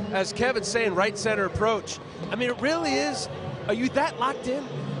pitch. As Kevin's saying, right center approach. I mean, it really is. Are you that locked in?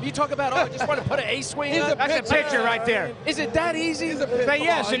 You talk about, I just want to put an ace swing on. That's a pitcher right there. Is it that easy? Say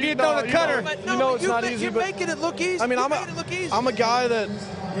yes, and you know the cutter. You know it's not easy. You're making it look easy. I mean, I'm a guy that,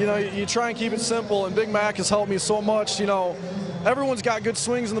 you know, you try and keep it simple, and Big Mac has helped me so much. You know, everyone's got good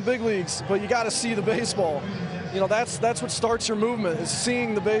swings in the big leagues, but you got to see the baseball. You know, that's what starts your movement, is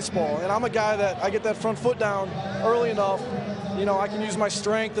seeing the baseball. And I'm a guy that I get that front foot down early enough. You know, I can use my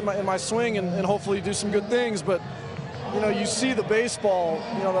strength in my swing and hopefully do some good things, but you know, you see the baseball,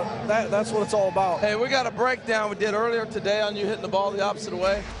 you know, that's what it's all about. Hey, we got a breakdown we did earlier today on you hitting the ball the opposite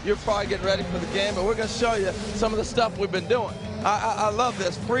way. You're probably getting ready for the game, but we're going to show you some of the stuff we've been doing. I love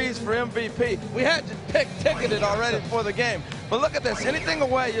this. Freeze for MVP. We had you ticketed already before the game. But look at this. Anything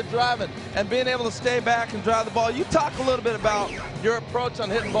away, you're driving, and being able to stay back and drive the ball. You talk a little bit about your approach on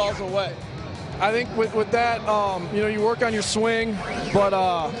hitting balls away. I think with that, you know, you work on your swing, but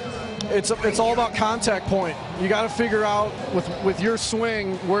it's all about contact point. You got to figure out with your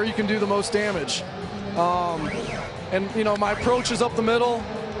swing where you can do the most damage. And you know, my approach is up the middle.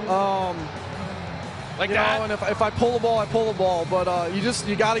 Like you that. know, and if I pull the ball, I pull the ball. But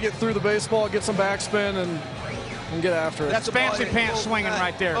you got to get through the baseball, get some backspin, and get after it. That's Fancy Pants swinging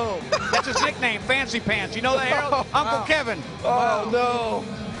right there. That's his nickname, Fancy Pants. You know that, Harold? Uncle Kevin. Oh no.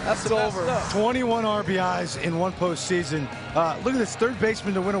 That's over. 21 RBIs in one postseason. Look at this, third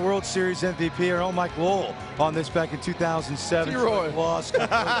baseman to win a World Series MVP. Our own Mike Lowell on this back in 2007. T-Roy. Lost.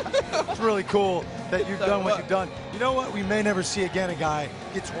 It's really cool that you've done what you've done. You know what? We may never see again a guy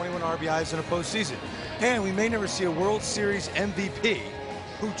get 21 RBIs in a postseason. And we may never see a World Series MVP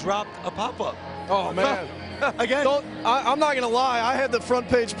who dropped a pop-up. Oh, man. Again, I'm not going to lie. I had the front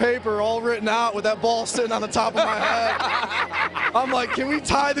page paper all written out with that ball sitting on the top of my head. I'm like, can we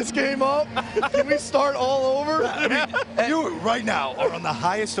tie this game up? Can we start all over? I mean, you right now are on the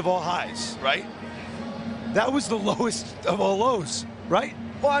highest of all highs, right? That was the lowest of all lows, right?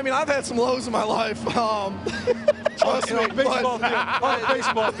 Well, I mean, I've had some lows in my life. Trust me. Baseball field.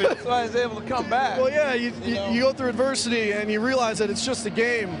 Baseball field. That's why he's able to come back. Well, yeah, you go through adversity and you realize that it's just a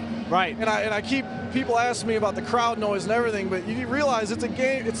game. Right. And I keep people asking me about the crowd noise and everything, but you realize it's a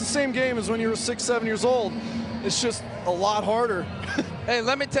game. It's the same game as when you were 6, 7 years old. It's just a lot harder. Hey,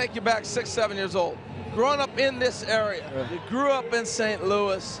 let me take you back 6, 7 years old. Growing up in this area, you grew up in St.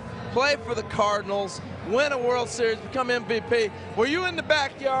 Louis, played for the Cardinals, win a World Series, become MVP. Were you in the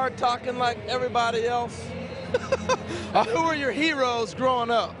backyard talking like everybody else? Who were your heroes growing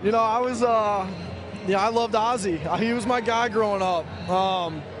up? You know, I was, I loved Ozzie. He was my guy growing up.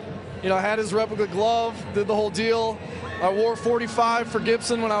 You know, I had his replica glove, did the whole deal. I wore 45 for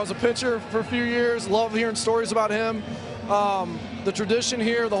Gibson when I was a pitcher for a few years. Love hearing stories about him. The tradition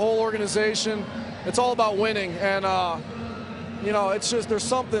here, the whole organization, it's all about winning. And, you know, it's just there's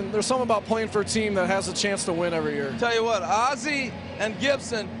something about playing for a team that has a chance to win every year. Tell you what, Ozzie and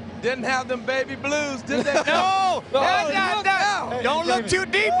Gibson Didn't have them baby blues, did they? No! No! Don't look too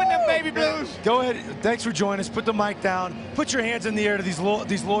deep in them baby blues. Go ahead. Thanks for joining us. Put the mic down. Put your hands in the air to these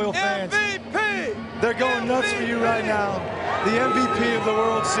loyal fans. MVP! They're going nuts for you right now. The MVP of the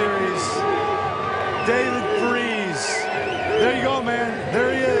World Series, David Freese. There you go, man.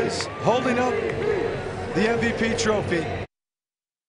 There he is, holding up the MVP trophy.